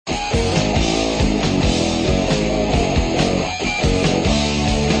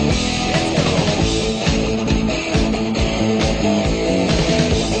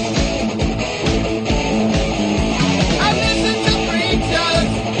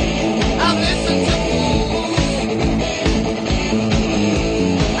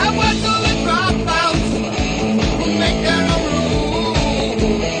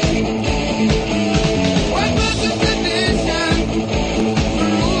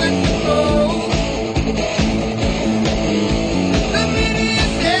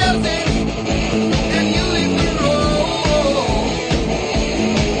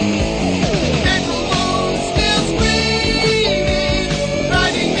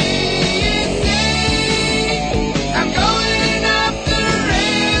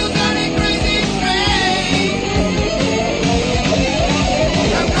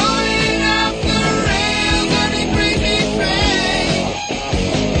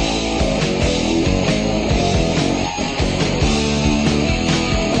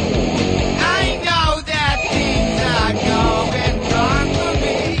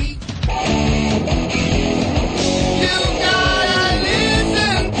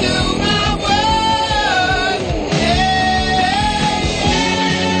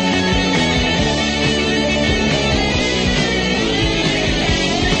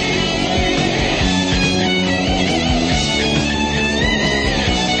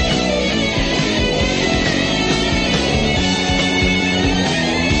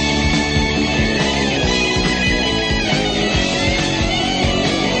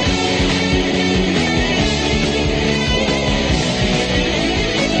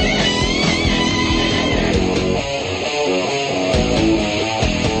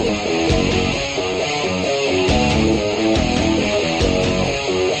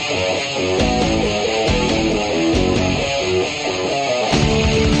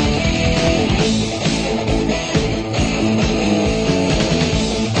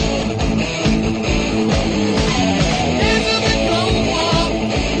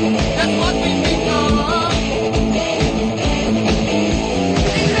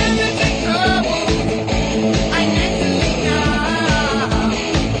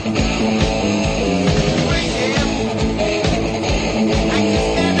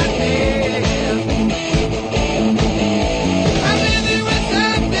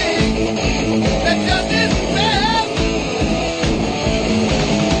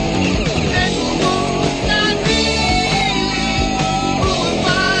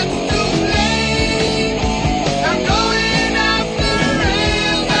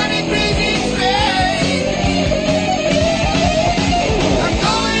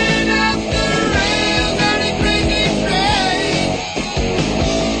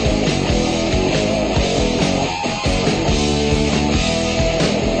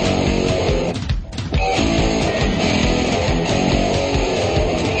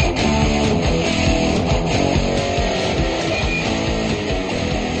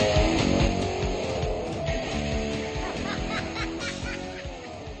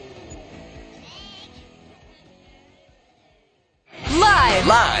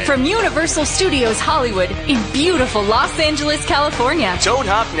Live from Universal Studios Hollywood in beautiful Los Angeles, California.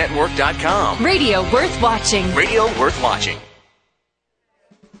 ToadHopNetwork.com. Radio worth watching. Radio worth watching.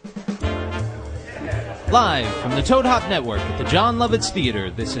 Live from the Toad Hop Network at the John Lovitz Theater,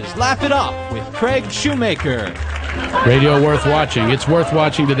 this is Laugh It Off with Craig Shoemaker. Radio worth watching. It's worth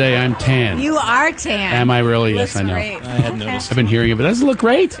watching today. I'm tan. You are tan. Am I really? Yes, I know. Great. I had noticed. I've been hearing of it. Does it look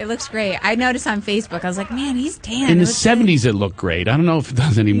great? It looks great. I noticed on Facebook. I was like, man, he's tan. In the 70s, it looked great. I don't know if it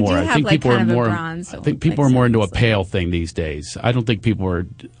does anymore. I think people are more. Bronze, I think people are more into a pale thing these days. I don't think people are.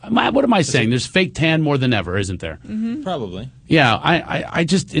 What am I saying? There's fake tan more than ever, isn't there? Mm-hmm. Probably. Yeah, I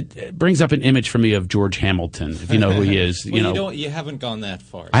just it brings up an image for me of George Hamilton, if you know who he is. Well, you haven't gone that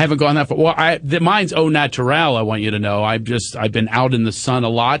far. I haven't gone that far. Well, mine's au naturel. I want you to know. I've been out in the sun a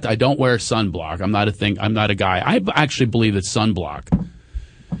lot. I don't wear sunblock. I'm not a guy. I actually believe that sunblock.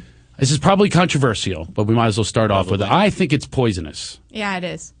 This is probably controversial, but we might as well start off with it. I think it's poisonous. Yeah, it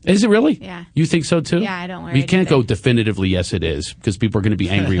is. Is it really? Yeah. You think so too? Yeah, I don't wear it. You can't go definitively yes it is, because people are going to be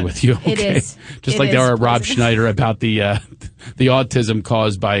angry with you. Okay? It is. Just like they are Rob Schneider about the autism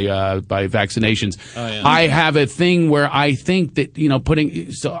caused by vaccinations. Oh, yeah. I have a thing where I think that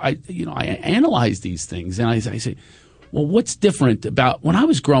I analyze these things and I say, well, what's different about when I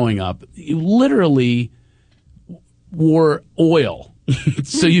was growing up? You literally wore oil.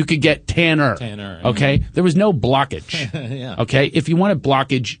 So you could get tanner. Okay? There was no blockage. Yeah. Okay? If you wanted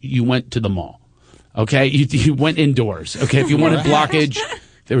blockage, you went to the mall. Okay? You went indoors. Okay? If you wanted blockage,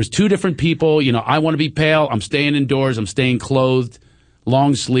 there was two different people. I want to be pale. I'm staying indoors. I'm staying clothed.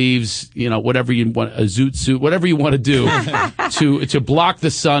 Long sleeves, whatever you want, a zoot suit, whatever you want to do to block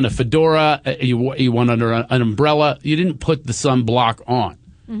the sun, a fedora, you want under an umbrella. You didn't put the sunblock on.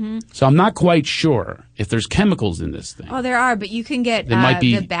 Mm-hmm. So I'm not quite sure if there's chemicals in this thing. Oh, there are, but you can get might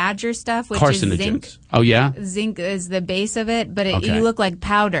be the Badger stuff, which carcinogens. is zinc. Oh, yeah? Zinc is the base of it, but Okay. you look like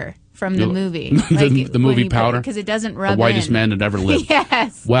powder from the movie. the movie Powder? Because it doesn't rub in. The whitest man that ever lived.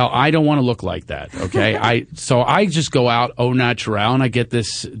 Yes. Well, I don't want to look like that, okay? So I just go out au naturel and I get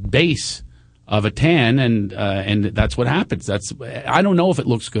this base of a tan, and that's what happens. I don't know if it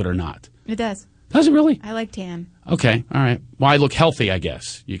looks good or not. It does. Does it really? I like tan. Okay, all right. Well, I look healthy, I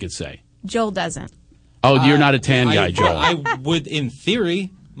guess you could say. Joel doesn't. Oh, you're not a tan guy, Joel. I would, in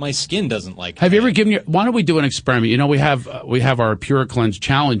theory. My skin doesn't like. Have you ever given your? Why don't we do an experiment? We have our Pure Cleanse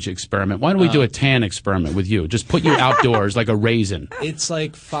Challenge experiment. Why don't we do a tan experiment with you? Just put you outdoors like a raisin. It's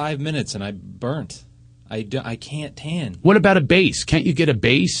like 5 minutes and I burnt. I can't tan. What about a base? Can't you get a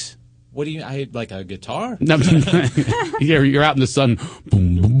base? What do you? Like a guitar? No, you're out in the sun.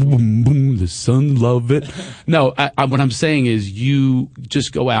 Boom, boom, boom, boom. The sun love it. No, what I'm saying is you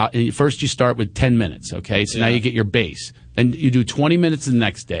just go out and first you start with 10 minutes. Okay, so now you get your base. Then you do 20 minutes the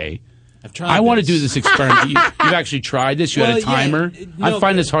next day. I've tried. I want to do this experiment. You've actually tried this? You had a timer? No, I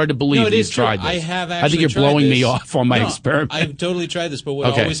find this hard to believe it you've is true. tried this. I have actually I think you're tried blowing this. me off on my experiment. I've totally tried this, but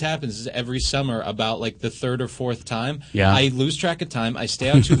what always happens is every summer, about like the third or fourth time, I lose track of time, I stay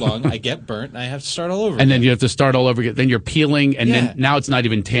out too long, I get burnt, and I have to start all over again. And then you have to start all over again. Then you're peeling, and then now it's not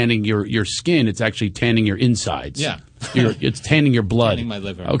even tanning your skin, it's actually tanning your insides. Yeah. It's tanning your blood. Tanning my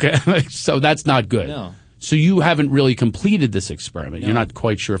liver. Okay, so that's not good. No. So you haven't really completed this experiment. No. You're not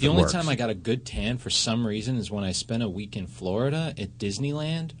quite sure if it works. The only time I got a good tan for some reason is when I spent a week in Florida at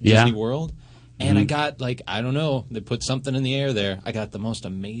Disneyland, Yeah. Disney World. And I got, I don't know, they put something in the air there. I got the most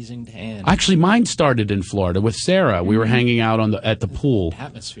amazing tan. Actually, mine started in Florida with Sarah. We were hanging out at the pool.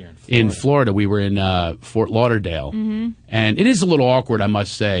 Atmosphere in Florida. We were in Fort Lauderdale. Mm-hmm. And it is a little awkward, I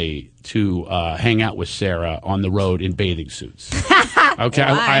must say, to hang out with Sarah on the road in bathing suits.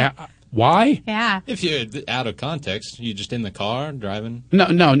 Okay. Why? Yeah. If you're out of context, you're just in the car driving. No.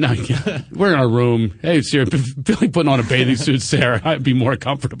 We're in our room. Hey, Sarah, Billy putting on a bathing suit, Sarah. I'd be more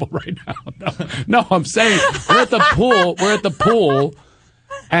comfortable right now. No, I'm saying we're at the pool.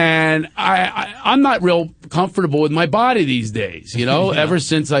 And I'm not real comfortable with my body these days, Ever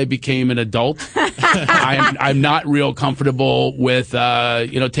since I became an adult, I'm not real comfortable with,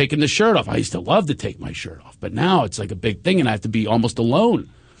 taking the shirt off. I used to love to take my shirt off, but now it's like a big thing and I have to be almost alone.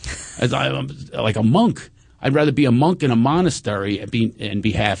 As I'm like a monk. I'd rather be a monk in a monastery and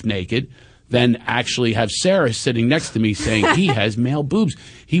be half naked than actually have Sarah sitting next to me saying he has male boobs.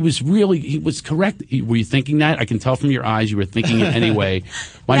 He was correct. Were you thinking that? I can tell from your eyes you were thinking it anyway.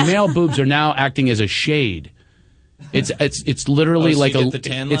 My male boobs are now acting as a shade. It's literally like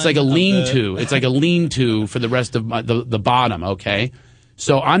it's like a lean-to. It's like a lean-to for the rest of the bottom. Okay,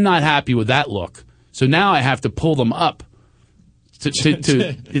 so I'm not happy with that look. So now I have to pull them up to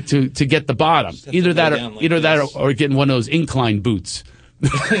get the bottom. Either that or getting one of those incline boots.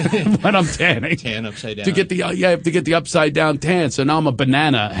 when I'm tanning. Tan upside down. To get the upside down tan. So now I'm a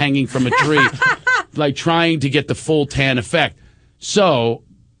banana hanging from a tree, like trying to get the full tan effect. So,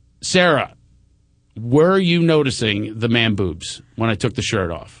 Sarah, were you noticing the man boobs when I took the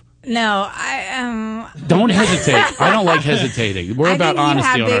shirt off? No, Don't hesitate. I don't like hesitating. We're about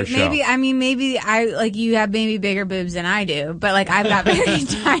honesty on our show. Maybe you have maybe bigger boobs than I do, but like I've got very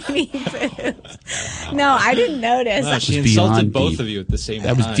tiny boobs. No, I didn't notice. No, she insulted both of you at the same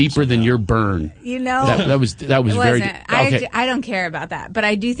time. That was deeper than your burn. You know, that was very. Okay. I don't care about that, but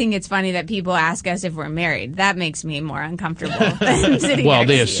I do think it's funny that people ask us if we're married. That makes me more uncomfortable. Than sitting well,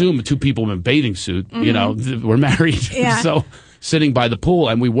 they next to assume two people in a bathing suit. You know, we're married. Yeah. So. Sitting by the pool,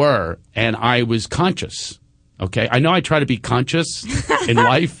 and we were, and I was conscious. Okay, I know I try to be conscious in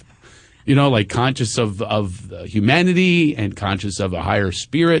life, you know, like conscious of humanity and conscious of a higher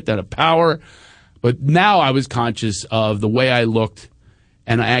spirit, that a power. But now I was conscious of the way I looked,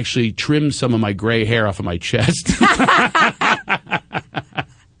 and I actually trimmed some of my gray hair off of my chest.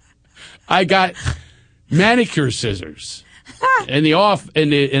 I got manicure scissors in the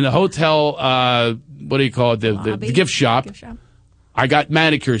hotel. What do you call it? The gift shop. I got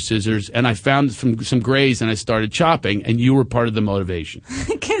manicure scissors, and I found some grays, and I started chopping, and you were part of the motivation.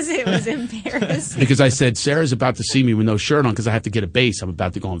 Because it was embarrassing. Because I said, Sarah's about to see me with no shirt on because I have to get a base. I'm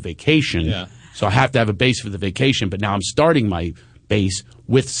about to go on vacation. Yeah. So I have to have a base for the vacation, but now I'm starting my base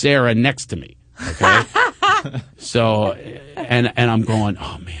with Sarah next to me. Okay? So, and I'm going,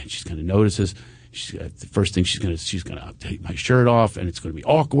 oh, man, she's going to notice this. The first thing she's gonna take my shirt off, and it's going to be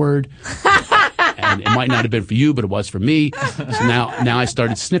awkward. And it might not have been for you, but it was for me. So now I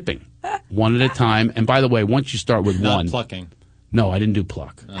started snipping one at a time. And by the way, once you start with Not one, plucking. No, I didn't do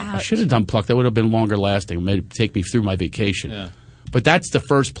pluck. I should have done pluck. That would have been longer lasting. It may take me through my vacation. Yeah. But that's the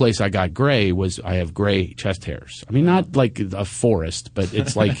first place I got gray. Was I have gray chest hairs? I mean, not like a forest, but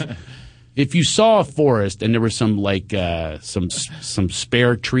it's like. If you saw a forest and there were some some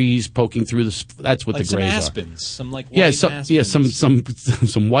spare trees poking through that's what like the grays some aspens, are. Some like white aspens.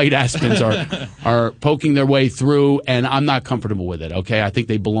 some white aspens are poking their way through, and I'm not comfortable with it. Okay, I think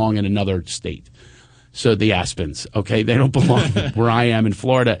they belong in another state. So the aspens, okay, they don't belong where I am in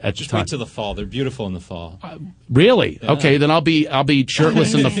Florida at Just the time. wait till the fall. They're beautiful in the fall. Really? Yeah. Okay, then I'll be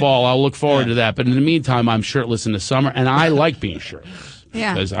shirtless in the fall. I'll look forward to that. But in the meantime, I'm shirtless in the summer, and I like being shirtless.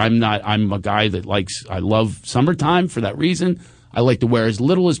 Yeah. Because I'm a guy that I love summertime for that reason. I like to wear as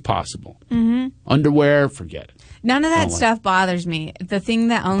little as possible. Mm-hmm. Underwear, forget it. None of that stuff bothers me. The thing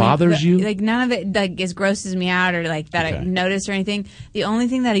that only bothers you, like none of it like grosses me out or like that I notice or anything. The only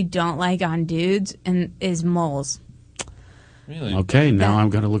thing that I don't like on dudes is moles. Really? Okay, now I'm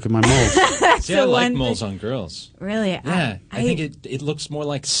going to look at my moles. See, I like moles on girls. Really? Yeah, I think it looks more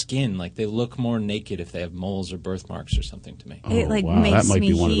like skin. Like they look more naked if they have moles or birthmarks or something to me. Oh, wow, that might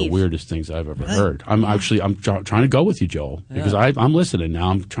be one of the weirdest things I've ever heard. I'm trying to go with you, Joel, because I'm listening now.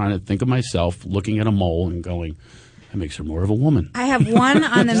 I'm trying to think of myself looking at a mole and going, that makes her more of a woman. I have one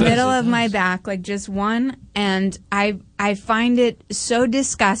on the middle of my back, like just one, and I find it so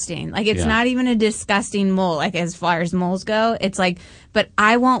disgusting. Like it's not even a disgusting mole, like as far as moles go. It's like, but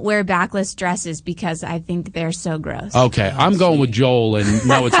I won't wear backless dresses because I think they're so gross. Okay, I'm going with Joel, and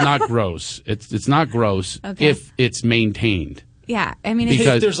no, it's not gross. It's not gross if it's maintained. Yeah, I mean,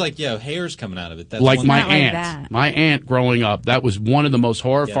 because there's like hairs coming out of it. That's like my aunt. My aunt growing up, that was one of the most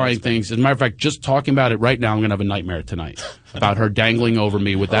horrifying things. As a matter of fact, just talking about it right now, I'm going to have a nightmare tonight about her dangling over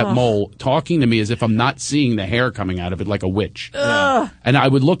me with that mole, talking to me as if I'm not seeing the hair coming out of it like a witch. And I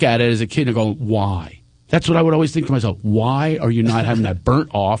would look at it as a kid and go, why? That's what I would always think to myself. Why are you not having that burnt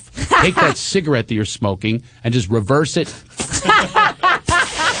off? Take that cigarette that you're smoking and just reverse it.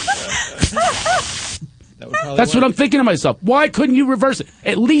 That's what I'm thinking to myself. Why couldn't you reverse it?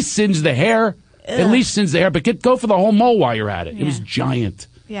 At least singe the hair. At least singe the hair. But go for the whole mole while you're at it. It was giant.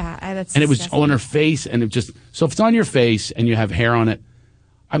 Yeah, that's and it was on her face. And it just so if it's on your face and you have hair on it,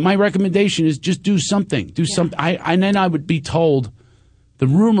 my recommendation is just do something. Do something. And then I would be told. The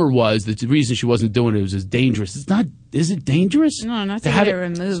rumor was that the reason she wasn't doing it was dangerous. It's not. Is it dangerous? No, not to have it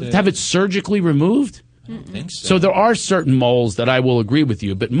removed. To have it surgically removed. I don't think so. So there are certain moles that I will agree with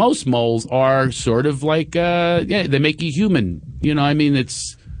you, but most moles are sort of like, they make you human. You know, I mean,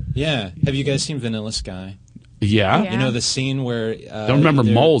 it's... Yeah. Have you guys seen Vanilla Sky? Yeah. You know the scene where... don't remember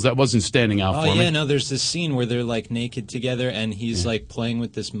moles. That wasn't standing out for me. Oh, yeah, no, there's this scene where they're, like, naked together, and he's, like, playing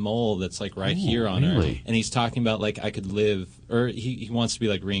with this mole that's, like, right here on her. And he's talking about, like, I could live... Or he wants to be,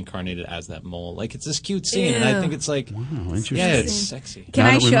 like, reincarnated as that mole. Like, it's this cute scene, and I think it's, like... Wow, interesting. Yeah, it's sexy. Can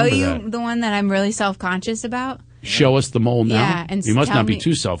I show you the one that I'm really self-conscious about? Show us the mole now. Yeah, and you must tell not be me-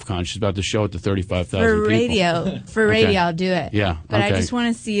 too self-conscious about the show at the 35,000 For people. radio. For radio, I'll do it. Yeah, But okay. I just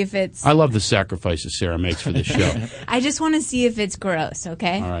want to see if it's. I love the sacrifices Sarah makes for this show. I just want to see if it's gross.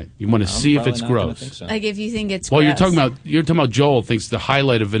 Okay. All right, you want to see if Probably it's not gonna gross. think so. Like if you think it's. Well, gross. you're talking about Joel thinks the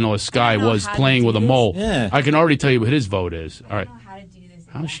highlight of Vanilla Sky I don't know was how to playing do with a this. mole. Yeah. I can already tell you what his vote is. All right, I don't know how to do this.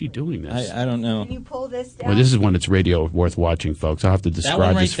 how is she doing this? I don't know. Can you pull this down? Well, this is when it's radio worth watching, folks. I'll have to one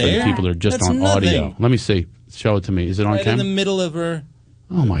describe right this for the there? people that are just That's on nothing. audio. Let me see. Show it to me. Is it on Right in camera? the middle of her.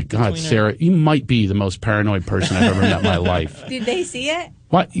 Oh my God, between her- Sarah, you might be the most paranoid person I've ever met in my life. Did they see it?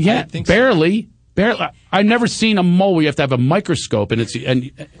 What? Yeah, think so. barely. I've never seen a mole where you have to have a microscope,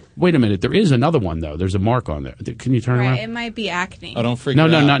 and wait a minute. There is another one though. There's a mark on there. Can you turn Right. around? It might be acne. Oh, don't freak No,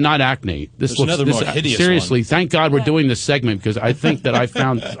 her out. not acne. This There's looks another more hideous seriously. one. Thank God we're doing this segment because I think that I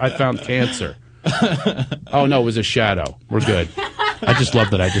found cancer. Oh no, it was a shadow. We're good. I just love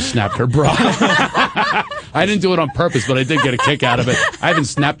that I just snapped her bra. I didn't do it on purpose, but I did get a kick out of it. I haven't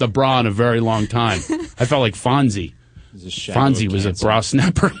snapped a bra in a very long time. I felt like Fonzie. There's a shadow Fonzie of was a cancer. bra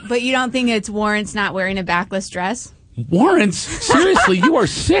snapper. But you don't think it's Warrant's not wearing a backless dress? Warrants? Seriously, you are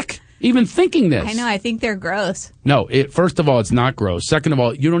sick. Even thinking this. I know. I think they're gross. No, first of all, it's not gross. Second of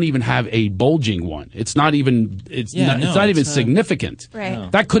all, you don't even have a bulging one. It's not even. It's Yeah, not, no, it's not even it's not- significant. Right. No.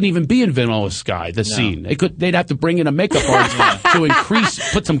 That couldn't even be in Vanilla Sky. The scene. They'd have to bring in a makeup artist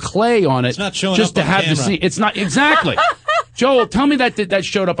to put some clay on it. It's not showing just up to on have the camera. scene. It's not exactly. Joel, tell me that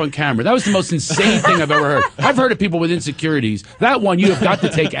showed up on camera. That was the most insane thing I've ever heard. I've heard of people with insecurities. That one you have got to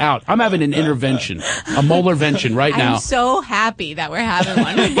take out. I'm having an intervention, a molarvention right now. I'm so happy that we're having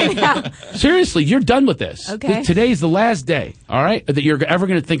one right now. Seriously, you're done with this. Okay. Today's the last day, all right, that you're ever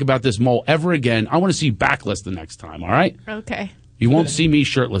going to think about this mole ever again. I want to see you backless the next time, all right? Okay. You won't see me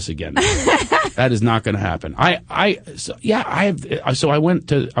shirtless again. That is not going to happen. I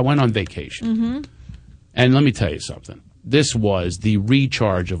went on vacation. Mm-hmm. And let me tell you something. This was the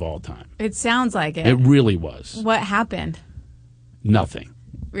recharge of all time. It sounds like it. It really was. What happened? Nothing.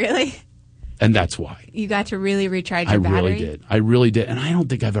 Really? And that's why. You got to really recharge I your battery? really did. I really did. And I don't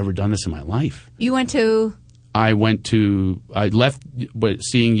think I've ever done this in my life. You went to... I left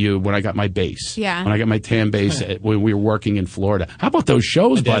seeing you when I got my base. Yeah. When I got my tan base when we were working in Florida. How about those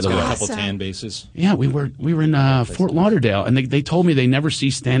shows, by Dad's the way? got a couple Awesome. tan bases. Yeah, we were in Fort Lauderdale, and they told me they never see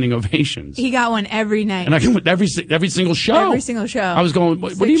standing ovations. He got one every night. And I went every single show. Every single show. I was going,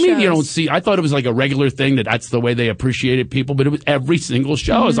 what do you 6 mean you shows. don't see? I thought it was like a regular thing that's the way they appreciated people, but it was every single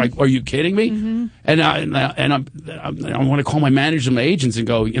show. I was Mm-hmm. like, are you kidding me? And I want to call my managers and my agents and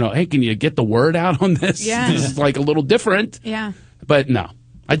go, hey, can you get the word out on this? Yeah. This is like a little different. Yeah. But no,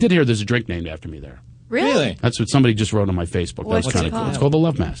 I did hear there's a drink named after me there. Really? That's what somebody just wrote on my Facebook. What's That's kind it of cool. called? It's called the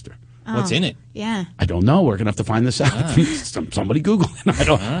Love Master. What's in it? Yeah. I don't know. We're gonna have to find this out. Somebody Google it.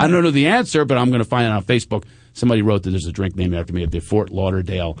 I don't know the answer, but I'm gonna find it on Facebook. Somebody wrote that there's a drink named after me at the Fort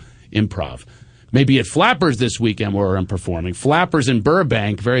Lauderdale Improv. Maybe at Flappers this weekend where I'm performing. Flappers in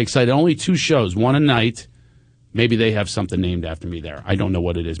Burbank. Very excited. Only 2 shows, one a night. Maybe they have something named after me there. I don't know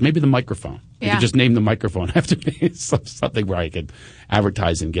what it is. Maybe the microphone. You Yeah. could just name the microphone after me. It's something where I could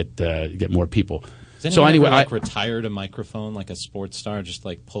advertise and get more people. Does So anyone anyway, ever, retired a microphone like a sports star? Just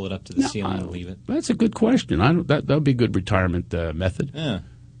like pull it up to the ceiling and leave it. That's a good question. That would be a good retirement method. Yeah.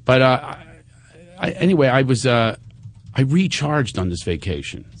 But anyway, I recharged on this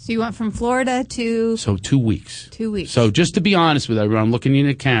vacation. So you went from Florida to... So 2 weeks. 2 weeks. So just to be honest with everyone, I'm looking in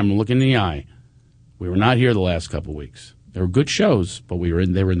the camera, looking in the eye. We were not here the last couple of weeks. They were good shows, but they were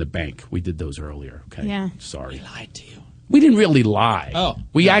in the bank. We did those earlier. Okay. Yeah. Sorry. Lied to you. We didn't really lie. Oh,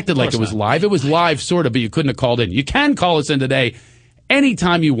 we no, acted of like course it was not. live. It was live, sort of, but you couldn't have called in. You can call us in today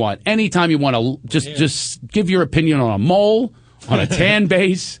anytime you want. Anytime you want to just give your opinion on a mole, on a tan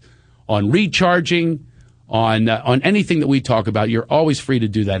base, on recharging, on anything that we talk about. You're always free to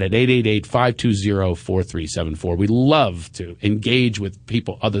do that at 888-520-4374. We love to engage with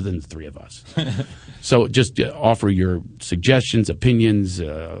people other than the 3 of us. So just offer your suggestions, opinions,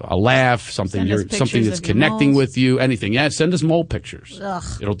 a laugh, something Send us something pictures that's of your connecting moles. with you, anything. Yeah, send us mole pictures. Ugh.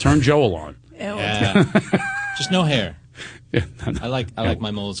 It'll turn Joel on. Yeah. Just no hair. Yeah. I like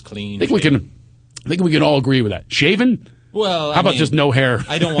my moles clean. I think we can all agree with that. Shaven? Well, How about just no hair?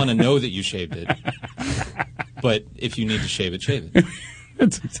 I don't want to know that you shaved it. But if you need to shave it, shave it.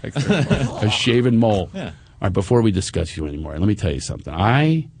 That's exactly right. A shaven mole. Yeah. All right, before we discuss you anymore, let me tell you something.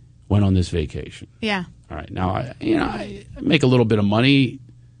 I went on this vacation. Yeah. All right, now I make a little bit of money.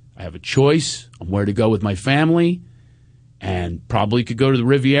 I have a choice on where to go with my family, and probably could go to the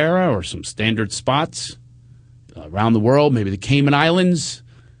Riviera or some standard spots around the world, maybe the Cayman Islands,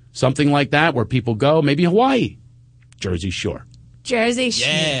 something like that, where people go. Maybe Hawaii, Jersey Shore. Jersey Shore.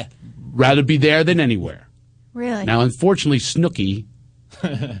 Yeah. Rather be there than anywhere. Really? Now, unfortunately, Snooki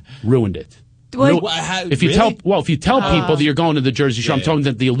ruined it. If you tell people that you're going to the Jersey Shore, I'm talking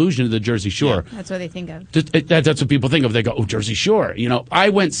about the illusion of the Jersey Shore. That's what they think of. That's what people think of. They go, "Oh, Jersey Shore." I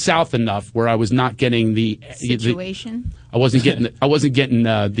went south enough where I was not getting the situation. I wasn't getting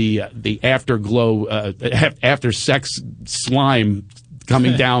the afterglow, after sex slime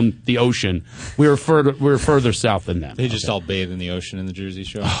coming down the ocean. We were further south than them. They just all bathe in the ocean in the Jersey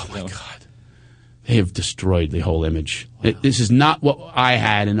Shore. Oh my God. They have destroyed the whole image. Wow. This is not what I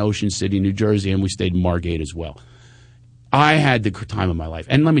had in Ocean City, New Jersey, and we stayed in Margate as well. I had the time of my life.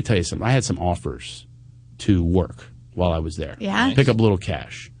 And let me tell you something. I had some offers to work while I was there. Yeah? Pick up a little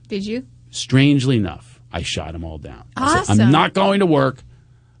cash. Did you? Strangely enough, I shot them all down. Awesome. I said, I'm not going to work.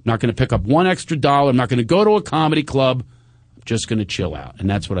 I'm not going to pick up one extra dollar. I'm not going to go to a comedy club. I'm just going to chill out. And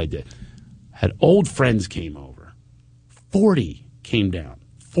that's what I did. Had old friends came over. 40 came down.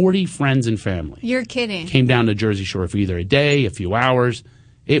 40 friends and family. You're kidding. Came down to Jersey Shore for either a day, a few hours.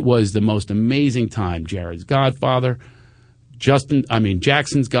 It was the most amazing time. Jared's godfather,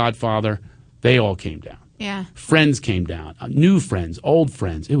 Jackson's godfather, they all came down. Yeah. Friends came down, new friends, old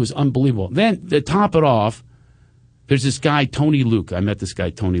friends. It was unbelievable. Then, to top it off, there's this guy, Tony Luke. I met this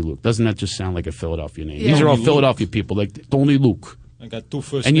guy, Tony Luke. Doesn't that just sound like a Philadelphia name? Yeah. These are all Tony Philadelphia people, like Tony Luke. I got two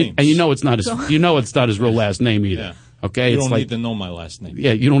first names. And you know it's not his real last name either. Yeah. Okay, You it's don't like, need to know my last name.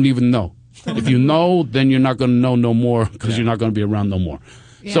 yeah, you don't even know. If you know, then you're not going to know no more because you're not going to be around no more.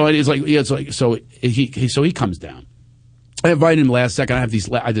 Yeah. So so he comes down. I invited him last second. I have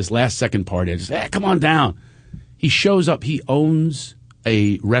this last second party. I just hey, come on down. He shows up. He owns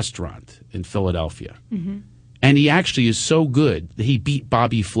a restaurant in Philadelphia, and he actually is so good that he beat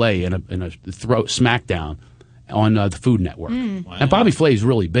Bobby Flay in a SmackDown on the Food Network. Wow. And Bobby Flay is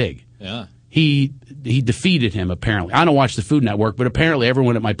really big. Yeah. He defeated him, apparently. I don't watch the Food Network, but apparently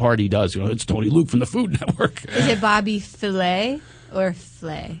everyone at my party does. It's Tony Luke from the Food Network. Is it Bobby Filet or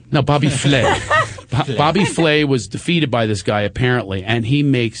Flay? No, Bobby Flay. Bobby Flay was defeated by this guy, apparently, and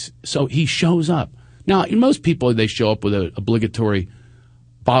he shows up. Now, most people, they show up with an obligatory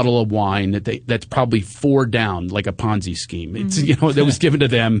bottle of wine that's probably 4 down, like a Ponzi scheme. It's that was given to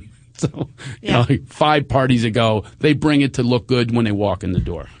them. So, 5 parties ago, they bring it to look good when they walk in the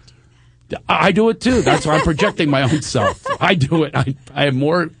door. I do it too. That's why I'm projecting my own self. I do it.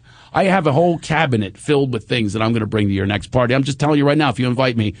 I have a whole cabinet filled with things that I'm going to bring to your next party. I'm just telling you right now, if you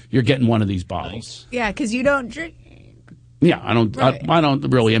invite me, you're getting one of these bottles. Nice. Yeah, because you don't drink. Yeah, I don't. Right. I don't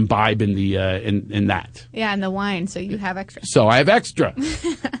really imbibe in the in that. Yeah, and the wine, so you have extra. So I have extra.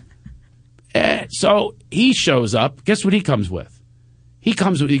 So he shows up. Guess what he comes with? He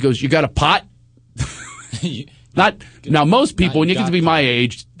goes, "You got a pot?" Now, most people, when you get to be my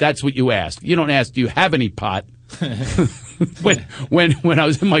age, that's what you ask. You don't ask, "Do you have any pot?" when I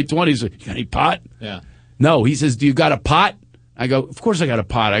was in my 20s, "You got any pot?" Yeah. No, he says, "Do you got a pot?" I go, "Of course I got a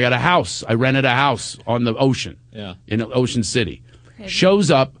pot. I got a house. I rented a house on the ocean." Yeah. In Ocean City.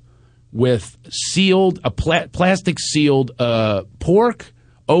 Shows up with plastic sealed pork,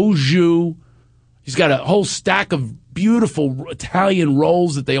 au jus. He's got a whole stack of beautiful Italian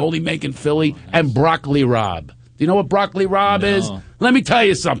rolls that they only make in Philly, and broccoli rabe. Do you know what broccoli rabe is? Let me tell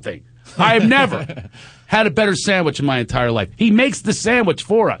you something. I have never had a better sandwich in my entire life. He makes the sandwich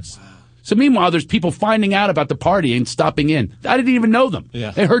for us. So meanwhile, there's people finding out about the party and stopping in. I didn't even know them. Yeah.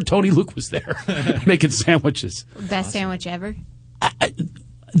 They heard Tony Luke was there making sandwiches. Best sandwich ever?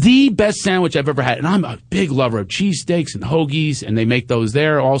 The best sandwich I've ever had. And I'm a big lover of cheesesteaks and hoagies, and they make those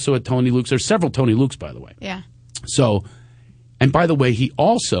there also at Tony Luke's. There's several Tony Luke's, by the way. Yeah. So, and by the way, he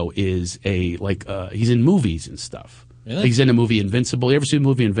also is he's in movies and stuff. Really? He's in the movie Invincible. You ever see the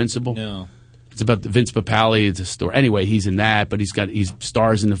movie Invincible? No. It's about Vince Papale. It's a story. Anyway, he's in that, but he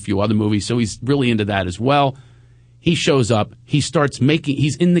stars in a few other movies, so he's really into that as well. He shows up. He starts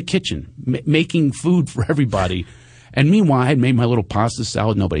he's in the kitchen making food for everybody. And meanwhile, I had made my little pasta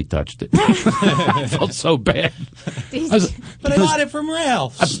salad. Nobody touched it. I felt so bad. But I bought it from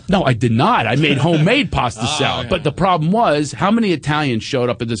Ralph's. No, I did not. I made homemade pasta salad. Yeah. But the problem was, how many Italians showed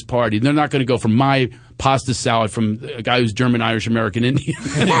up at this party? They're not going to go from my pasta salad from a guy who's German, Irish, American, Indian.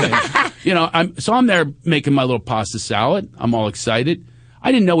 So I'm there making my little pasta salad. I'm all excited.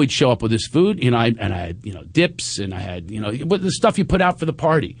 I didn't know he'd show up with this food. I had dips, and I had the stuff you put out for the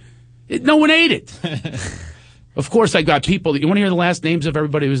party. No one ate it. Of course, I got people. You want to hear the last names of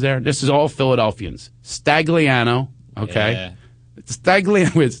everybody who was there? This is all Philadelphians. Stagliano, okay? Yeah.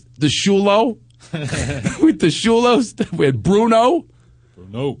 Stagliano with the Shulo. With the Shulos. We had Bruno.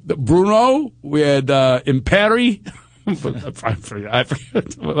 We had Imperi. I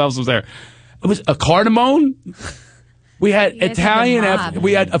forget what else was there. It was a Cardamone. We had You guys Italian. had the mob.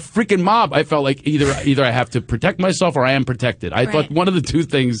 We had a freaking mob. I felt like either I have to protect myself or I am protected. I thought one of the two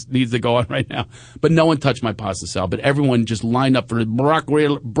things needs to go on right now. But no one touched my pasta salad. But everyone just lined up for the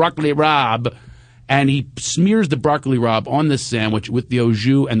broccoli rabe. And he smears the broccoli rabe on the sandwich with the au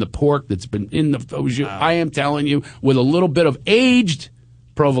jus and the pork that's been in the au jus. I am telling you, with a little bit of aged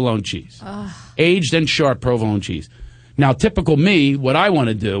provolone cheese. Aged and sharp provolone cheese. Now, typical me, what I want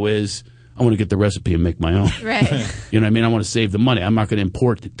to do is I want to get the recipe and make my own. Right. You know what I mean? I want to save the money. I'm not going to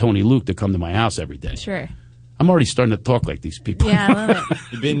import Tony Luke to come to my house every day. Sure. I'm already starting to talk like these people. Yeah, I love it.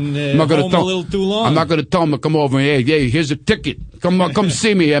 You've been I'm not gonna home a little too long. I'm not going to tell them to come over. Hey, here's a ticket. Come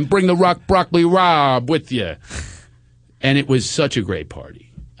see me and bring the broccoli rabe with you. And it was such a great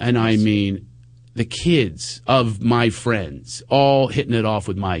party. And I mean, the kids of my friends all hitting it off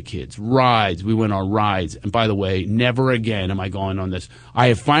with my kids. Rides. We went on rides. And by the way, never again am I going on this. I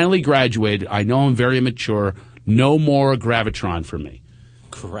have finally graduated. I know I'm very mature. No more Gravitron for me.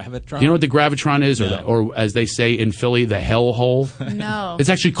 Gravitron? You know what the Gravitron is? No. Or as they say in Philly, the hell hole? No. It's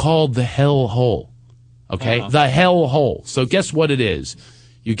actually called the hell hole. Okay? The hell hole. So guess what it is?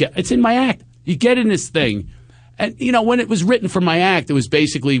 It's in my act. You get in this thing. And, you know, when it was written for my act, it was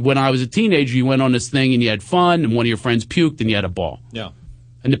basically when I was a teenager, you went on this thing and you had fun, and one of your friends puked and you had a ball. Yeah.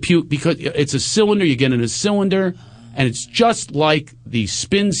 And the puke, because it's a cylinder, you get in a cylinder, and it's just like the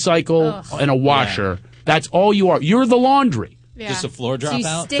spin cycle and a washer. Yeah. That's all you are. You're the laundry. Yeah. Just a floor drop you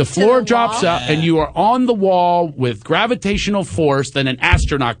out? stick The to floor drops wall? out, and you are on the wall with gravitational force that an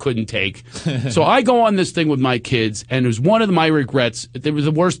astronaut couldn't take. So I go on this thing with my kids, and it was one of my regrets. It was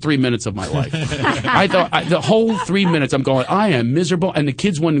the worst 3 minutes of my life. I thought the whole 3 minutes, I'm going, I am miserable, and the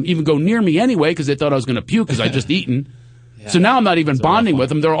kids wouldn't even go near me anyway because they thought I was going to puke because I just eaten. Yeah. So now I'm not even bonding with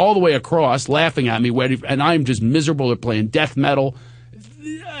them. They're all the way across, laughing at me, and I'm just miserable. They're playing death metal.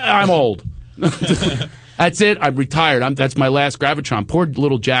 I'm old. That's it. I'm retired. That's my last Gravitron. Poor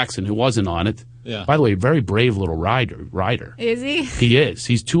little Jackson, who wasn't on it. Yeah. By the way, very brave little rider. Is he? He is.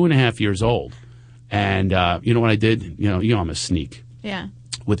 He's 2.5 years old. And you know what I did? You know I'm a sneak. Yeah.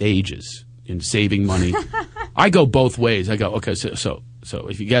 With ages and saving money. I go both ways. I go, okay, so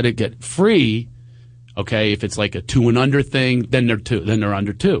if you got to get free, okay, if it's like a 2 and under thing, then they're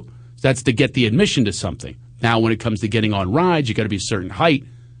under 2. That's to get the admission to something. Now, when it comes to getting on rides, you got to be a certain height.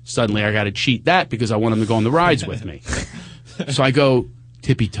 Suddenly, I got to cheat that because I want him to go on the rides with me. So I go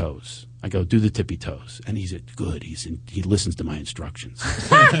tippy toes. I go do the tippy toes, and he's good. He listens to my instructions.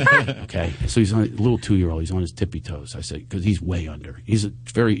 Okay, so he's on a little 2-year-old. He's on his tippy toes. I say because he's way under. He's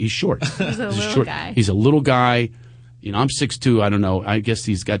short. He's a little guy. He's a little guy. You know, I'm 6'2". I don't know. I guess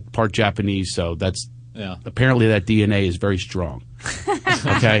he's got part Japanese, so that's apparently that DNA is very strong.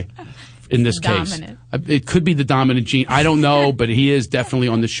 Okay. In this case, it could be the dominant gene. I don't know, but he is definitely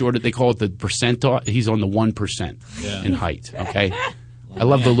on the shorter. They call it the percentile. He's on the 1% in height. Okay, I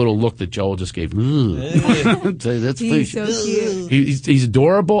love the little look that Joel just gave. That's he's so cute. He's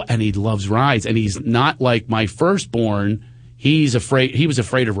adorable, and he loves rides. And he's not like my firstborn. He was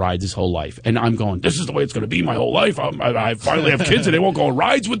afraid of rides his whole life. And I'm going, this is the way it's going to be my whole life. I finally have kids, and they won't go on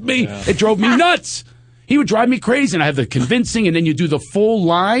rides with me. Yeah. It drove me nuts. He would drive me crazy, and I have the convincing, and then you do the full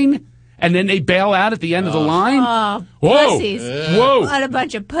line. And then they bail out at the end of the line? Oh, whoa. Pussies. Whoa. What a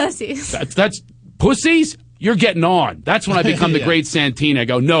bunch of pussies. That's pussies? You're getting on. That's when I become the great Santina. I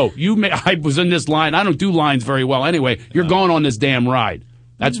go, no, I was in this line. I don't do lines very well anyway. You're going on this damn ride.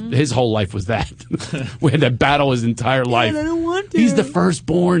 That's his whole life was that. We had to battle his entire life. I don't want to. He's the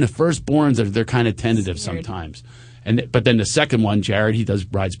firstborn. The firstborns, they're kind of tentative sometimes. But then the second one, Jared, he does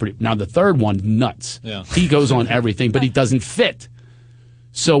rides pretty. Now the third one, nuts. Yeah. He goes on everything, but he doesn't fit.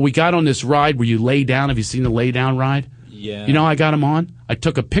 So we got on this ride where you lay down. Have you seen the lay down ride? Yeah. You know I got him on? I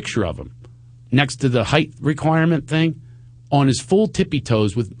took a picture of him next to the height requirement thing on his full tippy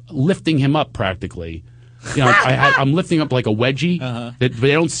toes with lifting him up practically. You know, I'm lifting up like a wedgie, but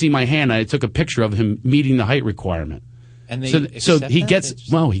they don't see my hand. I took a picture of him meeting the height requirement. And so he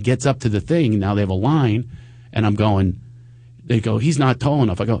gets up to the thing. Now they have a line, and I'm going, they go, he's not tall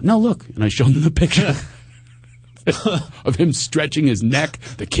enough. I go, no, look. And I show them the picture. Of him stretching his neck.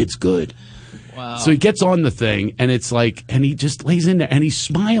 The kid's good. Wow. So he gets on the thing, and it's like, and he just lays in there, and he's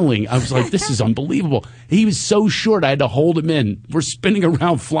smiling. I was like, this is unbelievable. He was so short, I had to hold him in. We're spinning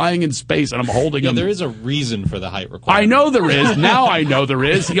around, flying in space, and I'm holding him. There is a reason for the height requirement. I know there is. Now I know there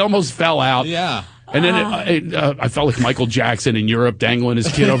is. He almost fell out. Yeah. And then I felt like Michael Jackson in Europe dangling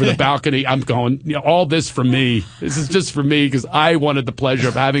his kid over the balcony. I'm going, you know, all this for me. This is just for me because I wanted the pleasure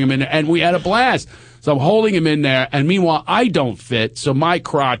of having him in there. And we had a blast. So I'm holding him in there. And meanwhile, I don't fit. So my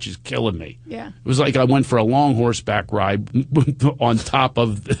crotch is killing me. Yeah. It was like I went for a long horseback ride on top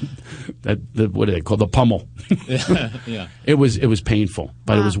of what do they call the pummel? Yeah. It was painful,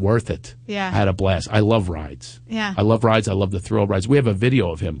 but it was worth it. Yeah. I had a blast. I love rides. Yeah. I love rides. I love the thrill rides. We have a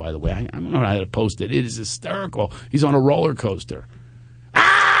video of him, by the way. I don't know how to post it. It is hysterical. He's on a roller coaster.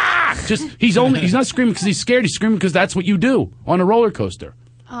 He's not screaming because he's scared. He's screaming because that's what you do on a roller coaster.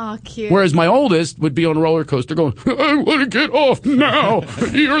 Oh, cute. Whereas my oldest would be on a roller coaster going, I want to get off now.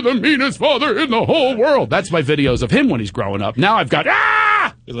 You're the meanest father in the whole world. That's my videos of him when he's growing up. Now I've got,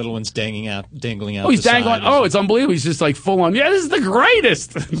 The little one's dangling out. Oh, he's dangling. Oh, it's unbelievable. He's just like full on. Yeah, this is the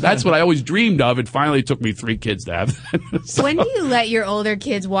greatest. That's what I always dreamed of. It finally took me 3 kids to have that. So, when do you let your older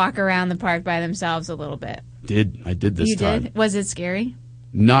kids walk around the park by themselves a little bit? I did this time. You did? Was it scary?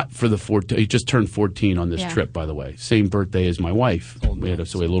 Not for the 14. He just turned 14 on this trip, by the way. Same birthday as my wife. We had a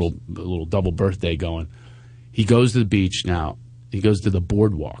little double birthday going. He goes to the beach now. He goes to the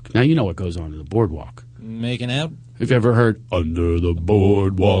boardwalk. Now you know what goes on in the boardwalk. Making out? Have you ever heard Under the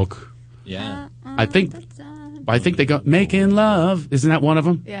Boardwalk? Yeah. I think they go making love. Isn't that one of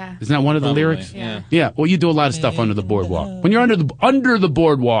them? Yeah. Isn't that one of the Probably, lyrics? yeah. Yeah. Well, you do a lot of stuff under the boardwalk. When you're under the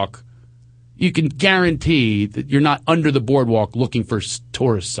boardwalk, you can guarantee that you're not under the boardwalk looking for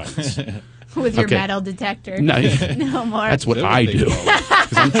tourist sites. With your metal detector. No, No more. that's what I do.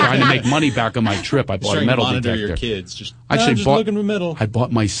 Because I'm trying to make money back on my trip. I bought a metal monitor detector. your kids. Just bought, looking for metal. I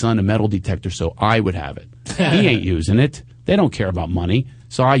bought my son a metal detector so I would have it. He ain't using it. They don't care about money,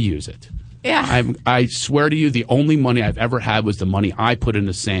 so I use it. Yeah. I swear to you, the only money I've ever had was the money I put in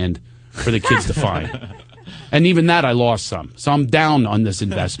the sand for the kids to find. And even that I lost some. So I'm down on this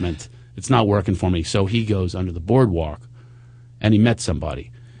investment. It's not working for me. So he goes under the boardwalk, and he met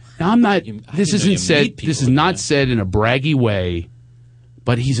somebody. Now I'm not. This isn't said. This is not said in a braggy way,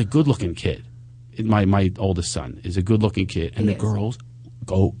 but he's a good-looking kid. My oldest son is a good-looking kid, and the girls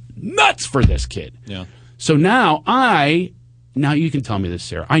go nuts for this kid. Yeah. So now you can tell me this,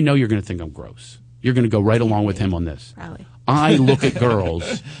 Sarah. I know you're going to think I'm gross. You're going to go right along with him on this. Probably. I look at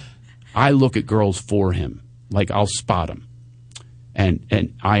girls. I look at girls for him. Like I'll spot him.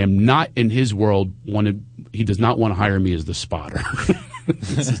 And I am not in his world he does not want to hire me as the spotter.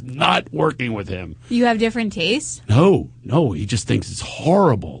 This is not working with him. You have different tastes? No, he just thinks it's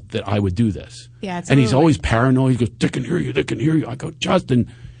horrible that I would do this. Yeah, and he's always paranoid. He goes, they can hear you. I go,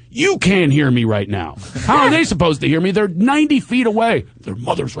 Justin, you can't hear me right now. How are they supposed to hear me? They're 90 feet away. Their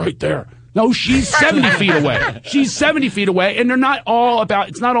mother's right there. No, she's 70 feet away. She's 70 feet away, and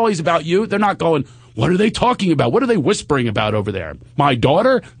it's not always about you. They're not going, what are they talking about? What are they whispering about over there? My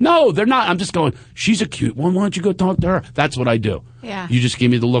daughter? No, they're not. I'm just going, she's a cute one. Why don't you go talk to her? That's what I do. Yeah. You just give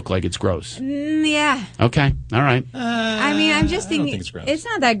me the look like it's gross. Yeah. Okay. All right. I mean, I'm just thinking, think it's gross. It's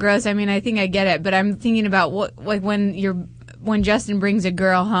not that gross. I mean, I think I get it, but I'm thinking about when Justin brings a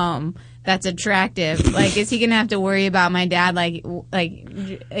girl home that's attractive, like, is he going to have to worry about my dad, Hey.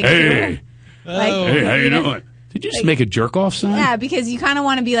 Hey, Hey, how you doing? Did you just make a jerk-off sign? Yeah, because you kind of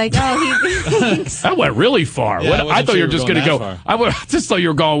want to be like, he thinks. That went really far. Yeah, I thought you were just going to go. I just thought you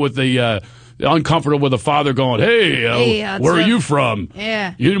were going with the uncomfortable with a father going, hey, where are you from?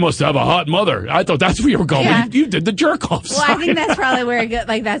 Yeah. You must have a hot mother. I thought that's where you were going. Yeah. You did the jerk-off sign. Well, I think that's probably where it goes.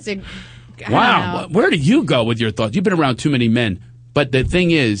 Like, that's a... Wow. Where do you go with your thoughts? You've been around too many men. But the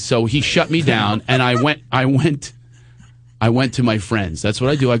thing is, so he shut me down, and I went to my friends. That's what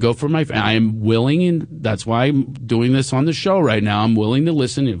I do. I go for my friends. I am willing, and that's why I'm doing this on the show right now. I'm willing to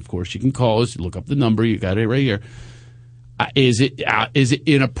listen. And of course, you can call us. Look up the number. You got it right here. Is it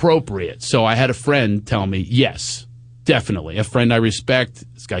inappropriate? So I had a friend tell me, yes, definitely. A friend I respect.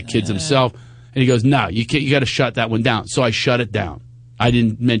 This guy kids himself. And he goes, no, you got to shut that one down. So I shut it down. I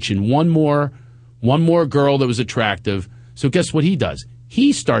didn't mention one more girl that was attractive. So guess what he does?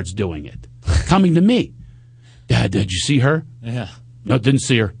 He starts doing it, coming to me. Dad, did you see her? Yeah. No, didn't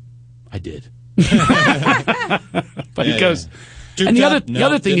see her. I did. But he goes, and the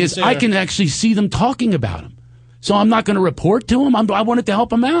other thing is, I can actually see them talking about him. So I'm not going to report to him. I wanted to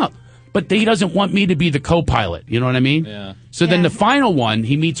help him out. But he doesn't want me to be the co-pilot. You know what I mean? Yeah. So then the final one,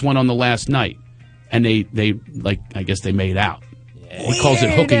 he meets one on the last night. And they I guess they made out. He calls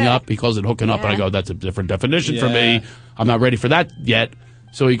it hooking up. And I go, that's a different definition for me. I'm not ready for that yet.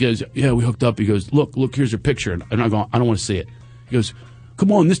 So he goes, yeah, we hooked up. He goes, look, here's your picture. And I go, I don't want to see it. He goes, come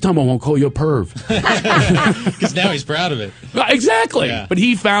on, this time I won't call you a perv. Because now he's proud of it. Exactly. Yeah. But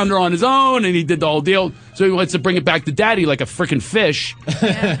he found her on his own, and he did the whole deal. So he wants to bring it back to daddy like a freaking fish.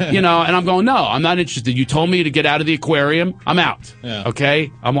 And I'm going, no, I'm not interested. You told me to get out of the aquarium. I'm out. Yeah.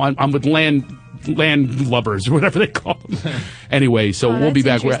 Okay? I'm with land lubbers or whatever they call them. Anyway, so we'll be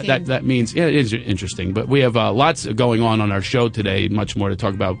back. That means, it is interesting. But we have lots going on our show today, much more to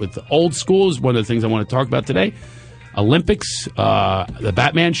talk about with the old schools. One of the things I want to talk about today. Olympics, the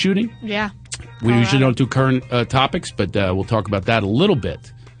Batman shooting. Yeah. We usually don't do current topics, but we'll talk about that a little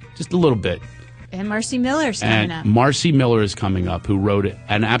bit. Just a little bit. And Marcy Miller's coming up. Marcy Miller is coming up, who wrote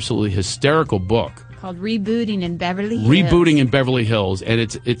an absolutely hysterical book called Rebooting in Beverly Hills. Rebooting in Beverly Hills, and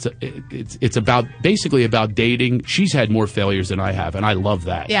it's about basically about dating. She's had more failures than I have, and I love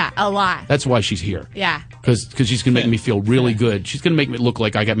that. Yeah, a lot. That's why she's here. Yeah. Because she's going to make me feel really good. She's going to make me look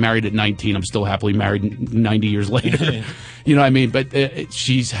like I got married at 19. I'm still happily married 90 years later. You know what I mean? But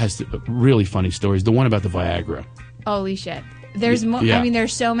she has really funny stories. The one about the Viagra. Holy shit. There's more. Yeah. I mean,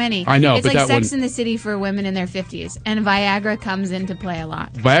 there's so many. I know, it's but like that Sex one- in the City for women in their 50s, and Viagra comes into play a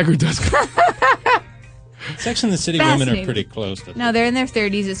lot. Viagra does. Sex and the City women are Fascinating. pretty close to No, they're in their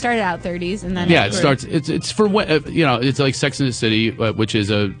 30s. It started out 30s, and then Yeah, it starts. It's for it's like Sex in the City, which is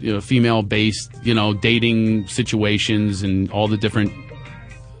a female based dating situations and all the different.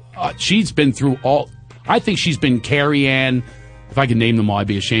 She's been through all. I think she's been Carrie Ann. If I could name them all, I'd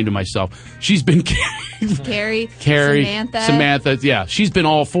be ashamed of myself. She's been Carrie, Samantha. Yeah, she's been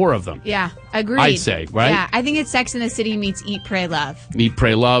all four of them. Yeah, agreed. I'd say, right? Yeah, I think it's Sex in the City meets Eat, Pray, Love. Meet,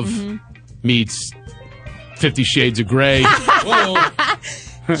 Pray, Love meets 50 Shades of Grey.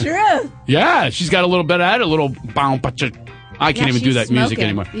 True. Yeah, she's got a little bit of that, a little bow. I can't even do that music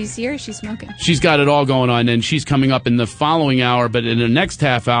anymore. You see her? She's smoking. She's got it all going on, and she's coming up in the following hour. But in the next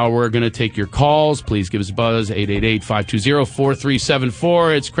half hour, we're going to take your calls. Please give us a buzz,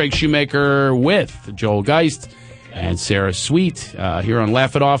 888-520-4374. It's Craig Shoemaker with Joel Geist and Sarah Sweet here on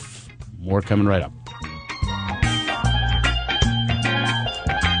Laugh It Off. More coming right up.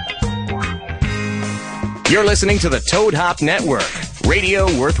 You're listening to the Toad Hop Network, radio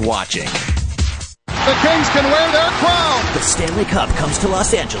worth watching. The Kings can wear their crown. The Stanley Cup comes to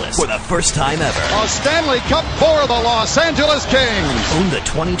Los Angeles for the first time ever. A Stanley Cup for the Los Angeles Kings. Own the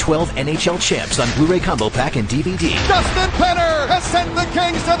 2012 NHL Champs on Blu-ray Combo Pack and DVD. Dustin Penner has sent the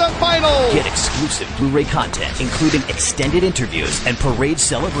Kings to the final. Get exclusive Blu-ray content, including extended interviews and parade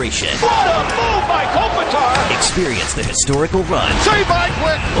celebration. What a move by Kopitar. Experience the historical run. Saved by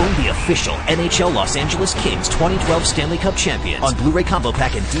Quick. Own the official NHL Los Angeles Kings 2012 Stanley Cup champions on Blu-ray Combo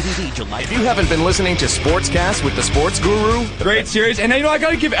Pack and DVD July. If you haven't been listening to Sportscast with the Sports Guru, great series. And I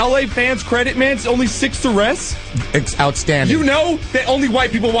gotta give LA fans credit, man. It's only 6 arrests. It's outstanding. You know that only white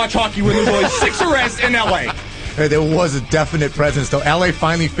people watch hockey when there's only 6 arrests in LA. There was a definite presence, though. LA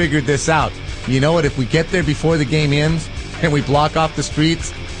finally figured this out. You know what? If we get there before the game ends and we block off the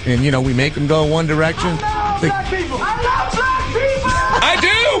streets and, we make them go one direction. I love black people. I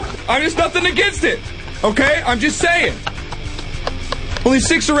do. There's nothing against it. Okay? I'm just saying. Only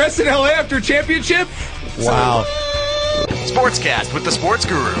 6 arrests in LA after a championship? Wow. Sportscast with the Sports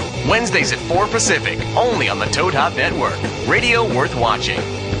Guru. Wednesdays at 4 Pacific, only on the Toad Hop Network, radio worth watching.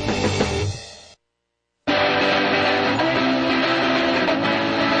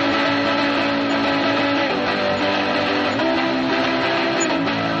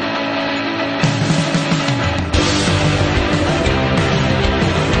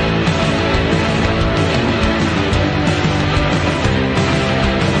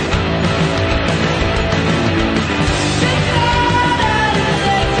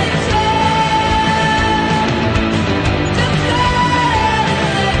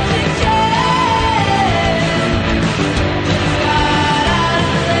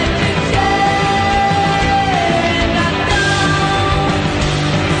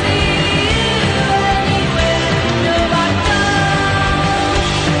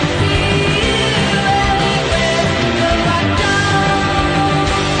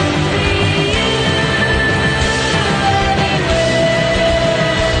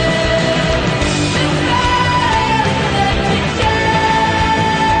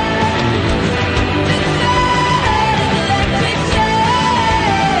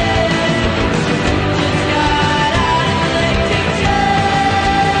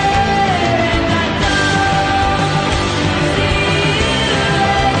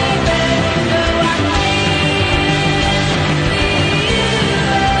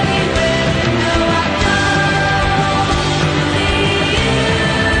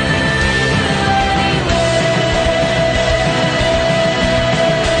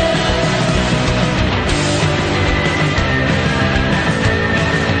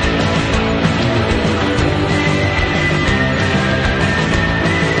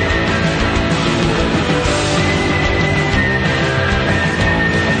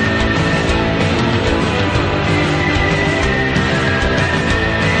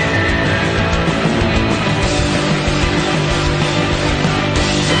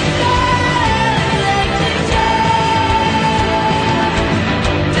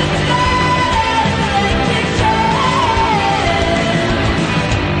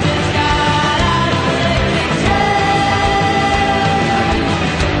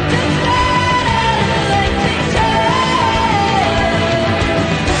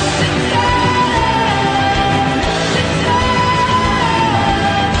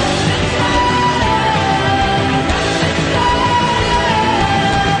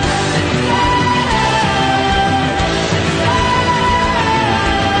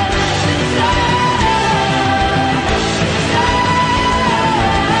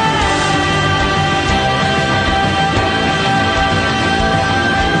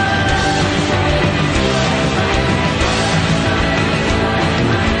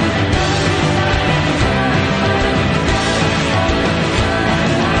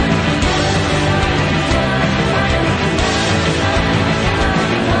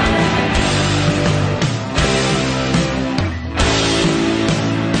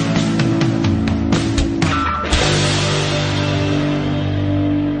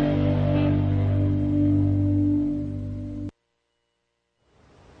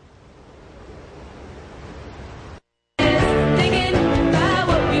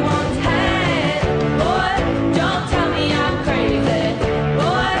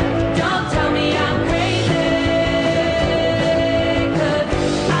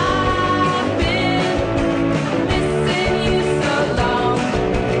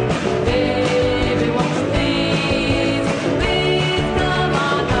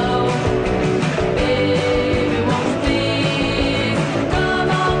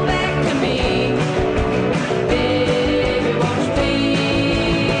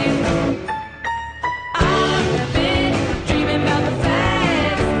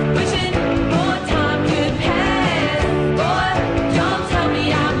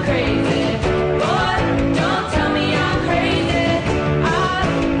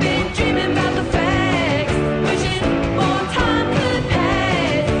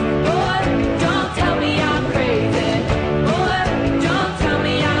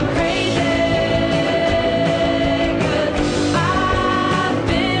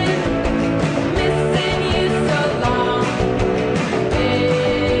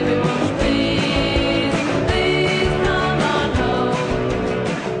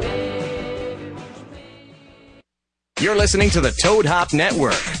 listening to the Toad Hop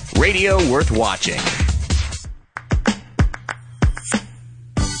Network, radio worth watching.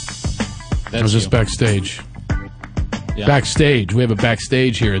 I was just backstage. Yeah. Backstage. We have a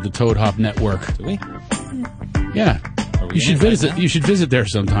backstage here at the Toad Hop Network. Do we? Yeah. We You should in right visit. now? You should visit there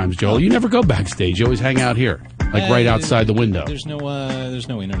sometimes, Joel. You never go backstage. You always hang out here, like right outside the window. There's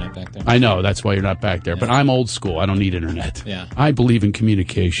no internet back there. I know. That's why you're not back there. But I'm old school. I don't need internet. Yeah. I believe in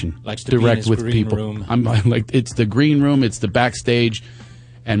communication. Likes to be in direct his with green people. room. I'm like, it's the green room. It's the backstage.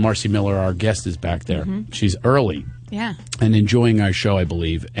 And Marcy Miller, our guest, is back there. Mm-hmm. She's early Yeah. and enjoying our show, I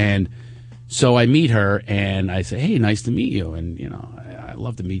believe. And so I meet her and I say, "Hey, nice to meet you." And, you know, I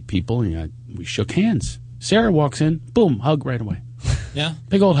love to meet people. And we shook hands. Sarah walks in. Boom. Hug right away. Yeah.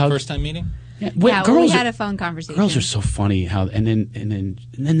 Big old hug. First time meeting? Yeah, We had a phone conversation. Girls are so funny how, and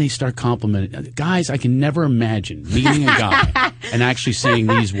then they start complimenting guys. I can never imagine meeting a guy and actually saying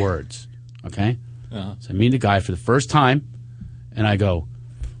these words. Okay, Uh-huh. so I meet a guy for the first time, and I go,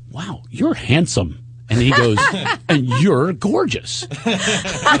 "Wow, you're handsome," and he goes, "And you're gorgeous."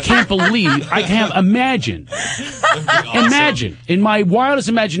 I can't imagine. Awesome. Imagine in my wildest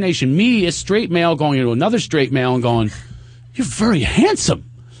imagination, me, a straight male, going into another straight male and going, "You're very handsome."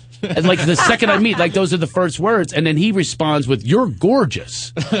 And like the second I meet, like those are the first words, and then he responds with, "You're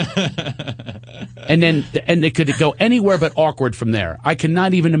gorgeous," and it could go anywhere but awkward from there. I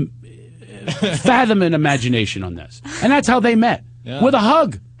cannot even fathom an imagination on this, and that's how they met with a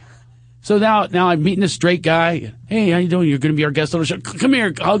hug. So now I'm meeting this straight guy. "Hey, how you doing? You're going to be our guest on the show. Come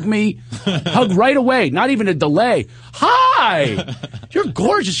here, hug me, hug right away. Not even a delay. Hi, you're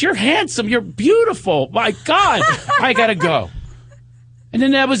gorgeous. You're handsome. You're beautiful. My God, I gotta go." And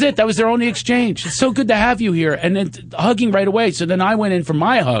then that was it. That was their only exchange. "It's so good to have you here." And then hugging right away. So then I went in for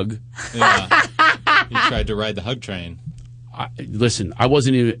my hug. Yeah. You tried to ride the hug train. Listen, I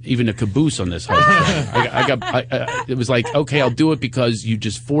wasn't even a caboose on this hug train. It was like, okay, I'll do it because you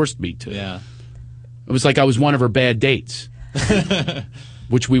just forced me to. Yeah. It was like I was one of her bad dates,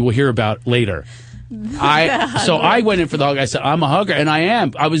 which we will hear about later. So I went in for the hug. I said, "I'm a hugger," and I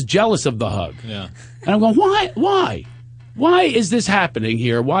am. I was jealous of the hug. Yeah. And I'm going, why? Why is this happening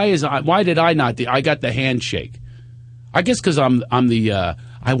here? Why did I not? I got the handshake. I guess because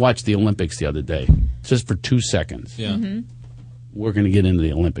I watched the Olympics the other day, just for 2 seconds. Yeah. Mm-hmm. We're going to get into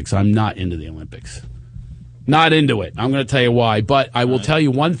the Olympics. I'm not into the Olympics. Not into it. I'm going to tell you why. But I will tell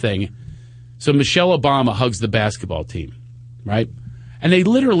you one thing. So Michelle Obama hugs the basketball team, right? And they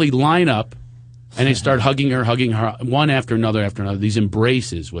literally line up and they start hugging her, one after another, these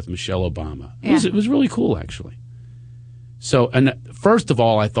embraces with Michelle Obama. Yeah. It was really cool, actually. So, and first of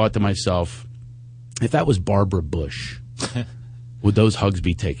all, I thought to myself, if that was Barbara Bush, would those hugs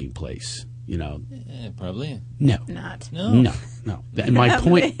be taking place? You know, probably no, not. No. And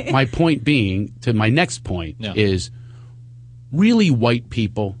my point being, to my next point is really white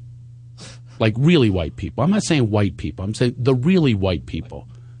people, like really white people. I'm not saying white people. I'm saying the really white people,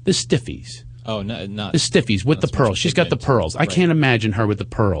 the stiffies. Oh, no, not the stiffies with the pearls. She's got the pearls. I can't imagine her with the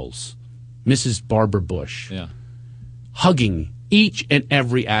pearls. Mrs. Barbara Bush. Yeah. Hugging each and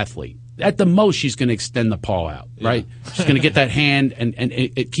every athlete. At the most, she's going to extend the paw out, right? She's going to get that hand and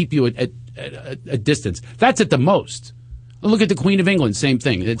keep you at a distance. That's at the most. Look at the Queen of England, same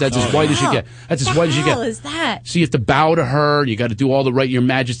thing. That's as white as you get. That's as white as you get. What the hell is that? So you have to bow to her. You got to do all the right, your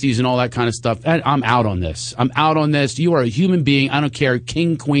majesties and all that kind of stuff. I'm out on this. You are a human being. I don't care.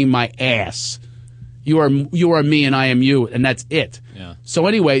 King, queen, my ass. You are me and I am you, and that's it. Yeah. So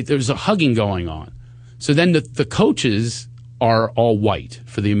anyway, there's a hugging going on. So then the coaches are all white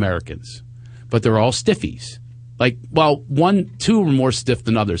for the Americans, but they're all stiffies. Like, well, two are more stiff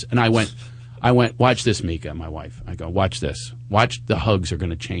than others. And I went, "Watch this, Mika," my wife. I go, "Watch this. Watch the hugs are going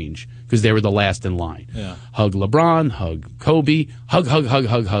to change," because they were the last in line. Yeah. Hug LeBron, hug Kobe,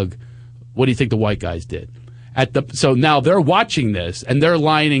 hug. What do you think the white guys did? So now they're watching this and they're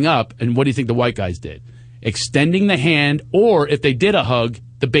lining up. And what do you think the white guys did? Extending the hand, or if they did a hug,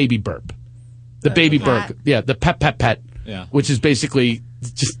 the baby burp. The baby burp. Yeah, the pet. Yeah. Which is basically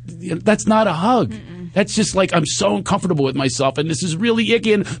just, that's not a hug. Mm-mm. That's just like, I'm so uncomfortable with myself and this is really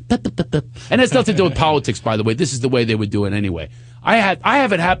icky and that's nothing to do with politics, by the way. This is the way they would do it anyway. I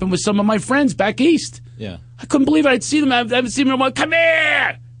have it happen with some of my friends back east. Yeah. I couldn't believe I'd see them. I haven't seen them in a while. Come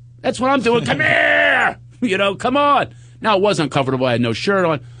here. That's what I'm doing. Come here. Come on. Now it was uncomfortable. I had no shirt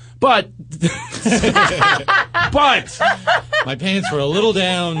on. But my pants were a little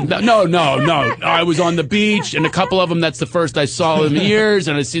down. No. I was on the beach, and a couple of them, that's the first I saw them in years,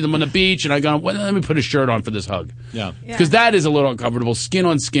 and I see them on the beach, and I go, well, let me put a shirt on for this hug. Yeah. Because that is a little uncomfortable. Skin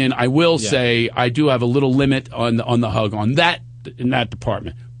on skin. I will say I do have a little limit on the hug in that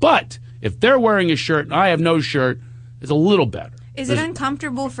department. But if they're wearing a shirt and I have no shirt, It's a little better. Is it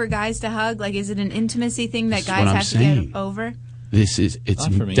uncomfortable for guys to hug? Like, is it an intimacy thing that This is guys what I'm have saying. to get over? It's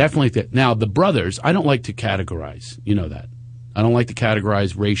Not for me. definitely now the brothers. I don't like to categorize. You know that. I don't like to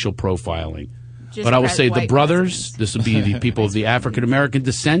categorize racial profiling. Just But I will say the white brothers. This would be the people of the African American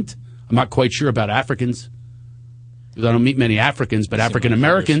descent. I'm not quite sure about Africans. Because I don't meet many Africans, but African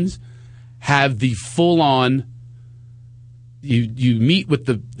Americans have the full on. You meet with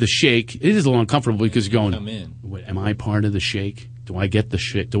the sheikh. It is a little uncomfortable because you're going. Come in. What, am I part of the sheikh? Do I get the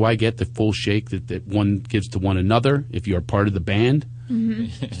shake? Do I get the full shake that one gives to one another if you are part of the band?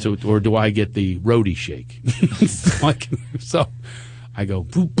 Mm-hmm. So, or do I get the roadie shake? So, I go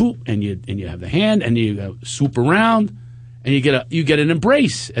boop boop, and you have the hand, and you go swoop around, and you get an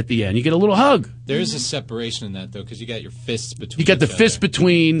embrace at the end. You get a little hug. There is a separation in that though, because you got your fists between. You get the each fist other.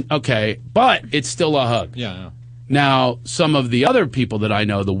 between. Okay, but it's still a hug. Yeah. I know. Now, some of the other people that I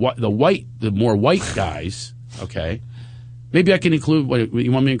know, the more white guys. Okay. Maybe I can include.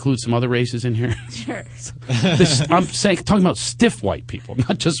 You want me to include some other races in here? Sure. I'm talking about stiff white people,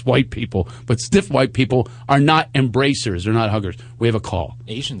 not just white people, but stiff white people are not embracers. They're not huggers. We have a call.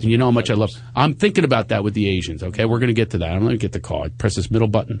 Asians. And you know how much I love. huggers. I'm thinking about that with the Asians. Okay, we're going to get to that. I'm going to get the call. I press this middle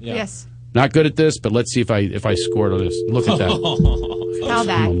button. Yeah. Yes. Not good at this, but let's see if I scored on this. Look at that. How I'm a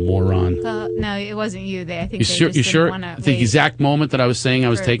bad? moron. No, it wasn't you. I think You they sure? just You didn't sure? wanna The wait. exact moment that I was saying I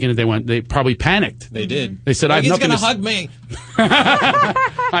was For- taking it, they probably panicked. They did. They said, "I have He's nothing gonna to hug me. I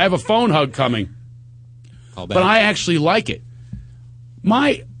have a phone hug coming." Call back. But I actually like it.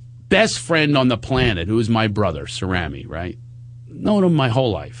 My best friend on the planet, who is my brother, Cerami, right? Known him my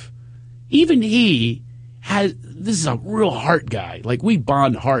whole life. Even he this is a real heart guy. Like, we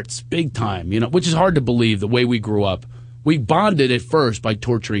bond hearts big time, which is hard to believe the way we grew up. We bonded at first by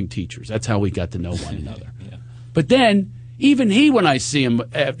torturing teachers. That's how we got to know one another. Yeah. But then, even he, when I see him,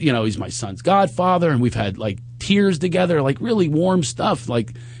 he's my son's godfather, and we've had, like, tears together, like, really warm stuff.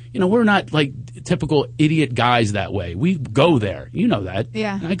 Like, we're not, like, typical idiot guys that way. We go there. You know that.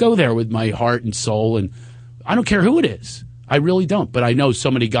 Yeah. And I go there with my heart and soul, and I don't care who it is. I really don't. But I know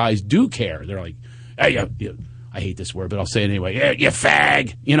so many guys do care. They're like, hey, I hate this word, but I'll say it anyway. Yeah, you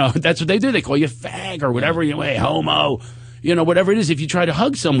fag. That's what they do. They call you fag or whatever. Hey, homo. Whatever it is. If you try to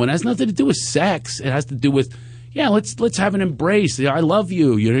hug someone, it has nothing to do with sex. It has to do with, let's have an embrace. I love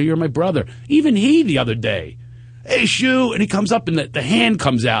you. You're my brother. Even he the other day, hey, Shu, and he comes up and the hand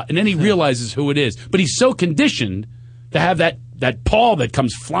comes out, and then he realizes who it is. But he's so conditioned to have that paw that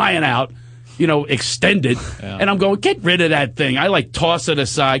comes flying out, extended. Yeah. And I'm going, get rid of that thing. I toss it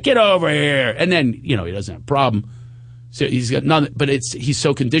aside. Get over here. And then, he doesn't have a problem. So he's got nothing, but he's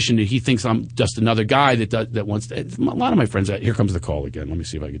so conditioned that he thinks I'm just another guy that wants to. A lot of my friends. Here comes the call again. Let me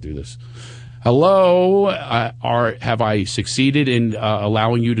see if I can do this. Hello, have I succeeded in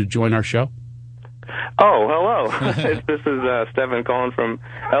allowing you to join our show? Oh, hello. This is Stephen calling from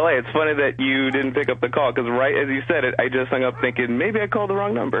L.A. It's funny that you didn't pick up the call because right as you said it, I just hung up thinking maybe I called the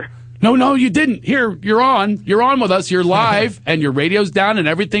wrong number. No, you didn't. Here, you're on. You're on with us. You're live, and your radio's down and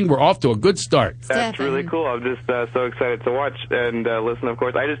everything. We're off to a good start. That's really cool. I'm just so excited to watch and listen, of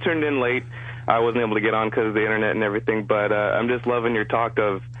course. I just tuned in late. I wasn't able to get on because of the internet and everything, but I'm just loving your talk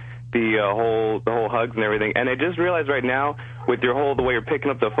of the whole hugs and everything. And I just realized right now, with the way you're picking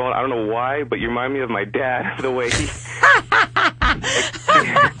up the phone, I don't know why, but you remind me of my dad, the way he...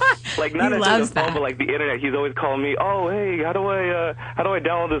 Like, not as the phone, but like the internet. He's always calling me, oh, hey, how do I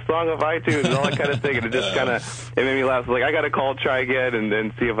download this song off iTunes and all that kind of thing. And it just it made me laugh. Like, I got to call, try again, and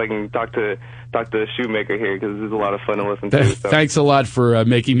then see if I can talk to the Shoemaker here, because this is a lot of fun to listen to. So. Thanks a lot for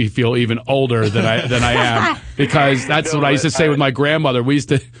making me feel even older than I am, because that's what I used to say with my grandmother.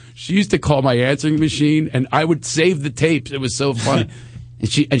 She used to call my answering machine, and I would save the tapes. It was so funny.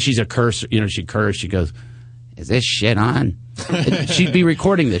 And she's a cursor. She cursed. She goes, "Is this shit on?" She'd be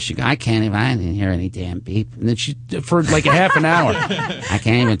recording this. She go, I didn't hear any damn beep. And then for like a half an hour, I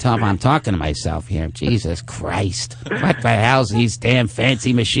can't even talk. I'm talking to myself here. Jesus Christ. What the hell's these damn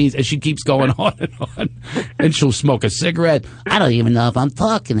fancy machines? And she keeps going on and on. And she'll smoke a cigarette. I don't even know if I'm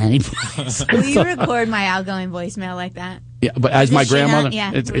talking anymore. Will you record my outgoing voicemail like that? Yeah, but as my grandmother,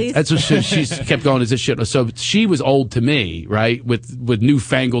 please. that's what she's kept going. Is this shit? So she was old to me, right? With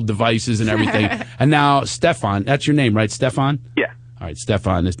newfangled devices and everything. And now Stefan, that's your name, right? Stefan? Yeah. All right,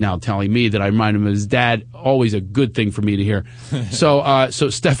 Stefan is now telling me that I remind him of his dad. Always a good thing for me to hear. So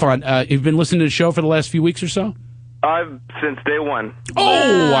Stefan, you've been listening to the show for the last few weeks or so? Since day one.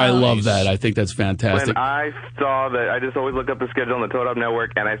 Oh, I love that. I think that's fantastic. When I saw that, I just always look up the schedule on the Toad Up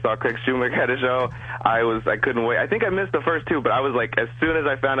Network, and I saw Craig Shoemaker had a show. I couldn't wait. I think I missed the first two, but I was like, as soon as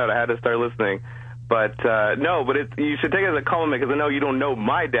I found out, I had to start listening. But no, but you should take it as a compliment because I know you don't know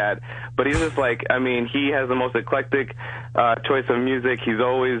my dad, but he's just like, I mean, he has the most eclectic choice of music. He's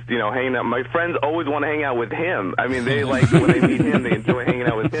always, hanging out. My friends always want to hang out with him. I mean, they like when they meet him, they enjoy hanging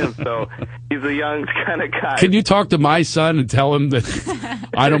out with him. So he's a young kind of guy. Can you talk to my son and tell him that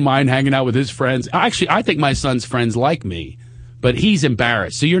I don't mind hanging out with his friends? Actually, I think my son's friends like me, but he's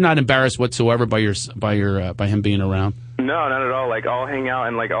embarrassed. So you're not embarrassed whatsoever by him being around? No, not at all. Like, I'll hang out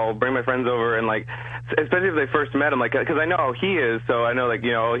and, like, I'll bring my friends over and, like, especially if they first met him, like, because I know how he is, so I know, like,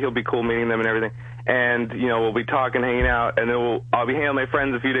 he'll be cool meeting them and everything. And, we'll be talking, hanging out, and then I'll be hanging out with my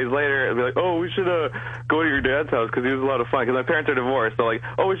friends a few days later and be like, oh, we should go to your dad's house because he was a lot of fun. Because my parents are divorced, so, like,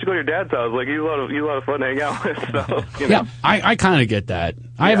 oh, we should go to your dad's house. Like, he's a lot of fun to hang out with. So, Yeah, I kind of get that.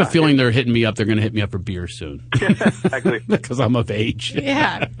 I have a feeling they're hitting me up. They're going to hit me up for beer soon. Exactly. Because I'm of age.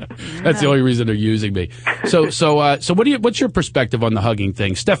 Yeah. That's the only reason they're using me. So what's your perspective on the hugging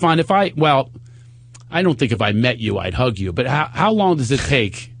thing? Stefan, I don't think if I met you, I'd hug you. But how long does it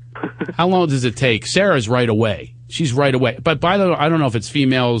take? How long does it take? Sarah's right away. She's right away. But by the way, I don't know if it's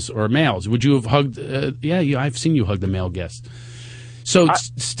females or males. Would you have hugged? I've seen you hug the male guest. So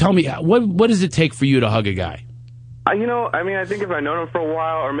tell me, what does it take for you to hug a guy? I think if I've known him for a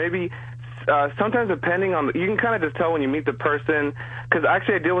while, or maybe sometimes depending on, you can kind of just tell when you meet the person, because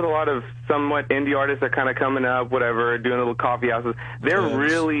actually I deal with a lot of somewhat indie artists that kind of coming up, whatever, doing little coffee houses. They're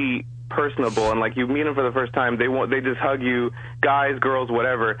really personable, and like you meet them for the first time, they just hug you, guys, girls,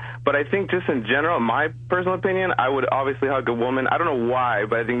 whatever. But I think just in general, my personal opinion, I would obviously hug a woman. I don't know why,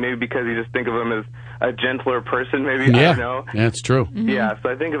 but I think maybe because you just think of them as a gentler person, maybe. Yeah. I don't know. Yeah, that's true. Mm-hmm. Yeah, so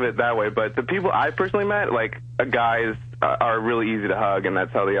I think of it that way. But the people I personally met, like guys, are really easy to hug, and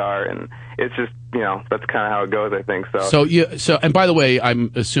that's how they are. And it's just, that's kind of how it goes, I think. So, and by the way,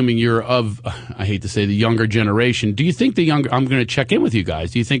 I'm assuming you're of, I hate to say, the younger generation. Do you think I'm going to check in with you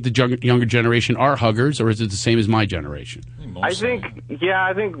guys. Do you think the younger generation are huggers, or is it the same as my generation? I think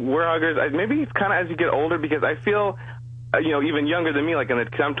we're huggers. Maybe it's kind of as you get older, because I feel, even younger than me, like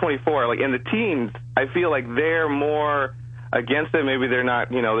because I'm 24, like in the teens, I feel like they're more against it. Maybe they're not,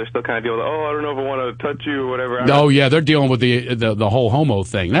 they're still kind of dealing with, I don't know if I want to touch you or whatever. Oh, yeah, they're dealing with the whole homo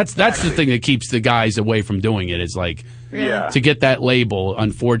thing. That's the thing that keeps the guys away from doing it. It's like, to get that label,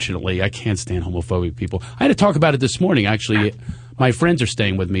 unfortunately, I can't stand homophobic people. I had to talk about it this morning, actually. My friends are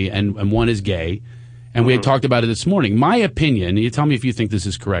staying with me, and one is gay, and we had talked about it this morning. My opinion, you tell me if you think this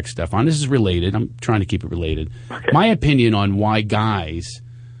is correct, Stefan. This is related. I'm trying to keep it related. Okay. My opinion on why guys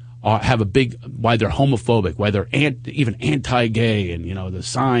why they're homophobic, why they're even anti-gay, and the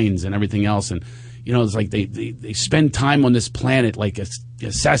signs and everything else, and it's like they spend time on this planet like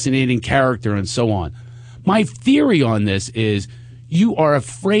assassinating character and so on. My theory on this is you are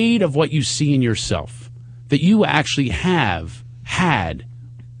afraid of what you see in yourself, that you actually have had,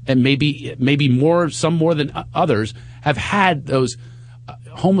 and maybe some more than others have had those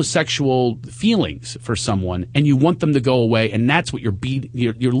homosexual feelings for someone, and you want them to go away, and that's what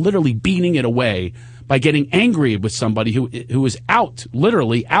you're literally beating it away by getting angry with somebody who is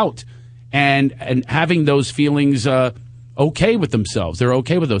literally out, and having those feelings okay with themselves. They're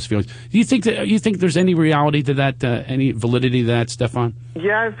okay with those feelings. Do you think there's any reality to that, any validity to that, Stefan?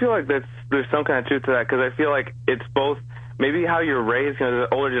 Yeah, I feel like there's some kind of truth to that, because I feel like it's both. Maybe how you're raised, the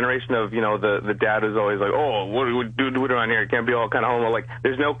older generation of, the dad is always like, oh, what do we do around here? It can't be all kind of homo. Like,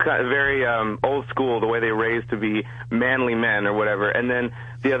 there's no very old school, the way they raised to be manly men or whatever. And then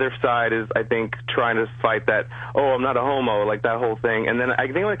the other side is, I think, trying to fight that, oh, I'm not a homo, like that whole thing. And then I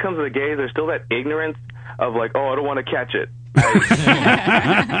think when it comes to the gays, there's still that ignorance of like, oh, I don't want to catch it.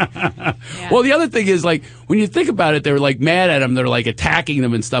 Well, the other thing is, like, when you think about it, they're like mad at them. They're like attacking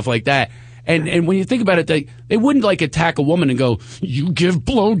them and stuff like that. And when you think about it, they wouldn't like attack a woman and go, you give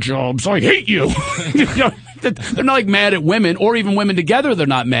blowjobs, I hate you. They're not like mad at women, or even women together they're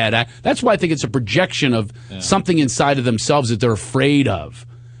not mad at. That's why I think it's a projection of something inside of themselves that they're afraid of.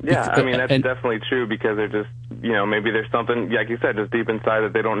 Yeah, I mean, that's definitely true, because they're just, maybe there's something, like you said, just deep inside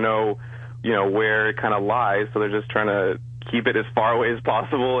that they don't know, where it kind of lies, so they're just trying to keep it as far away as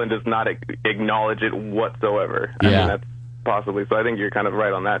possible and just not acknowledge it whatsoever. Yeah. I mean, that's possibly. So I think you're kind of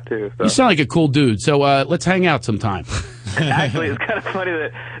right on that, too. So. You sound like a cool dude, so let's hang out sometime. Actually, it's kind of funny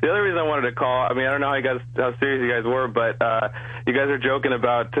that the other reason I wanted to call, I mean, I don't know how serious you guys were, but you guys are joking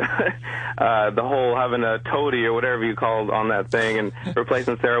about the whole having a toady or whatever you called on that thing and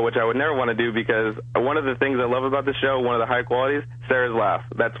replacing Sarah, which I would never want to do, because one of the things I love about the show, one of the high qualities, Sarah's laugh.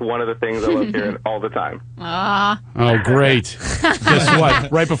 That's one of the things I love hearing all the time. Oh, great. Guess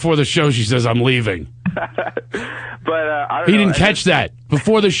what? Right before the show, she says, I'm leaving. But I don't know. He didn't catch that.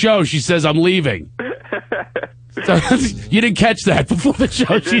 Before the show, she says, I'm leaving. So, you didn't catch that before the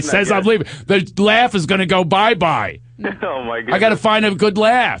show. She says, I'm leaving. The laugh is going to go bye-bye. Oh, my goodness. I got to find a good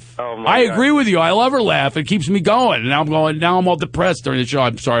laugh. Oh, my I God. agree with you. I love her laugh. It keeps me going. And now I'm all depressed during the show.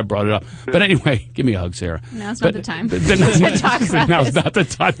 I'm sorry I brought it up. But anyway, give me a hug, Sarah. Now's not the time to talk about Now's this. not the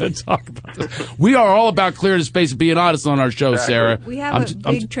time to talk about this. We are all about clearing the space and being honest on our show, Sarah. We have a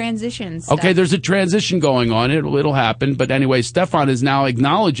big transition stuff. Okay, there's a transition going on. It'll happen. But anyway, Stefan is now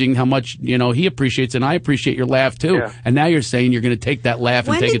acknowledging how much, he appreciates, and I appreciate your laugh, too. Yeah. And now you're saying you're going to take that laugh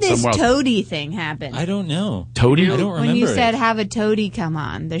When and take did it this somewhere else. toady thing happen? I don't know. Toady? I don't remember. When you said it. have a toady come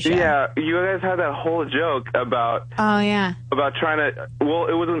on the show. Yeah, you guys had that whole joke about Oh, yeah. trying to. Well,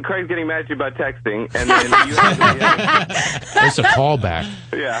 it was when Craig's getting mad at you about texting, and then you had It's a callback.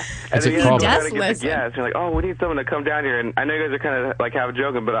 yeah. It's and a then callback. you does try to get listen. the gas. You're like, oh, we need someone to come down here, and I know you guys are kind of like half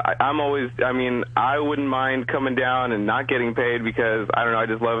joking, but I'm always. I mean, I wouldn't mind coming down and not getting paid because I don't know. I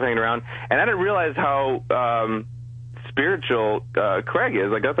just love hanging around, and I didn't realize how spiritual Craig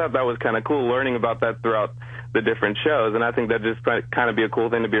is. Like I thought that was kind of cool learning about that throughout the different shows, and I think that just kind of be a cool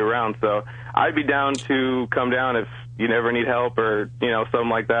thing to be around. So I'd be down to come down if you never need help or something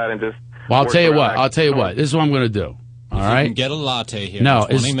like that, and just. Well, I'll work tell you around what. that. I'll tell you what. This is what I'm going to do. All You right? can get a latte here No,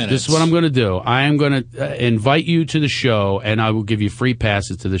 in 20 minutes. this is what I'm going to do. I am going to invite you to the show, and I will give you free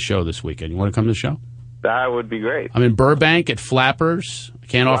passes to the show this weekend. You want to come to the show? That would be great. I'm in Burbank at Flappers. I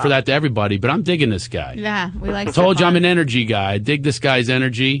can't offer that to everybody, but I'm digging this guy. Yeah, we like I told you I'm an energy guy. I dig this guy's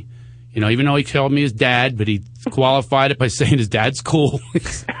energy. Even though he called me his dad, but he qualified it by saying his dad's cool.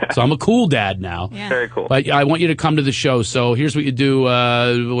 So I'm a cool dad now. Yeah. Very cool. But I want you to come to the show. So here's what you do.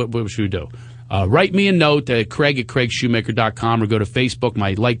 What should we do? Write me a note at Craig@CraigShoemaker.com or go to Facebook,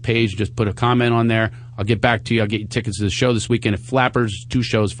 my like page. Just put a comment on there. I'll get back to you. I'll get you tickets to the show this weekend at Flappers. 2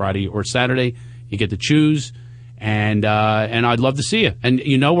 shows, Friday or Saturday. You get to choose. And I'd love to see you. And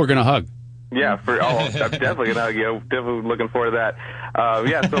we're going to hug. Yeah, I'm definitely definitely looking forward to that.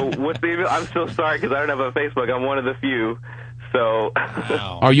 Yeah, so what's the email? I'm so sorry because I don't have a Facebook. I'm one of the few. So,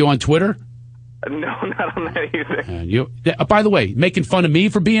 Are you on Twitter? no, not on that either. By the way, making fun of me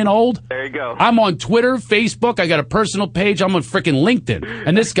for being old? There you go. I'm on Twitter, Facebook. I got a personal page. I'm on frickin' LinkedIn.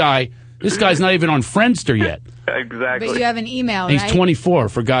 And this guy's not even on Friendster yet. Exactly. But you have an email, He's right? 24,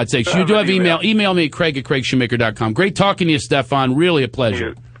 for God's sakes. You do have email. Email me at Craig@CraigShoemaker.com. Great talking to you, Stefan. Really a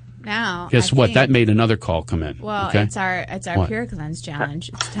pleasure. Now, Guess I what? think- That made another call come in. Well, okay? it's our What? Pure Cleanse challenge.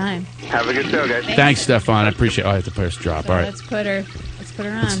 It's time. Have a good show, guys. Thanks, Stefan. I appreciate it. I have to press drop. So All right. let's put her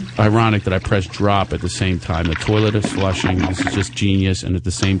on. It's ironic that I pressed drop at the same time. The toilet is flushing. This is just genius. And at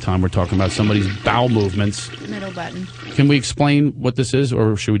the same time, we're talking about somebody's bowel movements. Middle button. Can we explain what this is,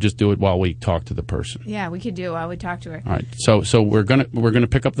 or should we just do it while we talk to the person? Yeah, we could do it while we talk to her. All right. So we're gonna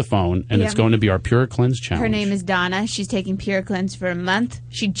pick up the phone, and it's Yeah. going to be our Pure Cleanse challenge. Her name is Donna. She's taking Pure Cleanse for a month.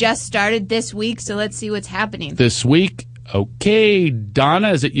 She just started this week, so let's see what's happening. This week. Okay,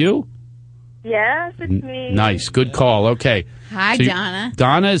 Donna, is it you? Yes, it's me. Nice. Good call. Okay. Hi, So Donna.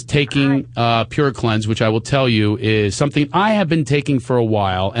 Donna is taking Pure Cleanse, which I will tell you is something I have been taking for a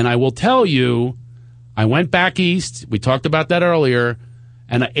while. And I will tell you, I went back east. We talked about that earlier.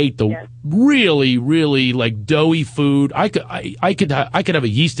 And I ate the really, really like doughy food. I could have a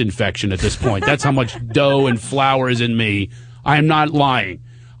yeast infection at this point. That's how much dough and flour is in me. I am not lying.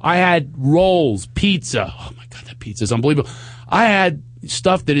 I had rolls, pizza. Oh my God, that pizza is unbelievable. I had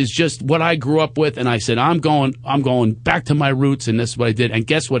stuff that is just what I grew up with, and I said, I'm going back to my roots, and this is what I did. And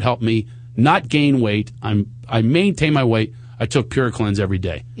guess what helped me not gain weight? I maintained my weight. I took Pure Cleanse every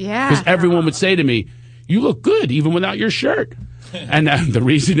day. Yeah. Because everyone would say to me, you look good even without your shirt. And the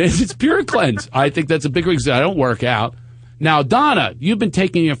reason is it's Pure Cleanse. I think that's a big reason. I don't work out. Now, Donna, you've been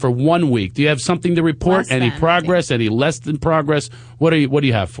taking it for 1 week. Do you have something to report? Less Any than, progress? Any less than progress? What do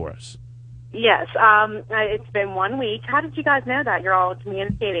you have for us? Yes, it's been 1 week. How did you guys know that? You're all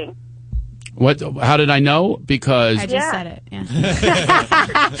communicating. What? How did I know? Because I just said it.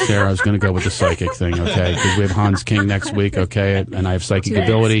 Yeah. Sarah, I was going to go with the psychic thing, okay? Because we have Hans King next week, okay? And I have psychic 2 weeks.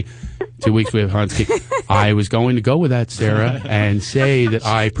 ability. 2 weeks we have Hans King. I was going to go with that, Sarah, and say that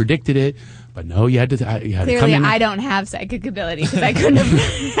I predicted it. But no, you had to come Clearly, in. I don't have psychic ability because I couldn't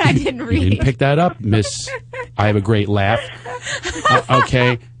have. I didn't You read. didn't pick that up, Miss. I have a great laugh.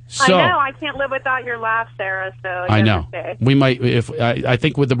 Okay, so I know. I can't live without your laugh, Sarah, so you I have know to stay. we might. If I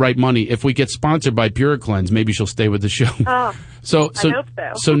think with the right money, if we get sponsored by Pure Cleanse, maybe she'll stay with the show. Oh, So I hope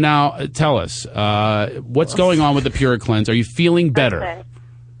so. So now, tell us what's going on with the Pure Cleanse. Are you feeling better? Okay.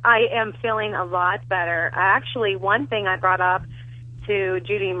 I am feeling a lot better. Actually, one thing I brought up to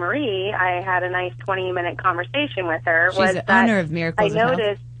Judy Marie, I had a nice 20-minute conversation with her. She's was the that owner of Miracles I of Health.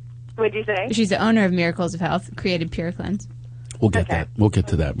 noticed. What'd you say? She's the owner of Miracles of Health, created Pure Cleanse. We'll get that. We'll get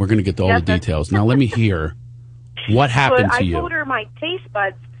to that. We're going to get to all Yes, the that's- details. Now, let me hear What happened but to you? I told her my taste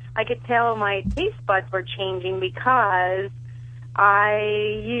buds, I could tell my taste buds were changing because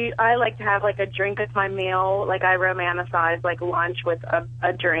I like to have like a drink with my meal. Like I romanticize like lunch with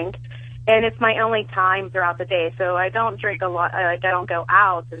a drink. And it's my only time throughout the day. So I don't drink a lot. I don't go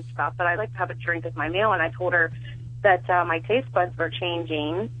out and stuff, but I like to have a drink with my meal. And I told her that my taste buds were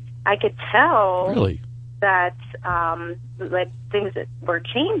changing. I could tell that like things that were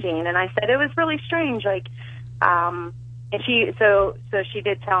changing. And I said it was really strange. Like, and she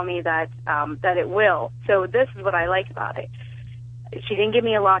did tell me that that it will. So this is what I like about it. She didn't give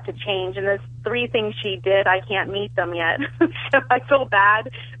me a lot to change, and there's 3 things she did. I can't meet them yet, so I feel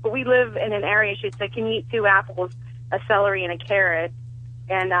bad. But we live in an area, she said, can you eat 2 apples, a celery, and a carrot?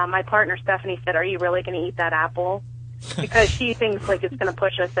 And my partner, Stephanie, said, are you really going to eat that apple? Because she thinks like it's going to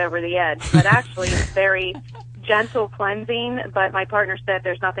push us over the edge. But actually, it's very gentle cleansing. But my partner said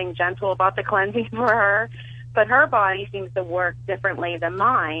there's nothing gentle about the cleansing for her. But her body seems to work differently than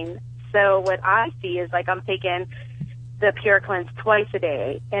mine. So what I see is like I'm taking the Pure Cleanse twice a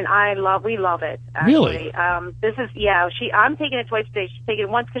day, and we love it. Actually. Really? I'm taking it twice a day. She's taking it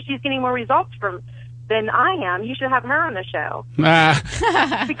once because she's getting more results than I am. You should have her on the show.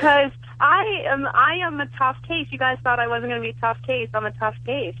 Because I am a tough case. You guys thought I wasn't going to be a tough case. I'm a tough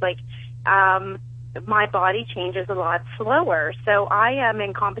case. Like, my body changes a lot slower. So I am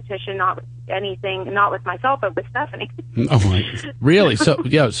in competition, not with myself, but with Stephanie. Oh, my. Really? So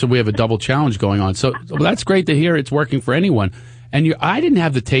we have a double challenge going on. So that's great to hear it's working for anyone. And I didn't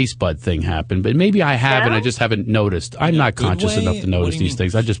have the taste bud thing happen, but maybe I have, and I just haven't noticed. I'm not conscious enough to notice these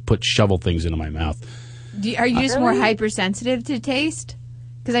things. I just shovel things into my mouth. Are you just more hypersensitive to taste?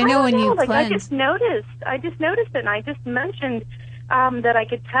 Because I know when you cleanse. I just noticed it, and I just mentioned that I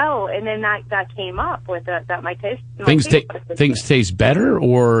could tell, and then that came up with that my taste. Things taste better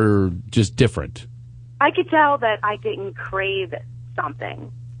or just different? I could tell that I didn't crave something,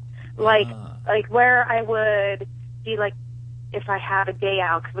 like where I would be like, if I have a day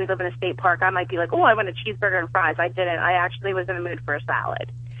out because we live in a state park, I might be like, oh, I want a cheeseburger and fries. I didn't. I actually was in the mood for a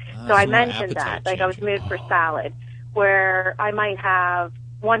salad, so I mentioned that. Like I was in the mood for salad, where I might have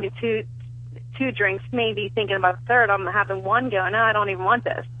 1 to 2 drinks, maybe thinking about the third. I'm having one going, no, I don't even want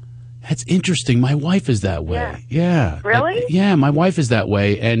this. That's interesting. My wife is that way. Yeah. Really? Yeah, my wife is that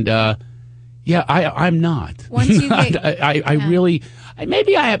way. And, I'm not. Once you get, I really,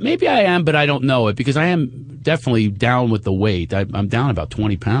 maybe I am, but I don't know it because I am definitely down with the weight. I'm down about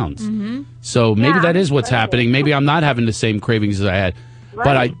 20 pounds. Mm-hmm. So maybe that is what's happening. Maybe I'm not having the same cravings as I had.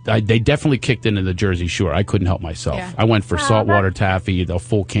 Right. But they definitely kicked into the Jersey Shore. I couldn't help myself. Yeah. I went for saltwater taffy, the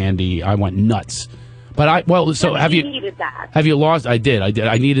full candy. I went nuts. But have you needed that? Have you lost? I did.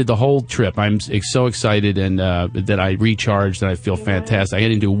 I needed the whole trip. I'm so excited and that I recharged and I feel fantastic. I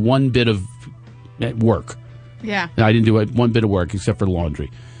didn't do one bit of work. Yeah. I didn't do one bit of work except for laundry.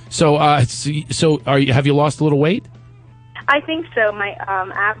 So have you lost a little weight? I think so. My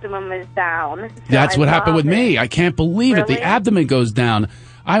abdomen was down. So That's what happened with me. I can't believe it. The abdomen goes down.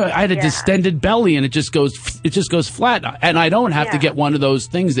 I had a distended belly, and it just goes flat. And I don't have to get one of those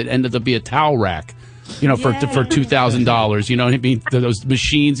things that ended up be a towel rack, for $2,000. You know what I mean? Those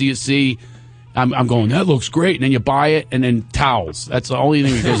machines you see. I'm going, that looks great, and then you buy it, and then towels. That's the only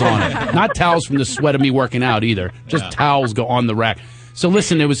thing that goes on it. Not towels from the sweat of me working out either. Just towels go on the rack. So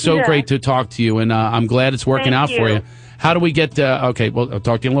listen, it was so great to talk to you, and I'm glad it's working out for you. How do we get? I'll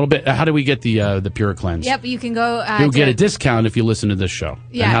talk to you in a little bit. How do we get the Pure Cleanse? Yep, you can go. You'll get a discount if you listen to this show.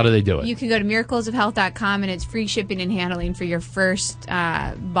 Yeah. And how do they do it? You can go to miraclesofhealth.com, and it's free shipping and handling for your first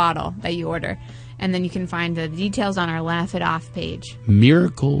bottle that you order. And then you can find the details on our Laugh It Off page.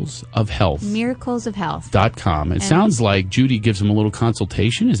 Miracles of Health. Miraclesofhealth.com. It sounds like Judy gives them a little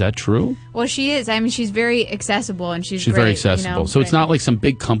consultation. Is that true? Well, she is. I mean, she's very accessible, and she's great, very accessible. So it's not like some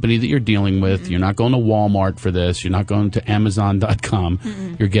big company that you're dealing with. Mm-hmm. You're not going to Walmart for this. You're not going to Amazon.com.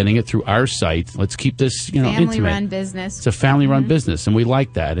 Mm-mm. You're getting it through our site. Let's keep this, intimate. Family-run business. It's a family-run business, and we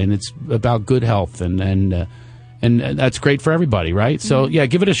like that. And it's about good health and that's great for everybody, right? Mm-hmm. So,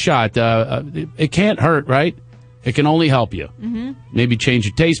 give it a shot. It can't hurt, right? It can only help you. Mm-hmm. Maybe change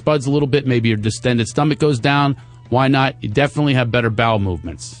your taste buds a little bit. Maybe your distended stomach goes down. Why not? You definitely have better bowel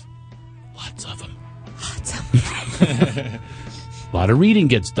movements. Lots of them. A lot of reading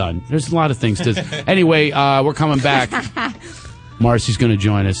gets done. There's a lot of things to... Anyway, we're coming back. Marcy's going to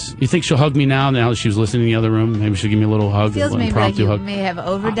join us. You think she'll hug me now that she was listening in the other room? Maybe she'll give me a little hug. Feels maybe like you may have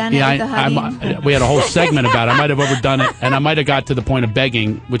overdone it with the hugging. We had a whole segment about it. I might have overdone it, and I might have got to the point of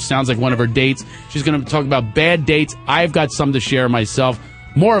begging, which sounds like one of her dates. She's going to talk about bad dates. I've got some to share myself.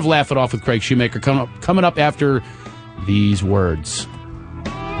 More of Laugh It Off with Craig Shoemaker coming up after these words.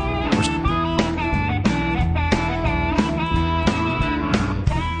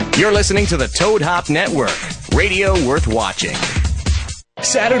 You're listening to the Toad Hop Network, radio worth watching.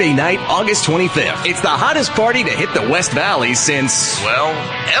 Saturday night, August 25th. It's the hottest party to hit the West Valley since, well,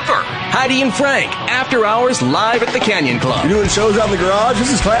 ever. Heidi and Frank, after hours live at the Canyon Club. You're doing shows out in the garage?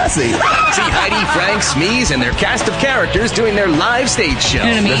 This is classy. See Heidi, Frank, Smeeze, and their cast of characters doing their live stage show. You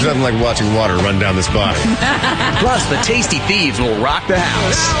know what I mean? There's nothing like watching water run down this body. Plus, the Tasty Thieves will rock the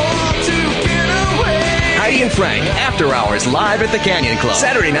house. Heidi and Frank, after hours live at the Canyon Club.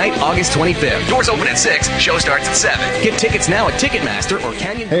 Saturday night, August 25th. Doors open at 6. Show starts at 7. Get tickets now at Ticketmaster or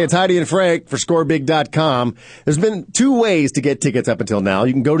Canyon. Hey, it's Heidi and Frank for ScoreBig.com. There's been 2 ways to get tickets up until now.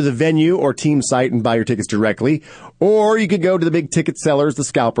 You can go to the venue or team site and buy your tickets directly, or you could go to the big ticket sellers, the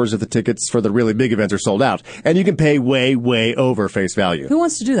scalpers, if the tickets for the really big events are sold out. And you can pay way, way over face value. Who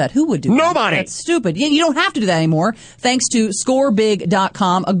wants to do that? Who would do that? Nobody! That's stupid. You don't have to do that anymore, thanks to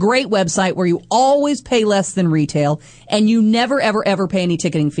ScoreBig.com, a great website where you always pay less than retail, and you never, ever, ever pay any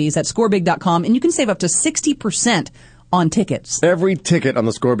ticketing fees. That's ScoreBig.com, and you can save up to 60% on tickets. Every ticket on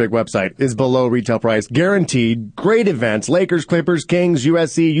the ScoreBig website is below retail price, guaranteed. Great events: Lakers, Clippers, Kings,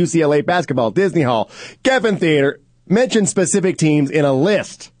 USC, UCLA basketball, Disney Hall, Geffen Theater. Mention specific teams in a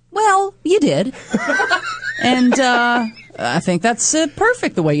list. Well, you did. And I think that's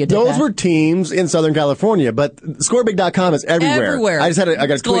perfect the way you did Those that. were teams in Southern California, but ScoreBig.com is everywhere. Everywhere. I got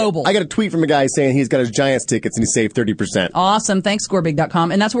a tweet. Global. I got a tweet from a guy saying he's got his Giants tickets and he saved 30%. Awesome. Thanks,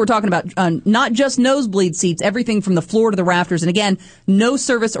 ScoreBig.com. And that's what we're talking about. Not just nosebleed seats, everything from the floor to the rafters. And again, no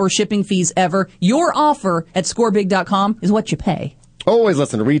service or shipping fees ever. Your offer at ScoreBig.com is what you pay. Always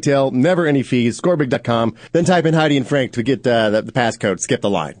listen to retail, never any fees, ScoreBig.com. Then type in Heidi and Frank to get the passcode, skip the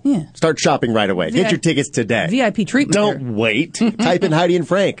line. Yeah. Start shopping right away. Get your tickets today. VIP treatment. Don't wait. Type in Heidi and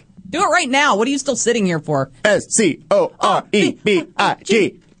Frank. Do it right now. What are you still sitting here for?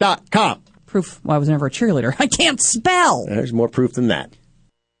 ScoreBig.com. Proof why I was never a cheerleader. I can't spell. There's more proof than that.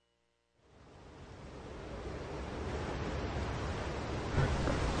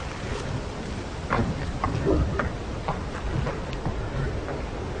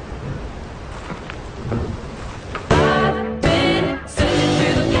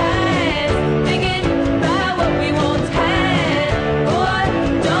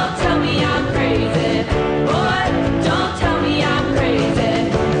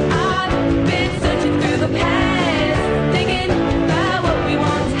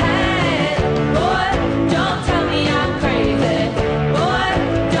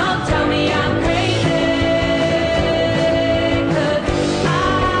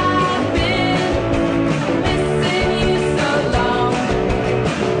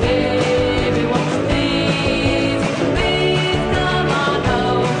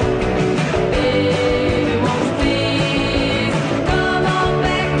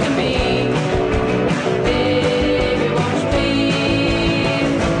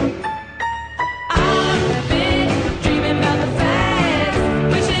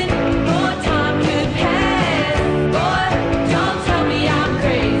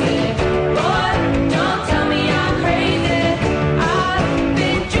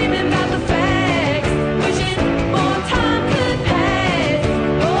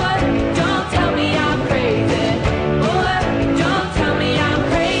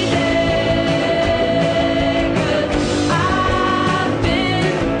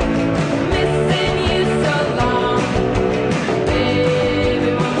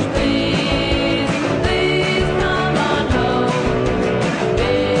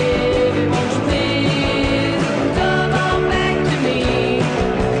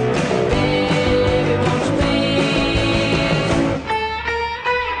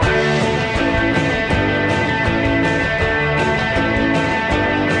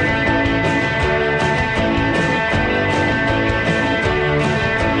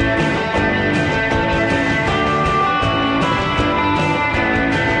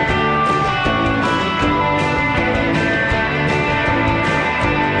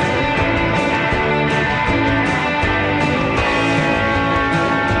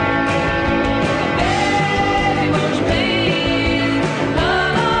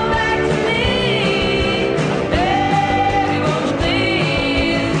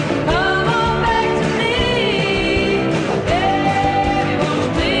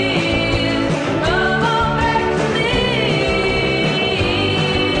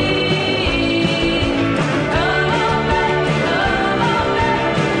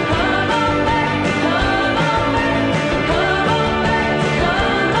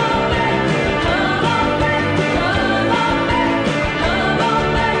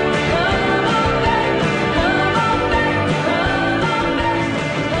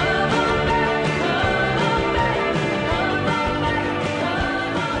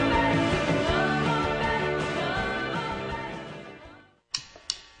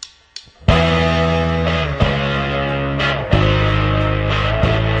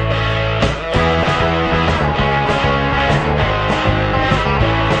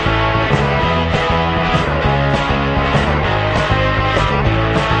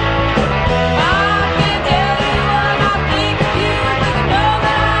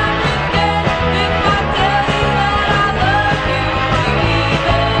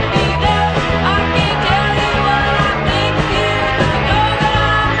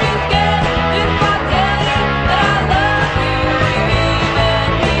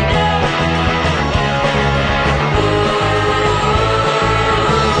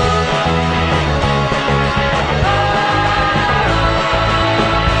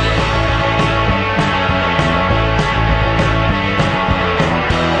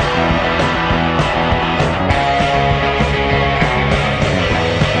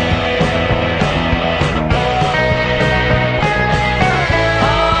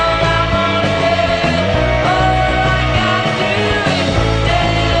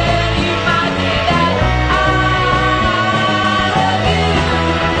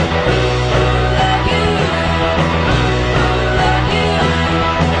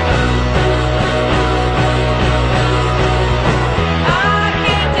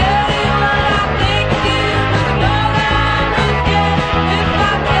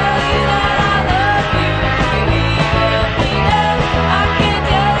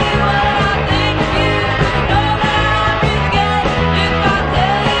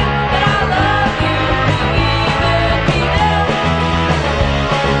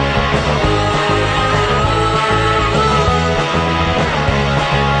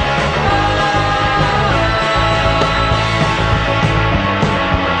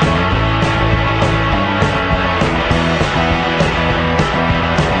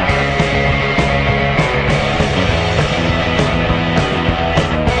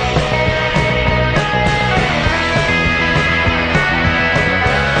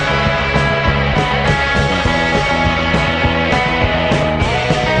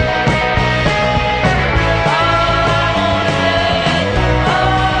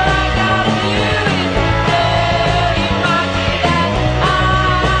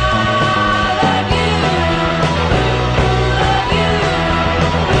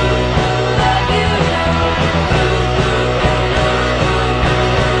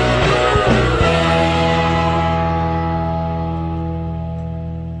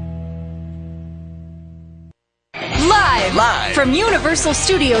 Universal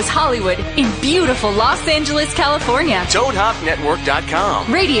Studios Hollywood in beautiful Los Angeles, California.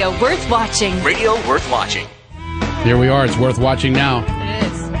 ToadHopNetwork.com. Radio worth watching. Radio worth watching. Here we are. It's worth watching now. It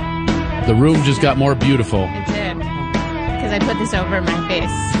is. The room just got more beautiful. It did. Because I put this over my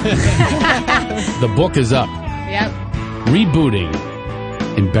face. The book is up. Yep. Rebooting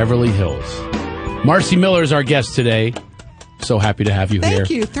in Beverly Hills. Marcy Miller is our guest today. So happy to have you here.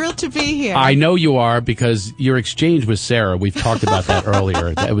 Thank you. Thrilled to be here. I know you are because your exchange with Sarah, we've talked about that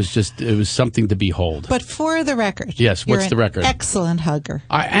earlier. It was something to behold. But for the record. Yes, what's the record? Excellent hugger.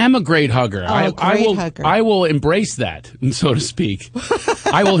 I am a great hugger. Hugger. I will embrace that, so to speak.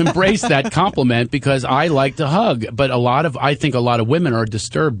 I will embrace that compliment because I like to hug. But I think a lot of women are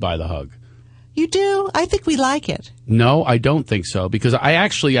disturbed by the hug. You do? I think we like it. No, I don't think so. Because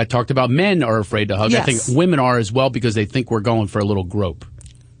I talked about men are afraid to hug. Yes. I think women are as well because they think we're going for a little grope.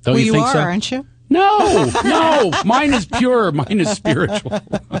 Don't you think so? Aren't you? No. Mine is pure. Mine is spiritual.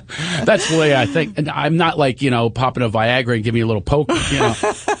 That's the way I think. And I'm not like, popping a Viagra and giving you a little poke,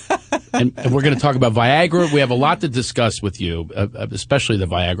 And we're going to talk about Viagra. We have a lot to discuss with you, especially the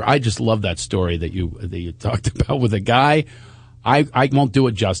Viagra. I just love that story that you talked about with a guy. I won't do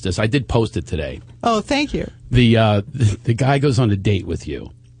it justice. I did post it today. Oh, thank you. The guy goes on a date with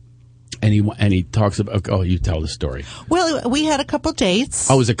you, and he talks about. Oh, you tell the story. Well, we had a couple dates.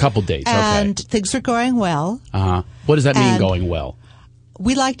 Oh, it was a couple dates. And okay. things were going well. What does that mean, going well?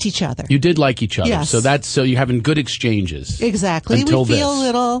 We liked each other. You did like each other. Yes. So you're having good exchanges. Exactly. Until we feel a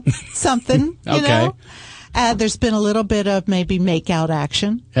little something. You know? There's been a little bit of maybe make-out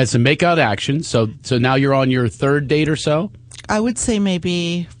action. Had some make-out action. So now you're on your third date or so? I would say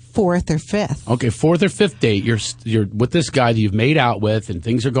maybe fourth or fifth. Okay, fourth or fifth date. You're with this guy that you've made out with, and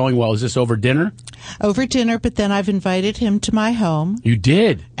things are going well. Is this over dinner? Over dinner, but then I've invited him to my home. You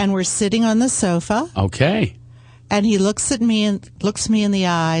did? And we're sitting on the sofa. Okay. And he looks me in the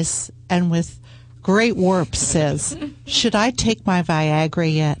eyes, and with great warmth says, "Should I take my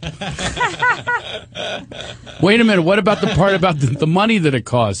Viagra yet?" Wait a minute. What about the part about the money that it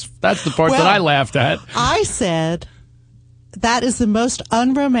costs? That's the part that I laughed at. I said, that is the most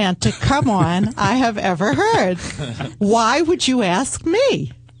unromantic come on I have ever heard. Why would you ask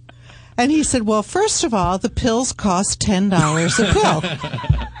me? And he said, well, first of all, the pills cost $10 a pill.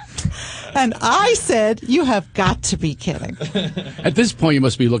 And I said, you have got to be kidding. At this point, you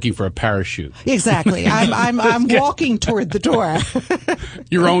must be looking for a parachute. Exactly. I'm walking toward the door.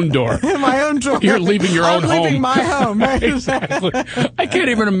 Your own door. My own door. You're leaving your own home. I'm leaving my home. Exactly. I can't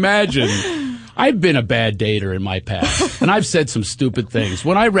even imagine. I've been a bad dater in my past, and I've said some stupid things.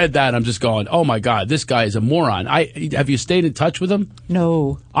 When I read that, I'm just going, oh, my God, this guy is a moron. Have you stayed in touch with him?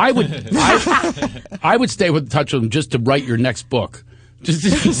 No. I would stay in touch with him just to write your next book.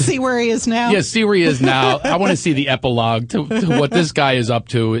 Just see where he is now? Yeah, see where he is now. I want to see the epilogue to what this guy is up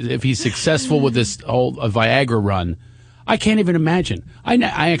to, if he's successful with this whole Viagra run. I can't even imagine.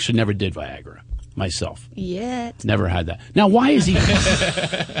 I actually never did Viagra myself. Yet. Never had that. Now, why is he...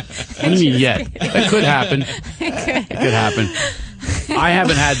 What do you mean yet? That could happen. It could happen. I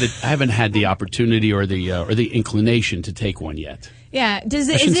haven't had the opportunity or the inclination to take one yet. Yeah. I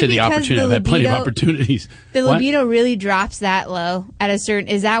shouldn't say the opportunity. I've had plenty of opportunities. The libido really drops that low at a certain...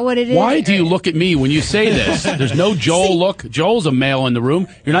 Is that what it is? Why do you look at me when you say this? There's no Joel look. Joel's a male in the room.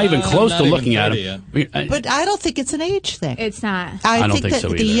 You're not even close to looking at him. But I don't think it's an age thing. It's not. I don't think that so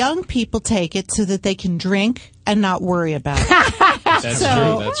the either. young people take it so that they can drink and not worry about it. That's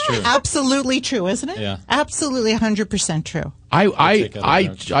true. That's true. Absolutely true, isn't it? Yeah. Absolutely 100% true.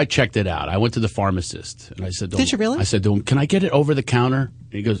 I checked it out. I went to the pharmacist and I said, did you really? I said to him, can I get it over the counter?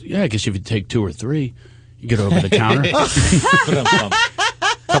 And he goes, yeah, I guess if you take 2 or 3, you get it over the counter.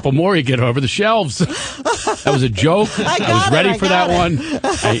 A couple more, you get it over the shelves. That was a joke. I was ready for that one.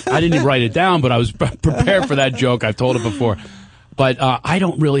 I didn't even write it down, but I was prepared for that joke. I've told it before. But I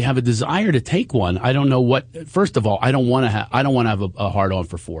don't really have a desire to take one. I don't know what. First of all, I don't want to have a hard on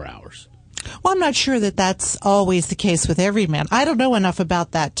for 4 hours. Well, I'm not sure that that's always the case with every man. I don't know enough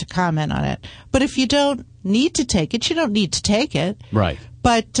about that to comment on it. But if you don't need to take it, you don't need to take it. Right.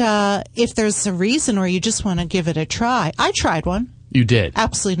 But if there's a reason or you just want to give it a try, I tried one. You did?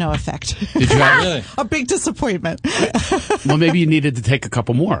 Absolutely no effect. Did you have really? A big disappointment. Well, maybe you needed to take a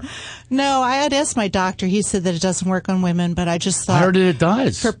couple more. No, I had asked my doctor. He said that it doesn't work on women, but I just thought... I heard it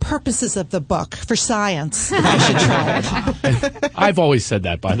does. For purposes of the book, for science, I should try it. I've always said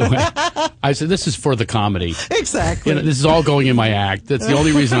that, by the way. I said, this is for the comedy. Exactly. This is all going in my act. That's the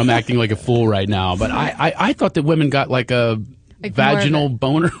only reason I'm acting like a fool right now. But I thought that women got like a vaginal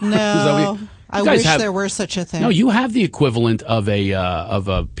boner. No. I wish there were such a thing. No, you have the equivalent of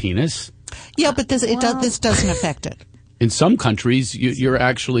a penis. Yeah, but this doesn't affect it. In some countries,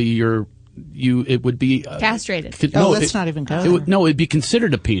 it would be castrated. Let's not even go there. No, it'd be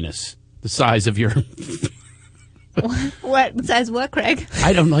considered a penis, the size of your. What says what, Craig?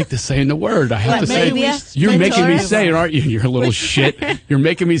 I don't like to say the word. I have to say you're making me say it, aren't you? You're a little shit. You're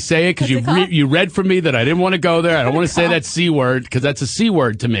making me say it because you read from me that I didn't want to go there. I don't want to say that C word because that's a C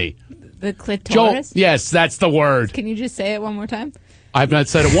word to me. The clitoris? Yes, that's the word. Can you just say it one more time? I've not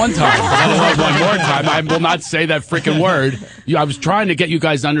said it one time. I don't like one more time. I will not say that freaking word. I was trying to get you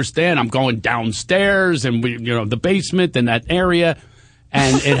guys to understand. I'm going downstairs and the basement and that area.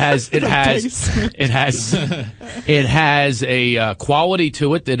 And it has a quality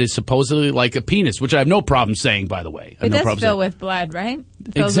to it that is supposedly like a penis, which I have no problem saying, by the way. It does fill with blood, right?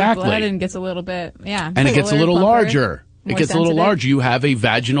 It fills exactly. with blood and gets a little bit, and it gets a little larger. It gets a little larger. You have a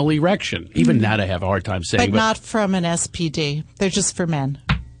vaginal erection. Even that I have a hard time saying. But not from an SPD. They're just for men.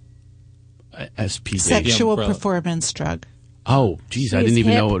 SPD. Sexual performance drug. Oh, geez, I didn't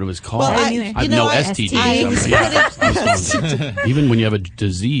even know what it was called. Well, I know STDs. Even when you have a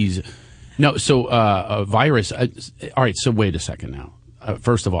disease. No, so a virus. All right, so wait a second now.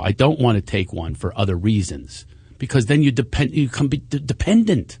 First of all, I don't want to take one for other reasons because then you become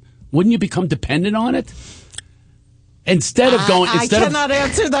dependent. Wouldn't you become dependent on it? Instead of going, I cannot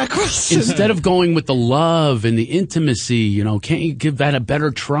answer that question. Instead of going with the love and the intimacy, can't you give that a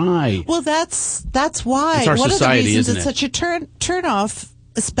better try? Well, that's why it's our one society, of the reasons isn't it's such a turn off,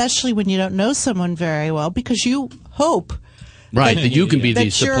 especially when you don't know someone very well, because you hope. Right, that you can be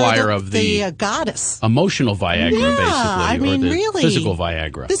the supplier of the goddess. Emotional Viagra, basically. I mean, or the really. Physical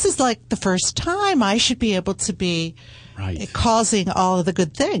Viagra. This is like the first time I should be able to be causing all of the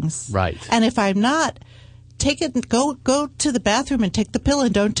good things. Right. And if I'm not, go to the bathroom and take the pill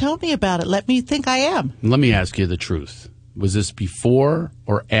and don't tell me about it. Let me think I am. Let me ask you the truth. Was this before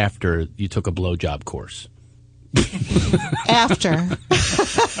or after you took a blowjob course? After.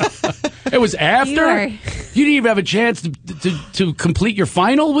 It was after? You didn't even have a chance to complete your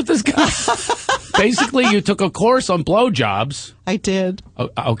final with this guy? Basically, you took a course on blowjobs. I did.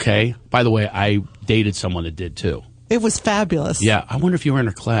 Okay. By the way, I dated someone that did too. It was fabulous. Yeah. I wonder if you were in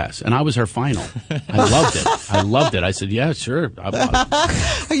her class. And I was her final. I loved it. I said, yeah, sure.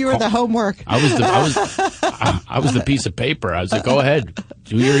 You were the homework. I was the piece of paper. I was like, go ahead,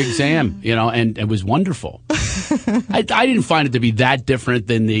 do your exam, and it was wonderful. I didn't find it to be that different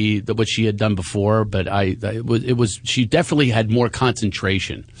than what she had done before, but she definitely had more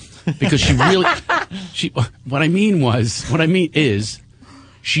concentration because what I mean is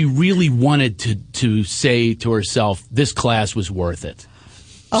she really wanted to say to herself, this class was worth it.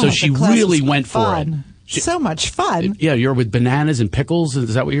 So she really went for it. So much fun. Yeah, you're with bananas and pickles.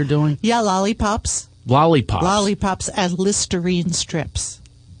 Is that what you're doing? Yeah, lollipops. Lollipops and Listerine strips.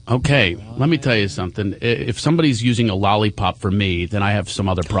 Okay, let me tell you something. If somebody's using a lollipop for me, then I have some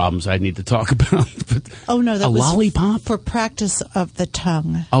other problems I need to talk about. That was lollipop? For practice of the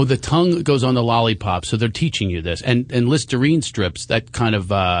tongue. Oh, the tongue goes on the lollipop, so they're teaching you this. And Listerine strips, that kind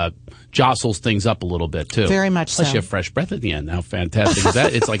of jostles things up a little bit, too. Very much so. Plus you have fresh breath at the end. How fantastic is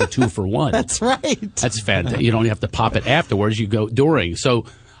that? It's like a 2-for-1. That's right. That's fantastic. You don't have to pop it afterwards. You go during. So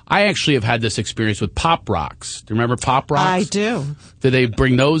I actually have had this experience with Pop Rocks. Do you remember Pop Rocks? I do. Do they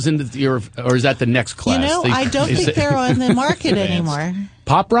bring those into or is that the next class? I don't think they're on the market anymore.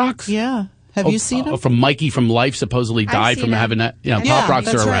 Pop Rocks? Yeah. Have you seen them? From Mikey from Life supposedly died from having that. Pop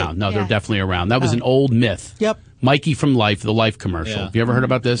Rocks are around. Right. No, they're definitely around. That was an old myth. Yep. Mikey from Life, the Life commercial. Yeah. Have you ever heard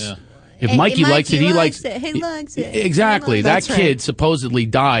about this? Yeah. If Mikey likes it, he likes it. He likes it. Exactly. That kid supposedly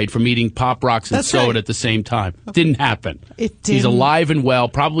died from eating Pop Rocks and soda at the same time. Didn't happen. It didn't. He's alive and well,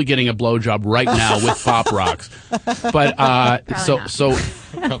 probably getting a blowjob right now with Pop Rocks. But so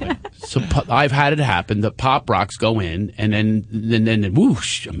I've had it happen that Pop Rocks go in and then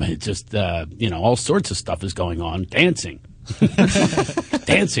whoosh, just all sorts of stuff is going on, dancing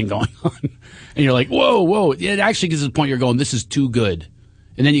going on, and you're like, whoa! It actually gets to the point you're going, this is too good.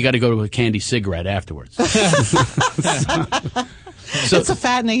 And then you got to go to a candy cigarette afterwards. So, it's a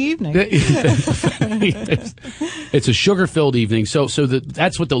fattening evening. It's a sugar-filled evening. So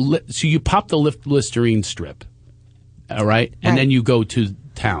that's what so you pop the Listerine strip, all right, and then you go to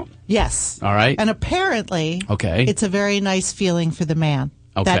town. Yes. All right. And apparently, it's a very nice feeling for the man.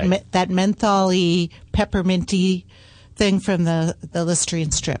 Okay. That menthol-y, pepperminty thing from the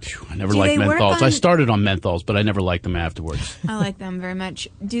Listerine strip. I never liked menthols. I started on menthols, but I never liked them afterwards. I like them very much.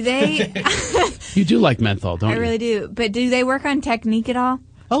 Do they? You do like menthol, don't you? I really do. But do they work on technique at all?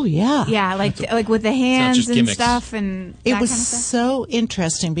 Oh yeah. Yeah, like with the hands and stuff, and it was so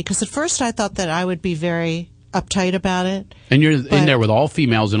interesting because at first I thought that I would be very uptight about it. And you're in there with all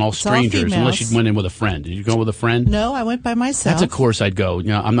females and all strangers, females. unless you went in with a friend. Did you go with a friend? No, I went by myself. That's a course I'd go.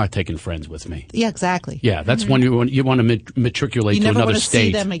 I'm not taking friends with me. Yeah, exactly. Yeah, that's when you want to matriculate You to never another want to state.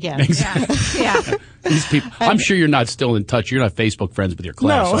 see them again. Exactly. Yeah. These people. I'm sure you're not still in touch. You're not Facebook friends with your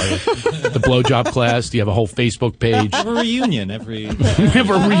class, No. are you? The blowjob class. Do you have a whole Facebook page? We have a reunion every. We have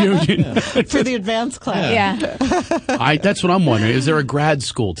a reunion For the advanced class. Yeah. That's what I'm wondering. Is there a grad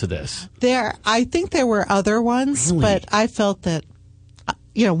school to this? I think there were other ones, but I felt that,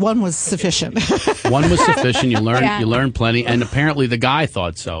 one was sufficient. One was sufficient. You learned. Yeah. You learned plenty, and apparently the guy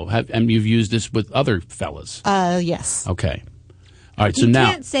thought so. And you've used this with other fellas. Yes. Okay. All right. So He now,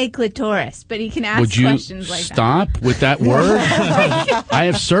 can't say clitoris, but he can ask would you questions like that. stop with that word? I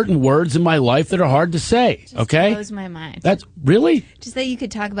have certain words in my life that are hard to say. Okay. Blows my mind. That's really. Just that you could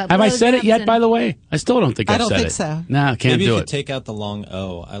talk about. Have I said it blowjobs yet? and- By the way, I still don't think I I've don't said think it. so. Nah, I can't Maybe do you it. could take out the long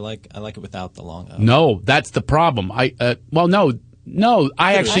O. I like it without the long O. No, that's the problem. No.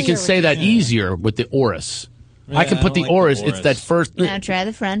 I actually can say that easier with the orus. I can Yeah, put I the like the orus. It's orus. that first. Now try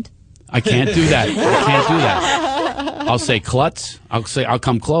the front. I can't do that. I can't do that. I'll say klutz. I'll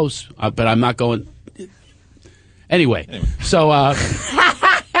come close, but I'm not going. Anyway. So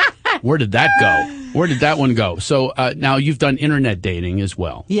where did that go? Where did that one go? So now you've done internet dating as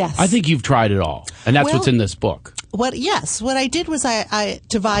well. Yes. I think you've tried it all, and that's what's in this book. What I did was I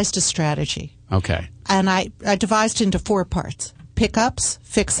devised a strategy. Okay. And I devised into 4 parts: pickups,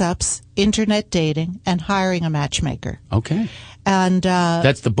 fix-ups, internet dating, and hiring a matchmaker. Okay. And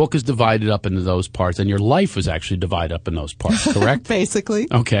That's the book is divided up into those parts, and your life was actually divided up in those parts, correct? basically.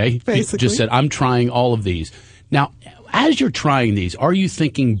 Okay. You Basically. just said, I'm trying all of these. Now, as you're trying these, are you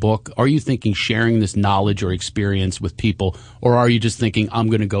thinking book? Are you thinking sharing this knowledge or experience with people? Or are you just thinking, I'm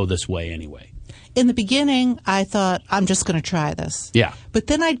going to go this way anyway? In the beginning, I thought, I'm just going to try this. Yeah. But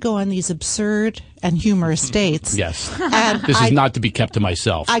then I'd go on these absurd and humorous dates. Yes. And This is not to be kept to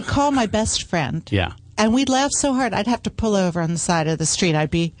myself. I'd call my best friend. Yeah. And we'd laugh so hard, I'd have to pull over on the side of the street. I'd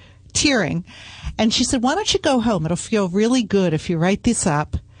be tearing. And she said, why don't you go home? It'll feel really good if you write this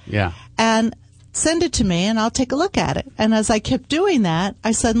up Yeah. and send it to me, and I'll take a look at it. And as I kept doing that,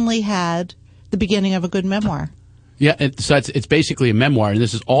 I suddenly had the beginning of a good memoir. Yeah, so it's basically a memoir, and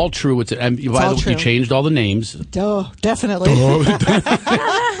this is all true. By the way, true. you changed all the names. Oh, definitely.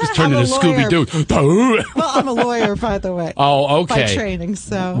 It's turned I'm into a Scooby-Doo. Well, I'm a lawyer, by the way. Oh, okay. By training,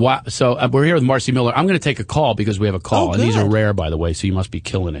 so. Wow. So we're here with Marcy Miller. I'm going to take a call because we have a call, Oh, and these are good. rare, by the way. So you must be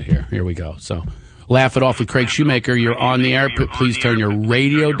killing it here. Here we go. So laugh it off with Craig Shoemaker. You're on the air. Please turn your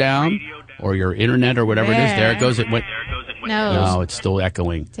radio down or your internet or whatever it is. There it goes. It went. No, it's still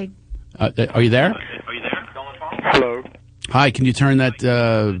echoing. Are you there? Hello. Hi. Can you turn that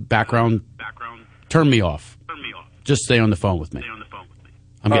background? Turn me off. Just stay on the phone with me.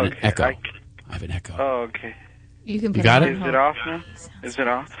 I'm getting an echo. I have an echo. Oh, okay. You can. You got it? Is it off now? Is it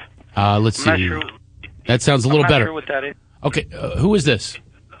off? Let's see. I'm not sure. That sounds a little I'm not better. sure what that is. Okay. Who is this?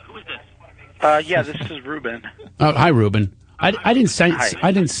 Yeah, this is Ruben. Oh, hi, Ruben. I didn't say Hi.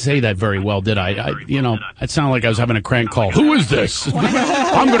 I didn't say that very well, did I? It sounded like I was having a crank call. Who is this?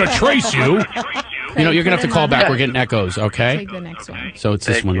 I'm going to trace you. You're going to have to call back. We're getting echoes, okay? Take the next one. So it's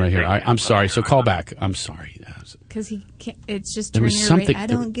this one right here. I'm sorry. So call back. I'm sorry. Because he can't. It's just. There was turn your something. I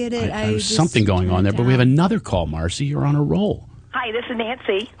don't get it. There was something going on there, but we have another call, Marcy. You're on a roll. Hi, this is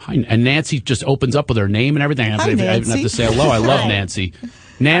Nancy. Hi, and Nancy just opens up with her name and everything. I even have to say hello. I love Nancy.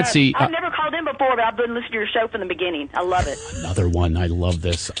 Nancy. I've never called in before, but I've been listening to your show from the beginning. I love it. Another one. I love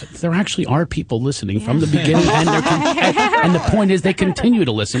this. There actually are people listening from the beginning, and the point is they continue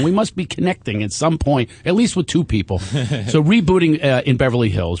to listen. We must be connecting at some point, at least with 2 people. So rebooting in Beverly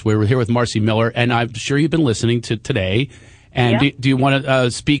Hills. We're here with Marcy Miller, and I'm sure you've been listening to today. And Yeah. do you want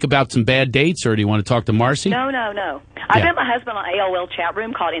to speak about some bad dates, or do you want to talk to Marcy? No. I met my husband on an AOL chat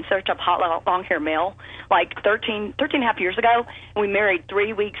room called In Search of Hot Long Hair Male like 13 and a half years ago. And we married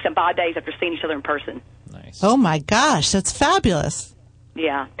 3 weeks and 5 days after seeing each other in person. Oh, my gosh. That's fabulous.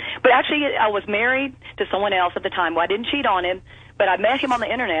 Yeah. But actually, I was married to someone else at the time. Well, I didn't cheat on him, but I met him on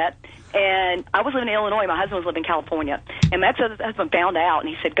the Internet. And I was living in Illinois. My husband was living in California. And my ex-husband found out, and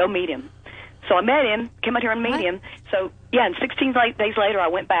he said, go meet him. So I met him, came out here and meet him. So, yeah, and 16 days later, I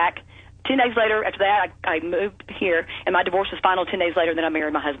went back. 10 days later, after that, I moved here, and my divorce was final 10 days later, then I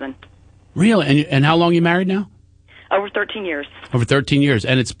married my husband. Really? And how long are you married now? Over 13 years. Over 13 years.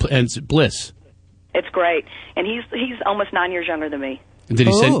 And it's bliss. It's great. And he's almost 9 years younger than me. Did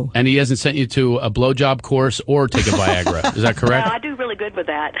he send? And he hasn't sent you to a blowjob course or take a Viagra. Is that correct? No, I do really good with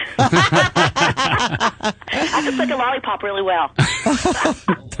that. I can suck a lollipop really well.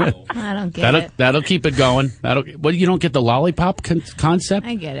 I don't get it. That'll keep it going. Well, you don't get the lollipop concept?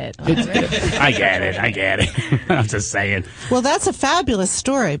 I get it. I get it. I'm just saying. Well, that's a fabulous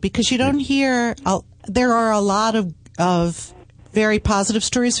story because you don't hear. There are a lot of very positive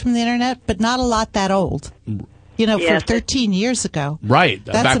stories from the internet, but not a lot that old. For 13 years ago. Right.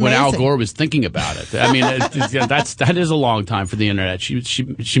 That's back when Al amazing. Gore was thinking about it. I mean, that is a long time for the internet.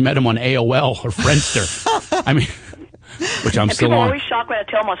 She met him on AOL or Friendster. I mean, which I'm still people are on. always shocked when I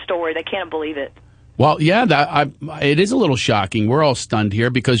tell my story. They can't believe it. Well, yeah, it is a little shocking. We're all stunned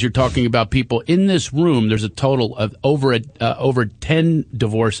here because you're talking about people in this room. There's a total of over 10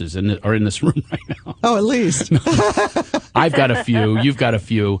 divorces are in this room right now. Oh, at least. I've got a few. You've got a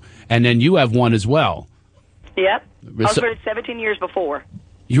few. And then you have one as well. Yep. I was married 17 years before.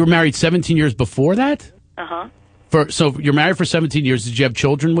 You were married 17 years before that? Uh-huh. So you're married for 17 years. Did you have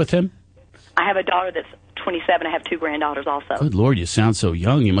children with him? I have a daughter that's 27. I have 2 granddaughters also. Good Lord, you sound so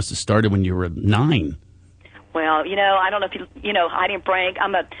young. You must have started when you were 9. Well, I don't know if you know Heidi and Frank.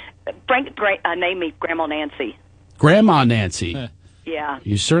 Frank named me Grandma Nancy. Grandma Nancy. Yeah.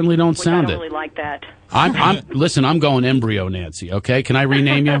 You certainly don't sound I it. don't really like that. Listen, I'm going embryo Nancy, okay? Can I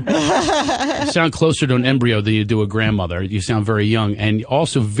rename you? You sound closer to an embryo than you do a grandmother. You sound very young and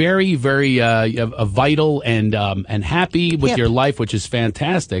also very, very vital and happy with your life, which is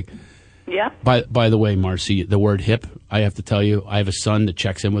fantastic. Yeah. By the way, Marcy, the word hip, I have to tell you, I have a son that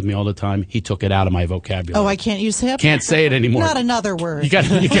checks in with me all the time. He took it out of my vocabulary. Oh, I can't use hip? Can't say it anymore. Not another word. You got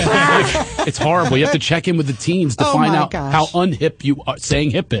it's horrible. You have to check in with the teens to find out how unhip you are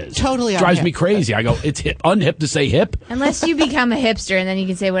saying hip is. Totally drives unhip. me crazy. I go, it's unhip to say hip. Unless you become a hipster and then you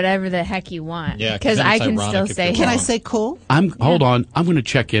can say whatever the heck you want. Yeah, because I can still say. Can I say cool? Hold on. I'm going to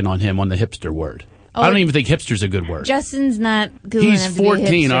check in on him on the hipster word. I don't even think hipster's a good word. Justin's not cool He's enough to be a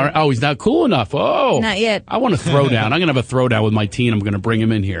 14. hipster. Oh, he's not cool enough. Oh. Not yet. I want a throwdown. I'm going to have a throwdown with my teen. I'm going to bring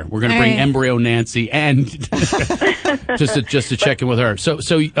him in here. We're going to bring embryo Nancy and just to check in with her. So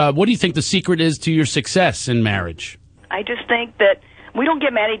what do you think the secret is to your success in marriage? I just think that we don't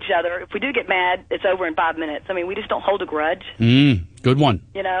get mad at each other. If we do get mad, it's over in 5 minutes. I mean, we just don't hold a grudge. Good one.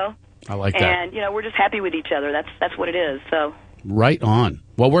 I like that. And, we're just happy with each other. That's what it is. So. Right on.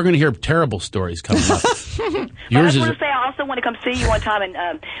 Well, we're going to hear terrible stories coming up. I just want to say I also want to come see you one time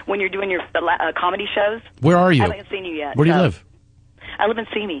and when you're doing your comedy shows. Where are you? I haven't seen you yet. Where do you live? I live in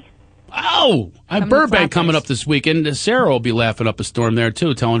Simi. Oh, I have Burbank coming up this weekend. Sarah will be laughing up a storm there,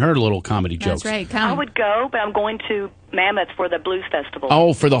 too, telling her little comedy jokes. That's right. Come. I would go, but I'm going to Mammoth for the Blues Festival.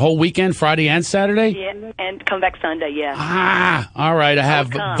 Oh, for the whole weekend, Friday and Saturday? Yeah, and come back Sunday, yeah. Ah, all right. I have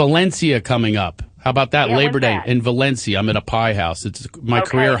Valencia coming up. How about that? Yeah, Labor Day that? in Valencia. I'm at a pie house. It's my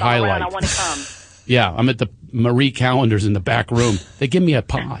career highlight. I want to come. Yeah, I'm at the Marie Callender's in the back room. They give me a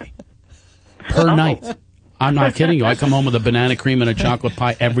pie per night. I'm not kidding you. I come home with a banana cream and a chocolate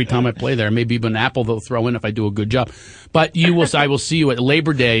pie every time I play there. Maybe even an apple they'll throw in if I do a good job. But I will see you at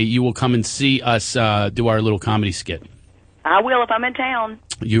Labor Day. You will come and see us do our little comedy skit. I will if I'm in town.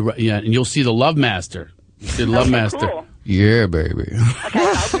 And you'll see the Love Master. You see the Love Master. Cool. Yeah, baby. Okay,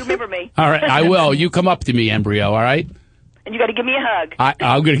 I hope you remember me. All right, I will. You come up to me, embryo. All right. And you got to give me a hug.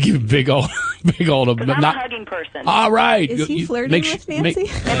 I'm going to give you a big old. I'm a hugging person. All right. Is he flirting with Nancy?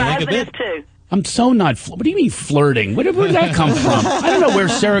 And my husband is too. I'm so not. What do you mean flirting? Where did that come from? I don't know where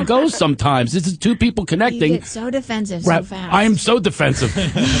Sarah goes sometimes. This is two people connecting. You get so defensive so fast. I am so defensive.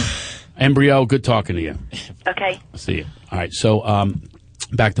 Embryo, good talking to you. Okay. I'll see you. All right. So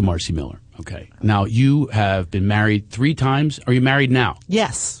back to Marcy Miller. Okay. Now, you have been married 3 times. Are you married now?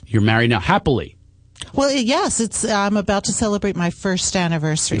 Yes. You're married now, happily. Well, yes. I'm about to celebrate my first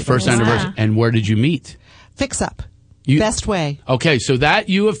anniversary. Your first anniversary. And where did you meet? Fix Up. Best way. Okay, so that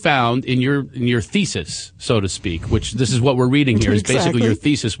you have found in your thesis, so to speak, which this is what we're reading here, is basically your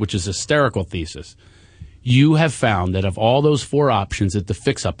thesis, which is a hysterical thesis. You have found that of all those 4 options, that the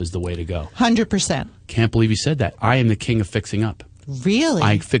Fix Up is the way to go. 100%. Can't believe you said that. I am the king of fixing up. Really?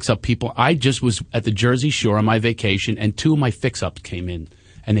 I fix up people. I just was at the Jersey Shore on my vacation, and 2 of my fix-ups came in,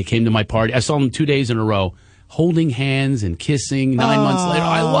 and they came to my party. I saw them 2 days in a row, holding hands and kissing 9 months later.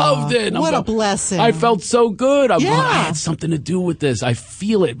 I loved it. What a blessing. I felt so good. I had something to do with this. I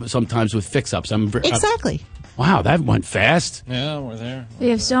feel it sometimes with fix-ups. Exactly. Wow, that went fast. Yeah, we're there. We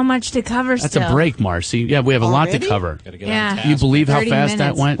have so much to cover That's still. a break, Marcy. Yeah, we have a lot to cover. Yeah. You believe how fast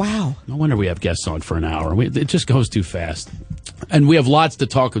that minutes. went? Wow. No wonder we have guests on for an hour. It just goes too fast. And we have lots to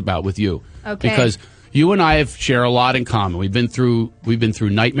talk about with you. Okay. Because you and I share a lot in common. We've been through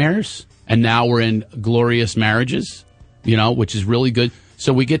nightmares, and now we're in glorious marriages, which is really good.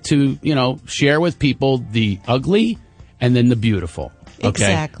 So we get to, share with people the ugly and then the beautiful. Okay.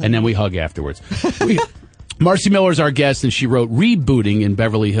 Exactly. And then we hug afterwards. Marcy Miller is our guest, and she wrote Rebooting in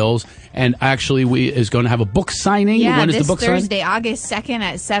Beverly Hills, and actually is going to have a book signing. Yeah, when is this the book Thursday, signing? August 2nd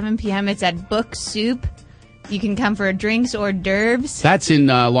at 7 p.m. It's at Book Soup. You can come for drinks or d'oeuvres. That's in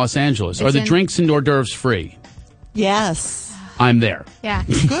Los Angeles. Are the drinks and hors d'oeuvres free? Yes. I'm there. Yeah.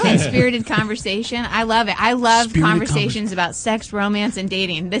 And spirited conversation. I love it. I love Spirited conversations about sex, romance, and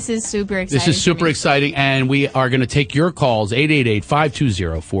dating. This is super exciting. This is super exciting, and we are going to take your calls,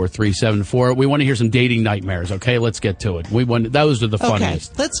 888-520-4374. We want to hear some dating nightmares, okay? Let's get to it. Those are the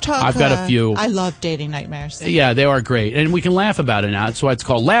funniest. Okay, let's talk. I've got a few. I love dating nightmares. Yeah, they are great, and we can laugh about it now. That's why it's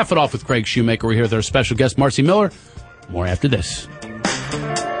called Laugh It Off with Craig Shoemaker. We're here with our special guest, Marcy Miller. More after this.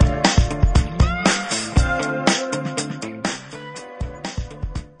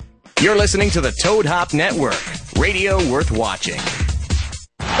 You're listening to the Toad Hop Network, radio worth watching.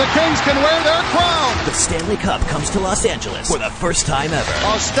 The Kings can wear their crown. The Stanley Cup comes to Los Angeles for the first time ever.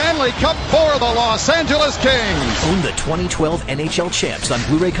 A Stanley Cup for the Los Angeles Kings. Own the 2012 NHL Champs on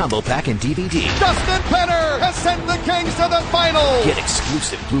Blu-ray Combo Pack and DVD. Dustin Penner has sent the Kings to the final. Get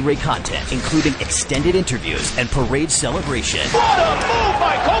exclusive Blu-ray content, including extended interviews and parade celebration. What a move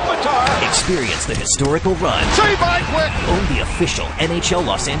by Kopitar. Experience the historical run. Say bye quick. Own the official NHL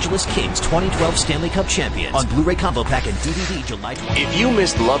Los Angeles Kings 2012 Stanley Cup Champions on Blu-ray Combo Pack and DVD July 20th. If you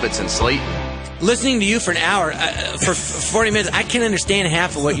missed Lovitz and Slayton, listening to you for an hour, for 40 minutes, I can't understand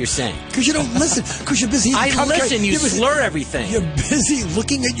half of what you're saying. Because you don't listen. Because you're busy eating cupcakes. I listen. You slur everything. You're busy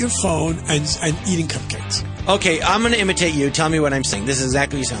looking at your phone and eating cupcakes. Okay, I'm going to imitate you. Tell me what I'm saying. This is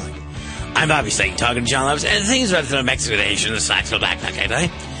exactly what you sound like. I'm Bobby Slayton talking to John Lovitz. And the thing is about the Mexican Asian, the Saxo backpack,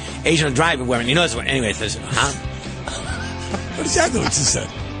 right? Asian driver wearing. You know this one. Anyway, listen. Huh? What exactly what you said?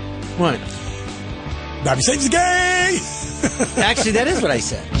 What? Bobby Slayton's gay! Actually, that is what I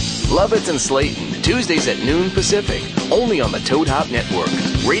said. Lovitz and Slayton, Tuesdays at noon Pacific, only on the Toad Hop Network,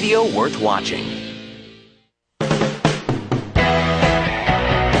 radio worth watching.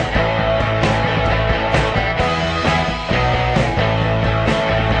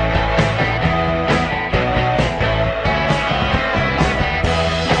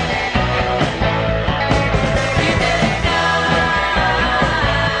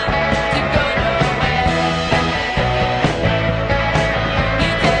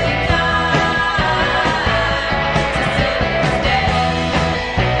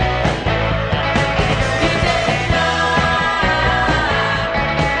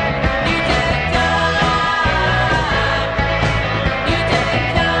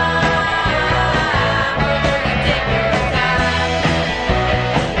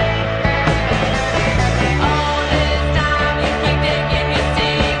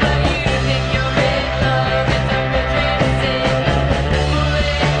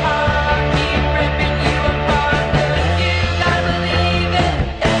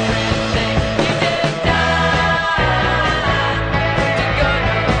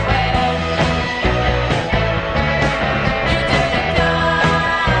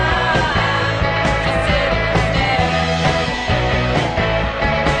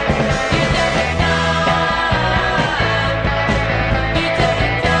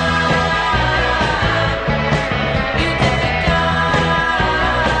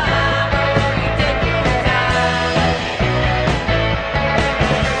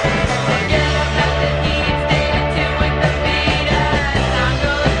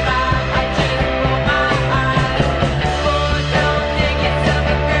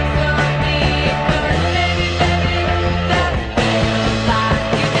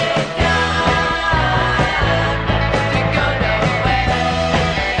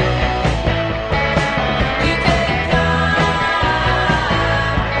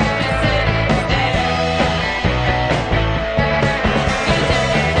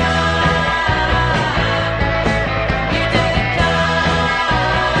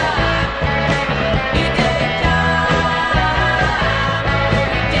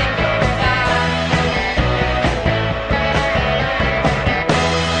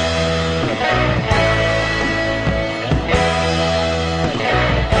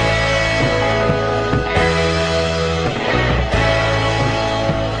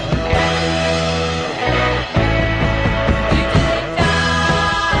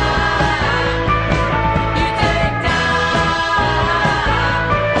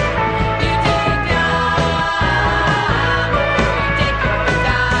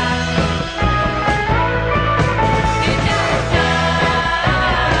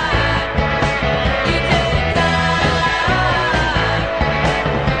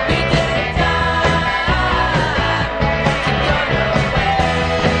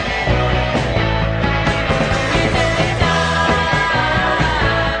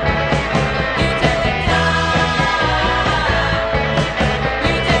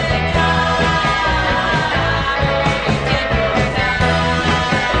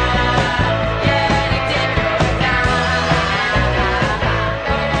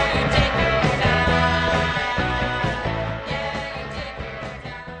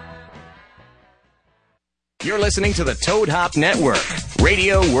 You're listening to the Toad Hop Network,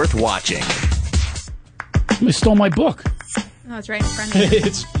 radio worth watching. Somebody stole my book. Oh, it's right in front of you.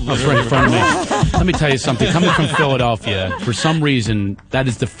 It's right in front of me. Let me tell you something. Coming from Philadelphia, for some reason, that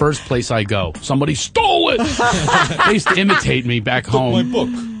is the first place I go. Somebody stole it. They used to imitate me back home. My book.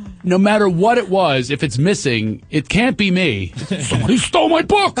 No matter what it was, if it's missing, it can't be me. Somebody stole my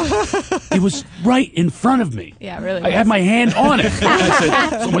book. It was right in front of me. Yeah, really. I had my hand on it. I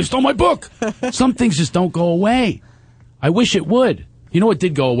said, somebody stole my book. Some things just don't go away. I wish it would. You know what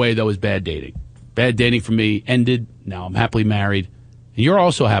did go away, though, is bad dating. Bad dating for me ended. Now I'm happily married. And you're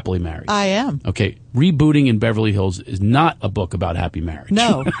also happily married. I am. Okay. Rebooting in Beverly Hills is not a book about happy marriage.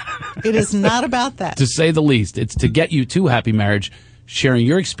 No, it is not about that. To say the least. It's to get you to happy marriage, sharing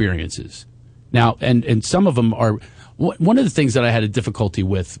your experiences. Now, and some of them are, one of the things that I had a difficulty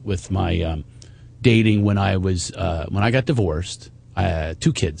with my dating when I got divorced, 2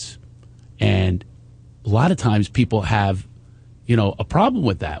 kids. And a lot of times people have, a problem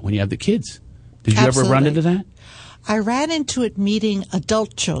with that when you have the kids. Did you ever run into that? I ran into it meeting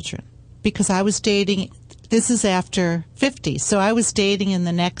adult children because I was dating. This is after 50, so I was dating in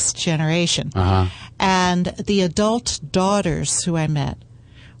the next generation. Uh-huh. And the adult daughters who I met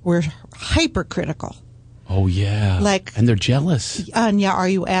were hypercritical. Oh, yeah. And they're jealous. Yeah, are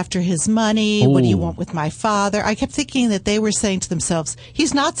you after his money? What do you want with my father? I kept thinking that they were saying to themselves,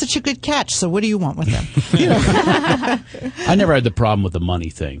 he's not such a good catch, so what do you want with him? I never had the problem with the money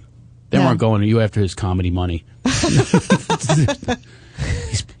thing. They weren't going, are you after his comedy money?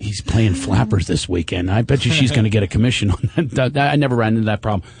 He's playing flappers this weekend. I bet you she's going to get a commission on that. I never ran into that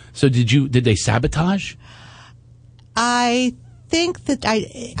problem. So did they sabotage? I think that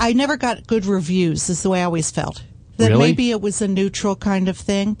I never got good reviews, is the way I always felt. That Really? Maybe it was a neutral kind of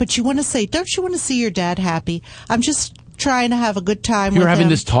thing. But you want to say, don't you want to see your dad happy? I'm just trying to have a good time with him. You're having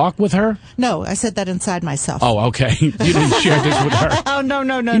this talk with her? No, I said that inside myself. Oh, okay. You didn't share this with her. Oh, no.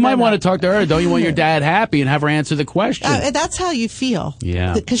 You might want to talk to her. Don't you want your dad happy and have her answer the question? That's how you feel.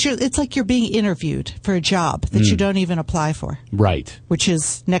 Yeah. Because it's like you're being interviewed for a job that you don't even apply for. Right. Which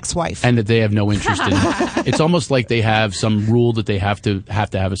is next wife. And that they have no interest in. It's almost like they have some rule that they have to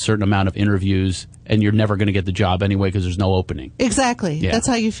have a certain amount of interviews, and you're never going to get the job anyway because there's no opening. Exactly. Yeah. That's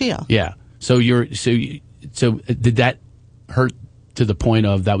how you feel. Yeah. So did that hurt to the point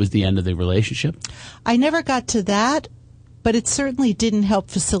of that was the end of the relationship? I never got to that, but it certainly didn't help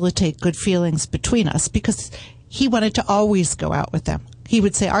facilitate good feelings between us because he wanted to always go out with them. He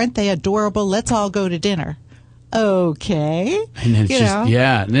would say, aren't they adorable? Let's all go to dinner. Okay. And then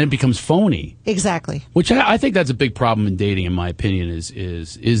and then it becomes phony. Exactly. Which I think that's a big problem in dating, in my opinion, is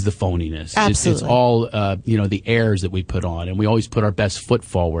the phoniness. Absolutely. It's all the airs that we put on, and we always put our best foot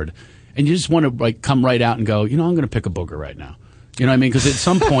forward. And you just want to come right out and go, I'm going to pick a booger right now. You know what I mean? Because at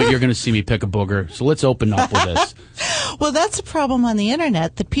some point you're going to see me pick a booger. So let's open up with this. Well, that's a problem on the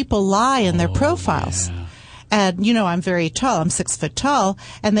internet that people lie in their profiles. Yeah. And I'm very tall. I'm 6 foot tall,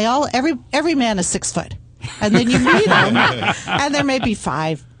 and every man is 6 foot. And then you meet them, and there may be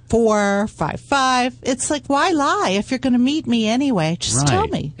 5'4", 5'5". It's like, why lie if you're going to meet me anyway? Just tell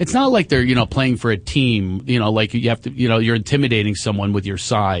me. It's not like they're playing for a team. Like you have to. You're intimidating someone with your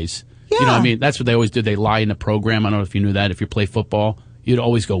size. Yeah. You know what I mean? That's what they always do. They lie in the program. I don't know if you knew that. If you play football, you'd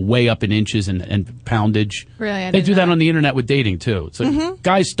always go way up in inches and poundage. Really? They do that on the internet with dating, too. It's like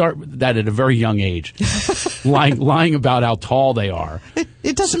guys start that at a very young age, lying about how tall they are.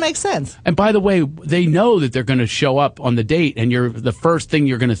 It doesn't make sense. And by the way, they know that they're going to show up on the date, and the first thing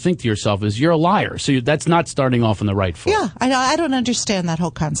you're going to think to yourself is, you're a liar. So that's not starting off on the right foot. Yeah, I don't understand that whole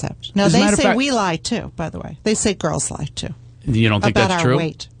concept. Now, they say we lie, too, by the way. They say girls lie, too. You don't think about that's our true?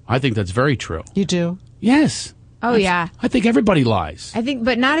 Weight. I think that's very true. You do? Yes. Oh, yeah. I think everybody lies. I think,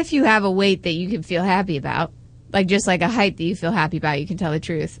 but not if you have a weight that you can feel happy about. Like, just like a height that you feel happy about, you can tell the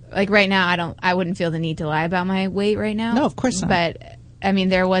truth. Like, right now, I wouldn't feel the need to lie about my weight right now. No, of course not. But, I mean,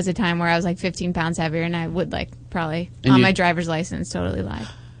 there was a time where I was like 15 pounds heavier, and I would, probably, on my driver's license, totally lie.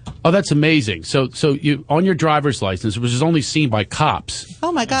 Oh, that's amazing. So you on your driver's license, which is only seen by cops.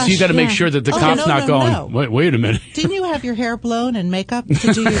 Oh, my gosh. So you got to make sure that the cop's not going, wait a minute. Didn't you have your hair blown and makeup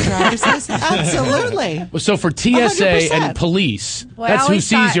to do your driver's license? Absolutely. So for TSA 100%. and police, Well, that's who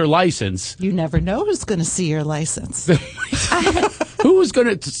sees your license. You never know who's going to see your license. Who's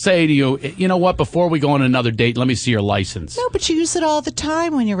going to say to you, you know what, before we go on another date, let me see your license? No, but you use it all the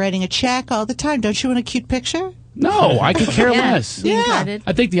time when you're writing a check all the time. Don't you want a cute picture? No, I could care less. Yeah.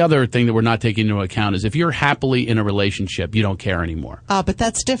 I think the other thing that we're not taking into account is if you're happily in a relationship, you don't care anymore. But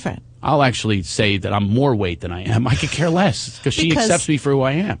that's different. I'll actually say that I'm more weight than I am. I could care less because she accepts me for who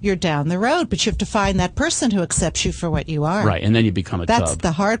I am. You're down the road, but you have to find that person who accepts you for what you are. Right, and then you become a tub. That's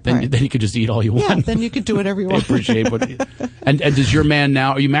the hard part. Then you could just eat all you want. Yeah, then you could do whatever you They want. appreciate what. And does your man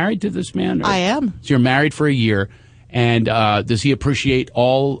now? Are you married to this man? I am. So you're married for a year, and does he appreciate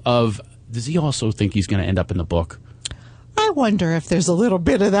all of? Does he also think he's going to end up in the book? I wonder if there's a little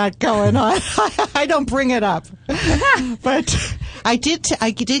bit of that going on. I don't bring it up, but I did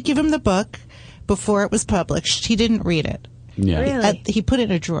give him the book before it was published. He didn't read it. Yeah. Really? He put it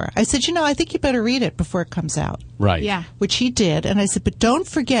in a drawer. I said, I think you better read it before it comes out. Right. Yeah. Which he did. And I said, but don't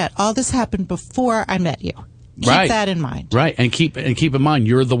forget, all this happened before I met you. Keep Right. that in mind. Right, and keep in mind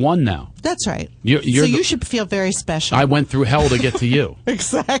you're the one now. That's right. You're you should feel very special. I went through hell to get to you.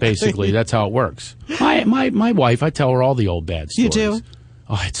 Exactly. Basically, that's how it works. My wife, I tell her all the old bad stories. You do?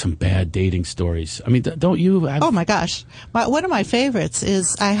 Oh, I had some bad dating stories. I mean, don't you? Oh my gosh! One of my favorites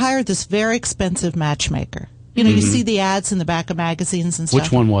is I hired this very expensive matchmaker. You know, you see the ads in the back of magazines and stuff.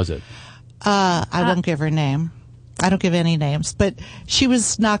 Which one was it? I won't give her name. I don't give any names, but she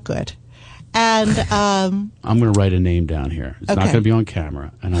was not good. And I'm going to write a name down here. It's not Okay. going to be on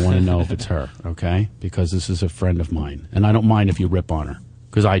camera, and I want to know if it's her, okay? Because this is a friend of mine, and I don't mind if you rip on her,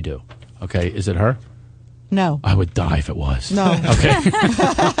 because I do. Okay, is it her? No. I would die if it was. No. Okay.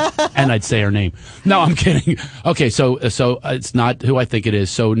 And I'd say her name. No, I'm kidding. Okay, so it's not who I think it is.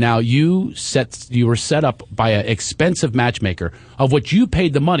 So now you were set up by an expensive matchmaker of what you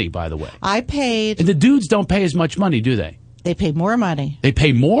paid the money, by the way. I paid. And the dudes don't pay as much money, do they? They pay more money. They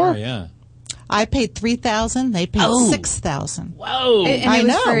pay more? Oh, yeah. I paid $3,000. They paid $6,000. Whoa! And I it was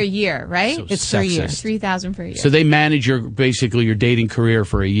know. for a year, right? So It's for a year. sexist. 3,000 for a year. So they manage basically your dating career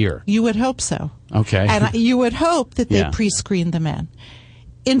for a year. You would hope so. Okay. And you would hope that they Yeah. pre-screen the men.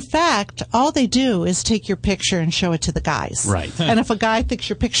 In fact, all they do is take your picture and show it to the guys. Right. And if a guy thinks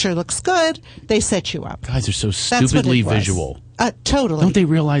your picture looks good, they set you up. Guys are so That's what stupidly it was. visual. Totally. Don't they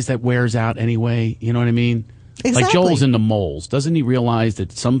realize that wears out anyway? You know what I mean? Like Exactly. Joel's into moles. Doesn't he realize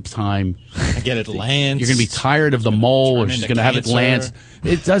that sometime I get it lanced. you're going to be tired of the mole, or turn she's into going to have it cancer. lanced?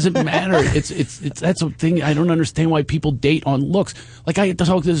 It doesn't matter. It's that's a thing. I don't understand why people date on looks. Like I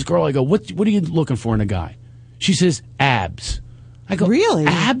talk to this girl. I go, what are you looking for in a guy? She says abs. I go, Really?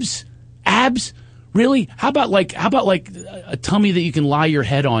 Abs? Really? How about like a tummy that you can lie your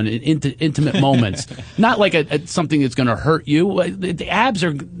head on in intimate moments? Not like a something that's going to hurt you. The abs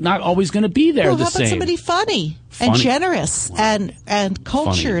are not always going to be there Well, the how about same. somebody funny and generous and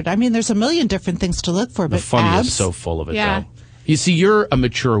cultured? I mean, there's a million different things to look for, The but funny abs, is so full of it, Yeah. though. You see, you're a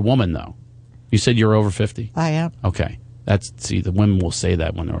mature woman, though. You said you're over 50? I am. Okay. The women will say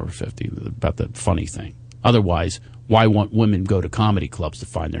that when they're over 50 about the funny thing. Otherwise, why won't women go to comedy clubs to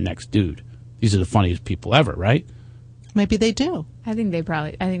find their next dude? These are the funniest people ever, right? Maybe they do. I think they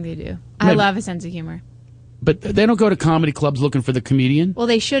do. I Maybe. love a sense of humor. But they don't go to comedy clubs looking for the comedian? Well,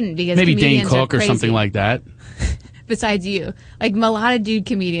 they shouldn't because Maybe Dane comedians Cook are or crazy. something like that. Besides you, like a lot of dude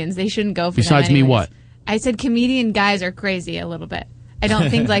comedians, they shouldn't go for. Besides them me, anyways. what? I said comedian guys are crazy a little bit. I don't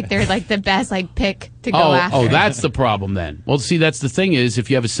think like they're like the best like pick to go after. Oh, that's the problem then. Well, see, that's the thing is if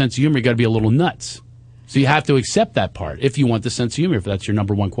you have a sense of humor, you got to be a little nuts. So you have to accept that part if you want the sense of humor, if that's your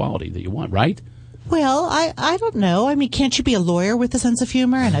number one quality that you want, right? Well, I don't know. I mean, can't you be a lawyer with a sense of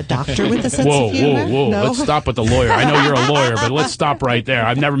humor and a doctor with a sense of humor? Whoa. No? Let's stop with the lawyer. I know you're a lawyer, but let's stop right there.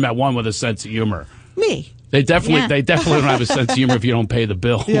 I've never met one with a sense of humor. Me. They definitely Yeah. don't have a sense of humor if you don't pay the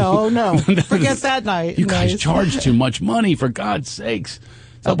bill. Yeah, oh no. Forget that night. You guys Nice. charge too much money, for God's sakes.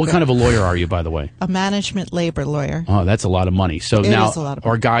 So what kind of a lawyer are you, by the way? A management labor lawyer. Oh, that's a lot of money. So It now, is a lot of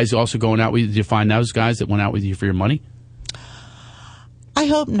are guys also going out with you? Did you find those guys that went out with you for your money? I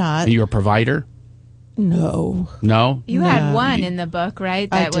hope not. Are you a provider? No. No? You had one in the book, right?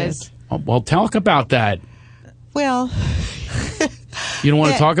 I That was Oh, well, talk about that. Well, You don't want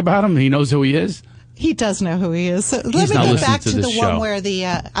to Yeah. talk about him? He knows who he is? he does know who he is. So let He's me not get listening back to to this the show. one where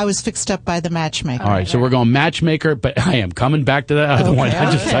I was fixed up by the matchmaker. All right, so we're going matchmaker, but I am coming back to that other one. Okay, I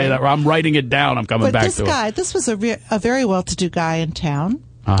just okay. tell you that. I'm writing it down. I'm coming But back this to guy, it. this was a very well-to-do guy in town.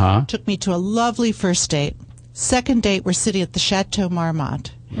 Uh-huh. Took me to a lovely first date. Second date, we're sitting at the Chateau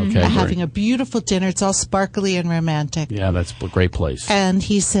Marmont. Okay, great. Having a beautiful dinner. It's all sparkly and romantic. Yeah, that's a great place. And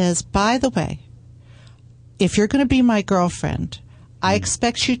he says, by the way, if you're going to be my girlfriend, I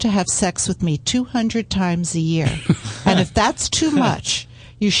expect you to have sex with me 200 times a year. And if that's too much,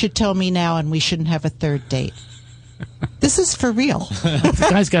 you should tell me now and we shouldn't have a third date. This is for real. The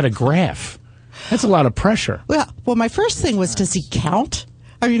guy's got a graph. That's a lot of pressure. Well, my first thing was, does he count?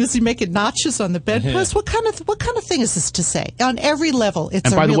 I mean, is he making notches on the bedpost? What kind of thing is this to say? On every level, it's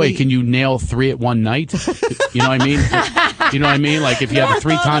And a by the way, really- can you nail 3 at one night? You know what I mean? You know what I mean? Like if you have it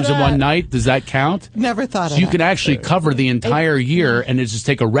 3 times in one night, does that count? Never thought So of you that. can actually cover the entire year and just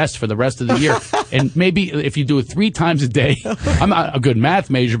take a rest for the rest of the year. And maybe if you do it 3 times a day, I'm not a good math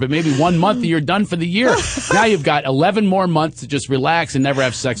major, but maybe 1 month you're done for the year. Now you've got 11 more months to just relax and never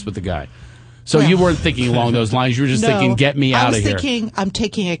have sex with the guy. So you weren't thinking along those lines. You were just thinking, get me out of here. I was thinking, I'm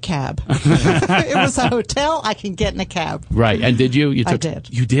taking a cab. It was a hotel. I can get in a cab. Right. And did you? I did.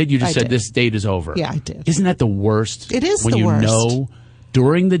 You did? You just I said did. this date is over. Yeah, I did. Isn't that the worst? It is when the worst. When you know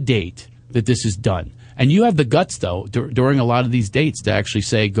during the date that this is done. And you have the guts, though, during a lot of these dates to actually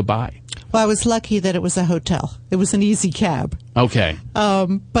say goodbye. Well, I was lucky that it was a hotel. It was an easy cab. Okay.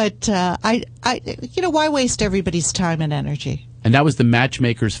 But I, why waste everybody's time and energy? And that was the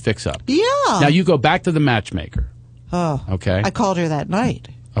matchmaker's fix-up. Yeah. Now you go back to the matchmaker. Oh. Okay. I called her that night.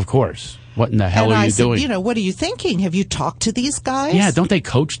 Of course. What in the hell and are I you said, doing? what are you thinking? Have you talked to these guys? Yeah, don't they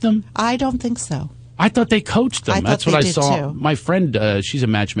coach them? I don't think so. I thought they coached them. I thought That's what they I did saw. too. My friend, she's a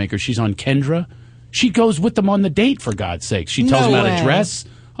matchmaker. She's on Kendra. She goes with them on the date, for God's sake. She tells them how to dress.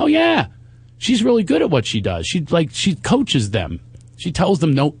 Oh, yeah. She's really good at what she does. She coaches them. She tells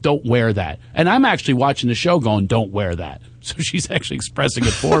them, no, don't wear that. And I'm actually watching the show going, don't wear that. So she's actually expressing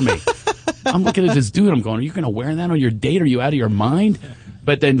it for me. I'm looking at this dude. I'm going, are you going to wear that on your date? Are you out of your mind?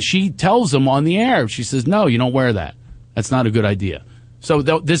 But then she tells them on the air. She says, no, you don't wear that. That's not a good idea. So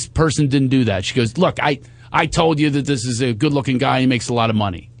this person didn't do that. She goes, look, I told you that this is a good-looking guy. He makes a lot of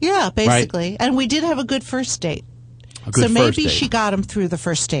money. Yeah, basically. Right? And we did have a good first date. So maybe she got him through the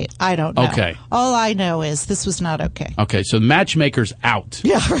first date. I don't know. Okay. All I know is this was not okay. Okay, so matchmaker's out.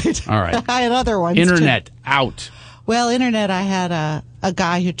 Yeah, right. All right. I had other ones. Internet too. out. Well, internet, I had a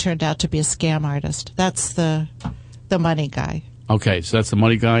guy who turned out to be a scam artist. That's the money guy. Okay, so that's the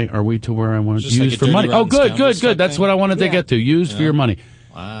money guy. Are we to where I want to Just use like a for dirty money? Oh, rotten good. scoundrel That's what I wanted to get to. Use for your money.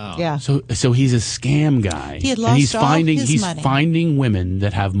 Wow. Yeah. So he's a scam guy. He had and lost he's all finding his he's money. finding women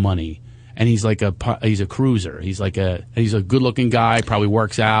that have money. And he's a cruiser. He's a good-looking guy, probably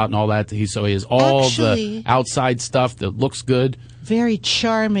works out and all that. He has all Actually, the outside stuff that looks good. Very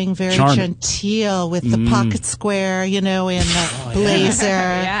charming, very genteel with the pocket square, in the blazer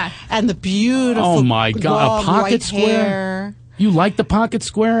and the beautiful Oh my God, long a pocket white square. hair. You like the pocket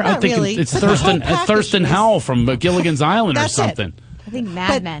square? I Not think really, it's but the whole Thurston package Howell from Gilligan's Island or That's it. something. I think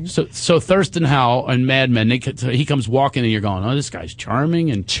Mad Men. So Thurston Howell and Mad Men, he comes walking and you're going, oh, this guy's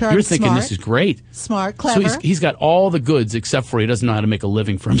charming, and you're thinking smart. this is great. Smart, clever. So he's got all the goods except for he doesn't know how to make a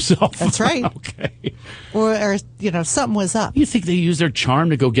living for himself. That's right. Okay. Or something was up. You think they use their charm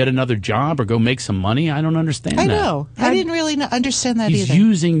to go get another job or go make some money? I don't understand I that. know. I didn't really understand that He's either.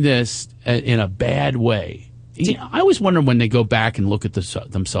 using this in a bad way. I always wonder when they go back and look at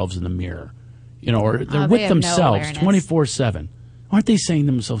themselves in the mirror, or they're with have no themselves awareness. 24/7. Aren't they saying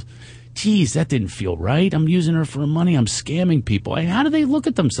to themselves, geez, that didn't feel right. I'm using her for money. I'm scamming people. How do they look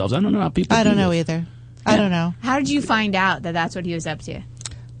at themselves? I don't know how people I don't do know this. either. I don't know. How did you find out that that's what he was up to?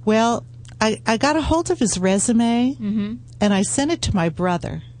 Well, I got a hold of his resume and I sent it to my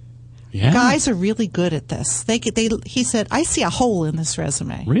brother. Yeah. Guys are really good at this. He said, I see a hole in this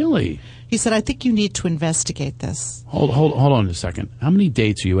resume. Really? He said, I think you need to investigate this. Hold on a second. How many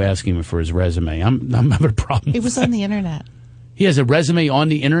dates are you asking him for his resume? I'm having a problem. It was on the internet. He has a resume on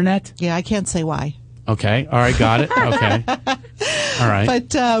the internet? Yeah, I can't say why. Okay. All right. Got it. Okay. All right.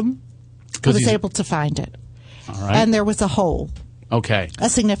 But I was able to find it. All right. And there was a hole. Okay. A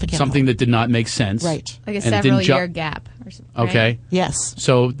significant Something hole. that did not make sense. Right. Like a And it didn't several-year gap or something. right? Okay. Yes.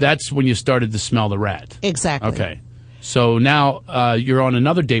 So that's when you started to smell the rat. Exactly. Okay. So now you're on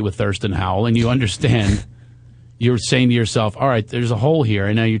another date with Thurston Howell, and you understand. You're saying to yourself, all right, there's a hole here,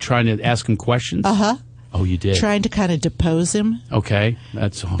 and now you're trying to ask him questions? Uh-huh. Oh, you did? Trying to kind of depose him. Okay.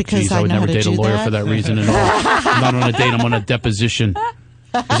 That's, Because geez, I I would know never how to date a do lawyer that. for that reason at all. I'm not on a date. I'm on a deposition.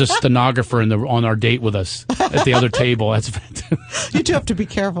 There's a stenographer on our date with us at the other table. That's fantastic. You do have to be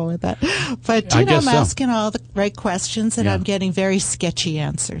careful with that. But, I I'm guess so. asking all the right questions, and Yeah. I'm getting very sketchy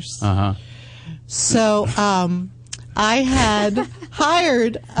answers. Uh-huh. So I had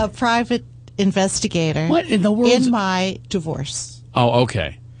hired a private investigator What in the world? in my divorce. Oh,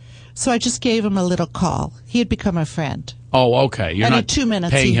 okay. So I just gave him a little call. He had become a friend. Oh, okay. You're And in not 2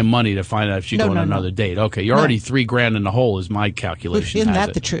 minutes paying he- him money to find out if she's No, going on no, no. another date. Okay, you're No. already $3,000 in the hole, is my calculation. Isn't has that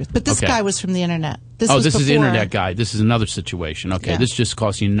it. the truth? But this Okay. guy was from the internet. This is before- internet guy. This is another situation. Okay, Yeah. this just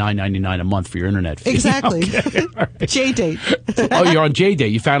costs you $9.99 a month for your internet fee. Exactly. Okay, all right. J-Date. Oh, you're on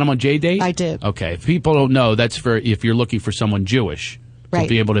J-Date. You found him on J-Date? I did. Okay. If people don't know, that's for if you're looking for someone Jewish Right. to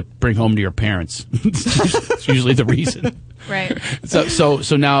be able to bring home to your parents. It's usually the reason. Right. So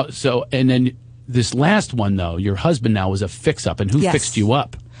now and then this last one though, your husband now was a fix-up, and who Yes. fixed you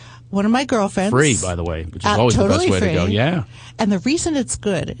up? one of my girlfriends. Free, by the way, which is always totally the best way to go. free. Yeah. And the reason it's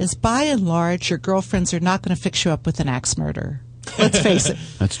good is, by and large, your girlfriends are not going to fix you up with an axe murderer. Let's face it.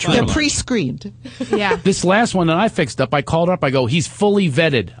 That's true. They're pre-screened. Yeah. This last one that I fixed up, I called up. I go, he's fully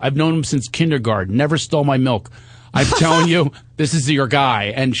vetted. I've known him since kindergarten. Never stole my milk. I'm telling you, this is your guy,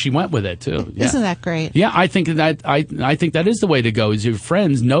 and she went with it too. Yeah. Isn't that great? Yeah, I think that is the way to go. Is your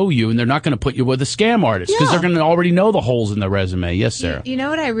friends know you, and they're not going to put you with a scam artist because they're going to already know the holes in the resume. Yes, Sarah. You know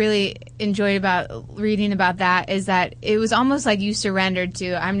what I really enjoyed about reading about that is that it was almost like you surrendered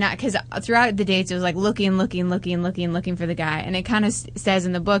to. I'm not, because throughout the dates it was like looking for the guy, and it kind of says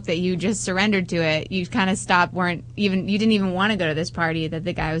in the book that you just surrendered to it. You kind of stopped, you didn't even want to go to this party that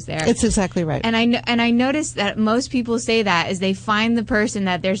the guy was there. It's exactly right. And I noticed that most people say that is they find the person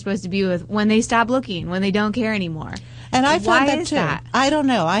that they're supposed to be with when they stop looking, when they don't care anymore. And I found Why that is too. that? I don't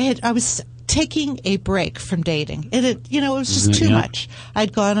know. I was taking a break from dating. It was just too much.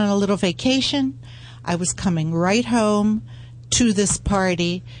 I'd gone on a little vacation. I was coming right home to this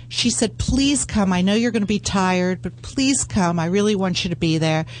party. She said, "Please come. I know you're going to be tired, but please come. I really want you to be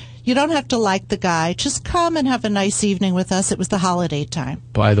there. You don't have to like the guy. Just come and have a nice evening with us." It was the holiday time.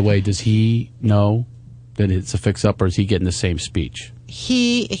 By the way, does he know that it's a fix-up, or is he getting the same speech?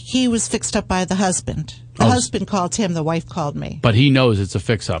 He was fixed up by the husband. The husband called him. The wife called me. But he knows it's a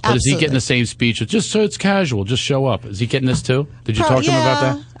fix-up. But is he Absolutely. getting the same speech? Just so it's casual, just show up. Is he getting this too? Did you talk to him about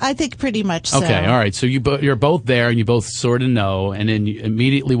that? I think pretty much so. Okay, all right. So you're both there, and you both sort of know, and then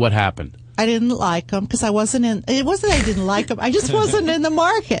immediately what happened? I didn't like him because I wasn't in. It wasn't I didn't like him. I just wasn't in the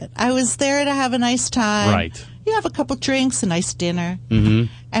market. I was there to have a nice time. Right. You have a couple drinks, a nice dinner,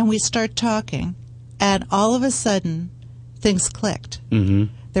 Mm-hmm. and we start talking, and all of a sudden, things clicked.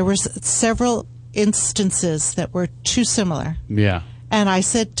 Mm-hmm. There were several instances that were too similar, Yeah. and I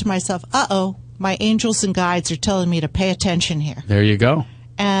said to myself, "Uh-oh, my angels and guides are telling me to pay attention here." There you go.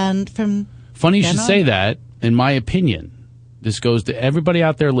 And from Funny you then should on- say that. In my opinion, this goes to everybody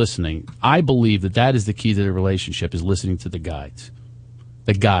out there listening. I believe that is the key to the relationship, is listening to the guides.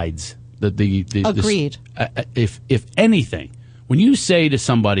 The guides. Agreed. If anything, when you say to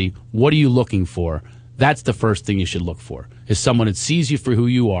somebody, "What are you looking for?" that's the first thing you should look for, is someone that sees you for who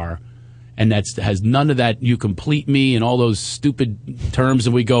you are, and has none of that "you complete me" and all those stupid terms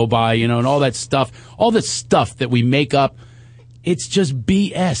that we go by, and all that stuff, all the stuff that we make up. It's just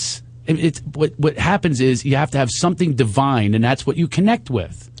BS. It's what happens is you have to have something divine, and that's what you connect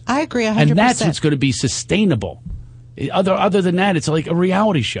with. I agree 100%. And that's what's going to be sustainable. Other than that, it's like a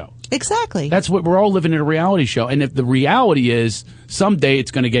reality show. Exactly. That's what we're all living in, a reality show. And if the reality is someday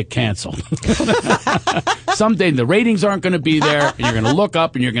it's going to get canceled. Someday the ratings aren't going to be there, and you're going to look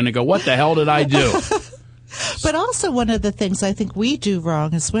up and you're going to go, "What the hell did I do?" But also, one of the things I think we do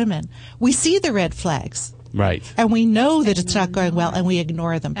wrong as women, we see the red flags. Right. And we know that it's not going well, and we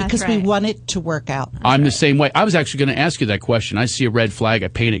ignore them because we right. want it to work out. I'm the same way. I was actually going to ask you that question. I see a red flag, I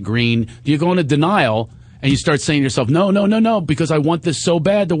paint it green. Do you go into denial and you start saying to yourself, no, because I want this so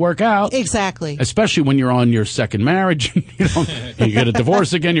bad to work out? Exactly. Especially when you're on your second marriage. You get a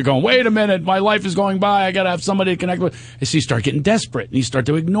divorce again. You're going, "Wait a minute, my life is going by. I got to have somebody to connect with." And so you start getting desperate, and you start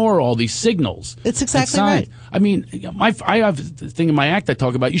to ignore all these signals. It's exactly and signs. right. I mean, I have the thing in my act I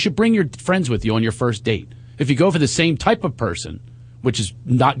talk about. You should bring your friends with you on your first date. If you go for the same type of person, which is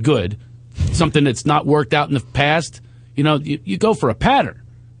not good, something that's not worked out in the past, you go for a pattern.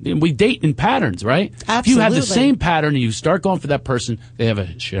 We date in patterns, right? Absolutely. If you have the same pattern and you start going for that person, they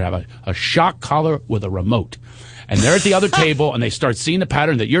should have a shock collar with a remote. And they're at the other table, and they start seeing the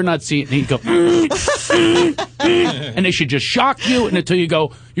pattern that you're not seeing, and you go, and they should just shock you, and until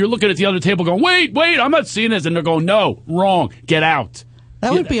you're looking at the other table going, wait, I'm not seeing this. And they're going, "No, wrong, get out."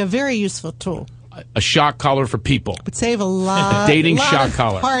 That would be a very useful tool. A shock collar for people. Would save a lot. Dating lot shock of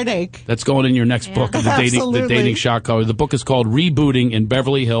collar. Heartache. That's going in your next book, the dating shock collar. The book is called Rebooting in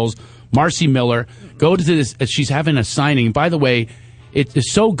Beverly Hills. Marcy Miller. Go to this. She's having a signing. By the way, it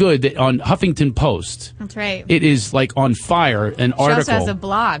is so good that on Huffington Post. That's right. It is like on fire. An She article. also has a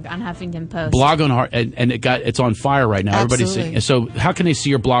blog on Huffington Post. Blog on and it's on fire right now. Everybody's Absolutely. seeing. So how can they see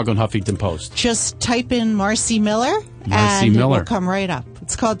your blog on Huffington Post? Just type in Marcy Miller, Marcy and Miller. it will come right up.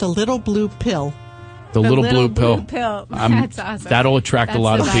 It's called The Little Blue Pill. The little blue pill. That's awesome. That'll attract a That's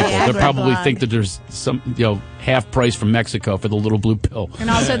lot the of people. They'll Viagra probably blog. think that there's some, half price from Mexico for the little blue pill. And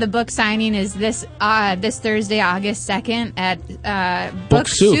also the book signing is this Thursday, August 2nd at Book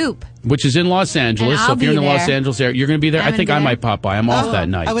Soup. Which is in Los Angeles. And So I'll if you're in the be Los there. Angeles area, you're going to be there. I think I might pop by. I'm off that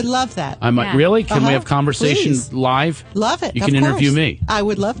night. I would love that. I might. Really? Can we have conversation Please. live? Love it. You of can interview course. me. I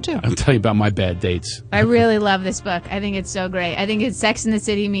would love to. I'll tell you about my bad dates. I really love this book. I think it's so great. I think it's Sex and the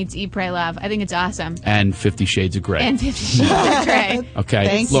City meets Eat, Pray, Love. I think it's awesome. And 50 Shades of Grey. And 50 Shades of Grey. Okay.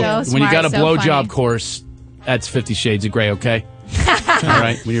 Thanks. Look, So when you smart, got a so blowjob funny. course, that's 50 Shades of Grey, okay? All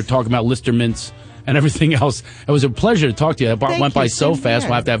right. When you're talking about Listermints and everything else. It was a pleasure to talk to you. It went by so fast.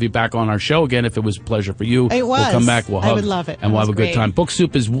 We'll have to have you back on our show again if it was a pleasure for you. It was. We'll come back. We'll hug. I would love it. And we'll have a good great. time. Book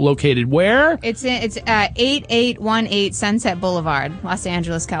Soup is located where? It's 8818 Sunset Boulevard, Los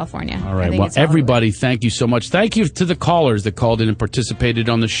Angeles, California. All right. Well, everybody, thank you so much. Thank you to the callers that called in and participated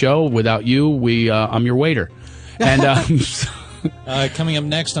on the show. Without you, I'm your waiter. And coming up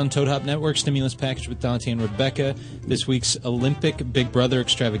next on Toad Hop Network, Stimulus Package with Dante and Rebecca. This week's Olympic Big Brother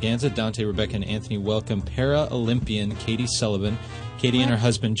extravaganza. Dante, Rebecca, and Anthony welcome Para-Olympian Katie Sullivan. Katie and her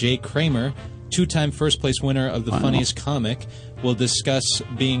husband Jay Kramer, two-time first-place winner of the Funniest Comic, will discuss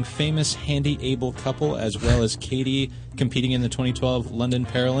being famous, handy-able couple, as well as Katie competing in the 2012 London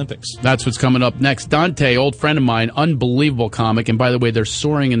Paralympics. that's what's coming up next. Dante, old friend of mine, unbelievable comic. And by the way, they're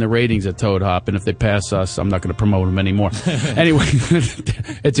soaring in the ratings at Toad Hop. And if they pass us, I'm not going to promote them anymore. Anyway,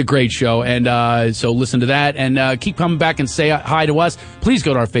 it's a great show. And so listen to that. And keep coming back and say hi to us. Please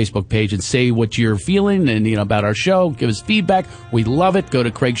go to our Facebook page and say what you're feeling and about our show. Give us feedback. We love it. Go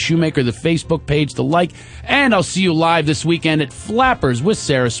to Craig Shoemaker, the Facebook page, to like. And I'll see you live this weekend at Flappers with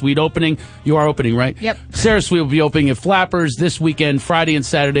Sarah Sweet opening. You are opening, right? Yep. Sarah Sweet will be opening at Flappers this weekend, Friday and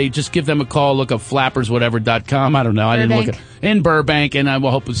Saturday. Just give them a call. Look up flapperswhatever.com. I don't know. I didn't look at in Burbank, and I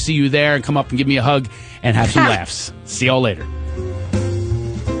will hope to see you there and come up and give me a hug and have some laughs. See y'all later.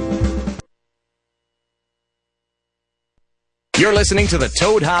 You're listening to the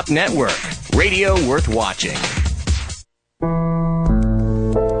Toad Hop Network, radio worth watching.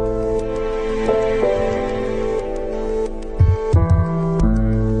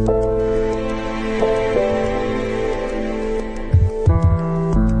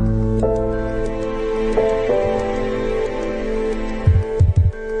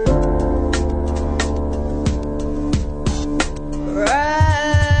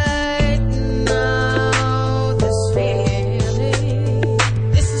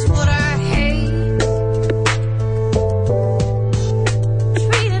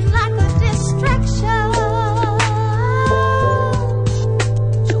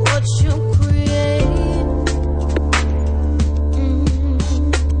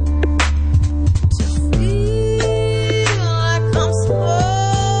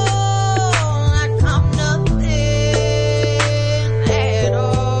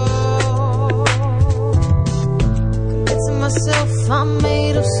 I'm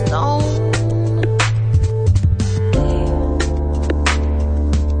made of stone.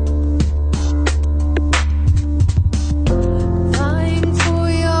 Vying for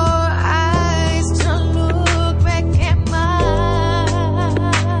your eyes to look back at mine.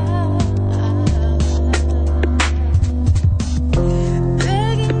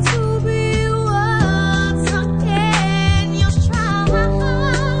 Begging to be once again your stride.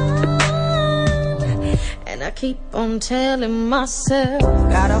 And I keep on telling myself,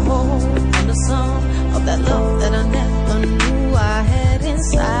 gotta hold on to some of that love that I never knew I had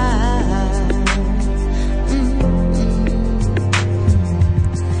inside.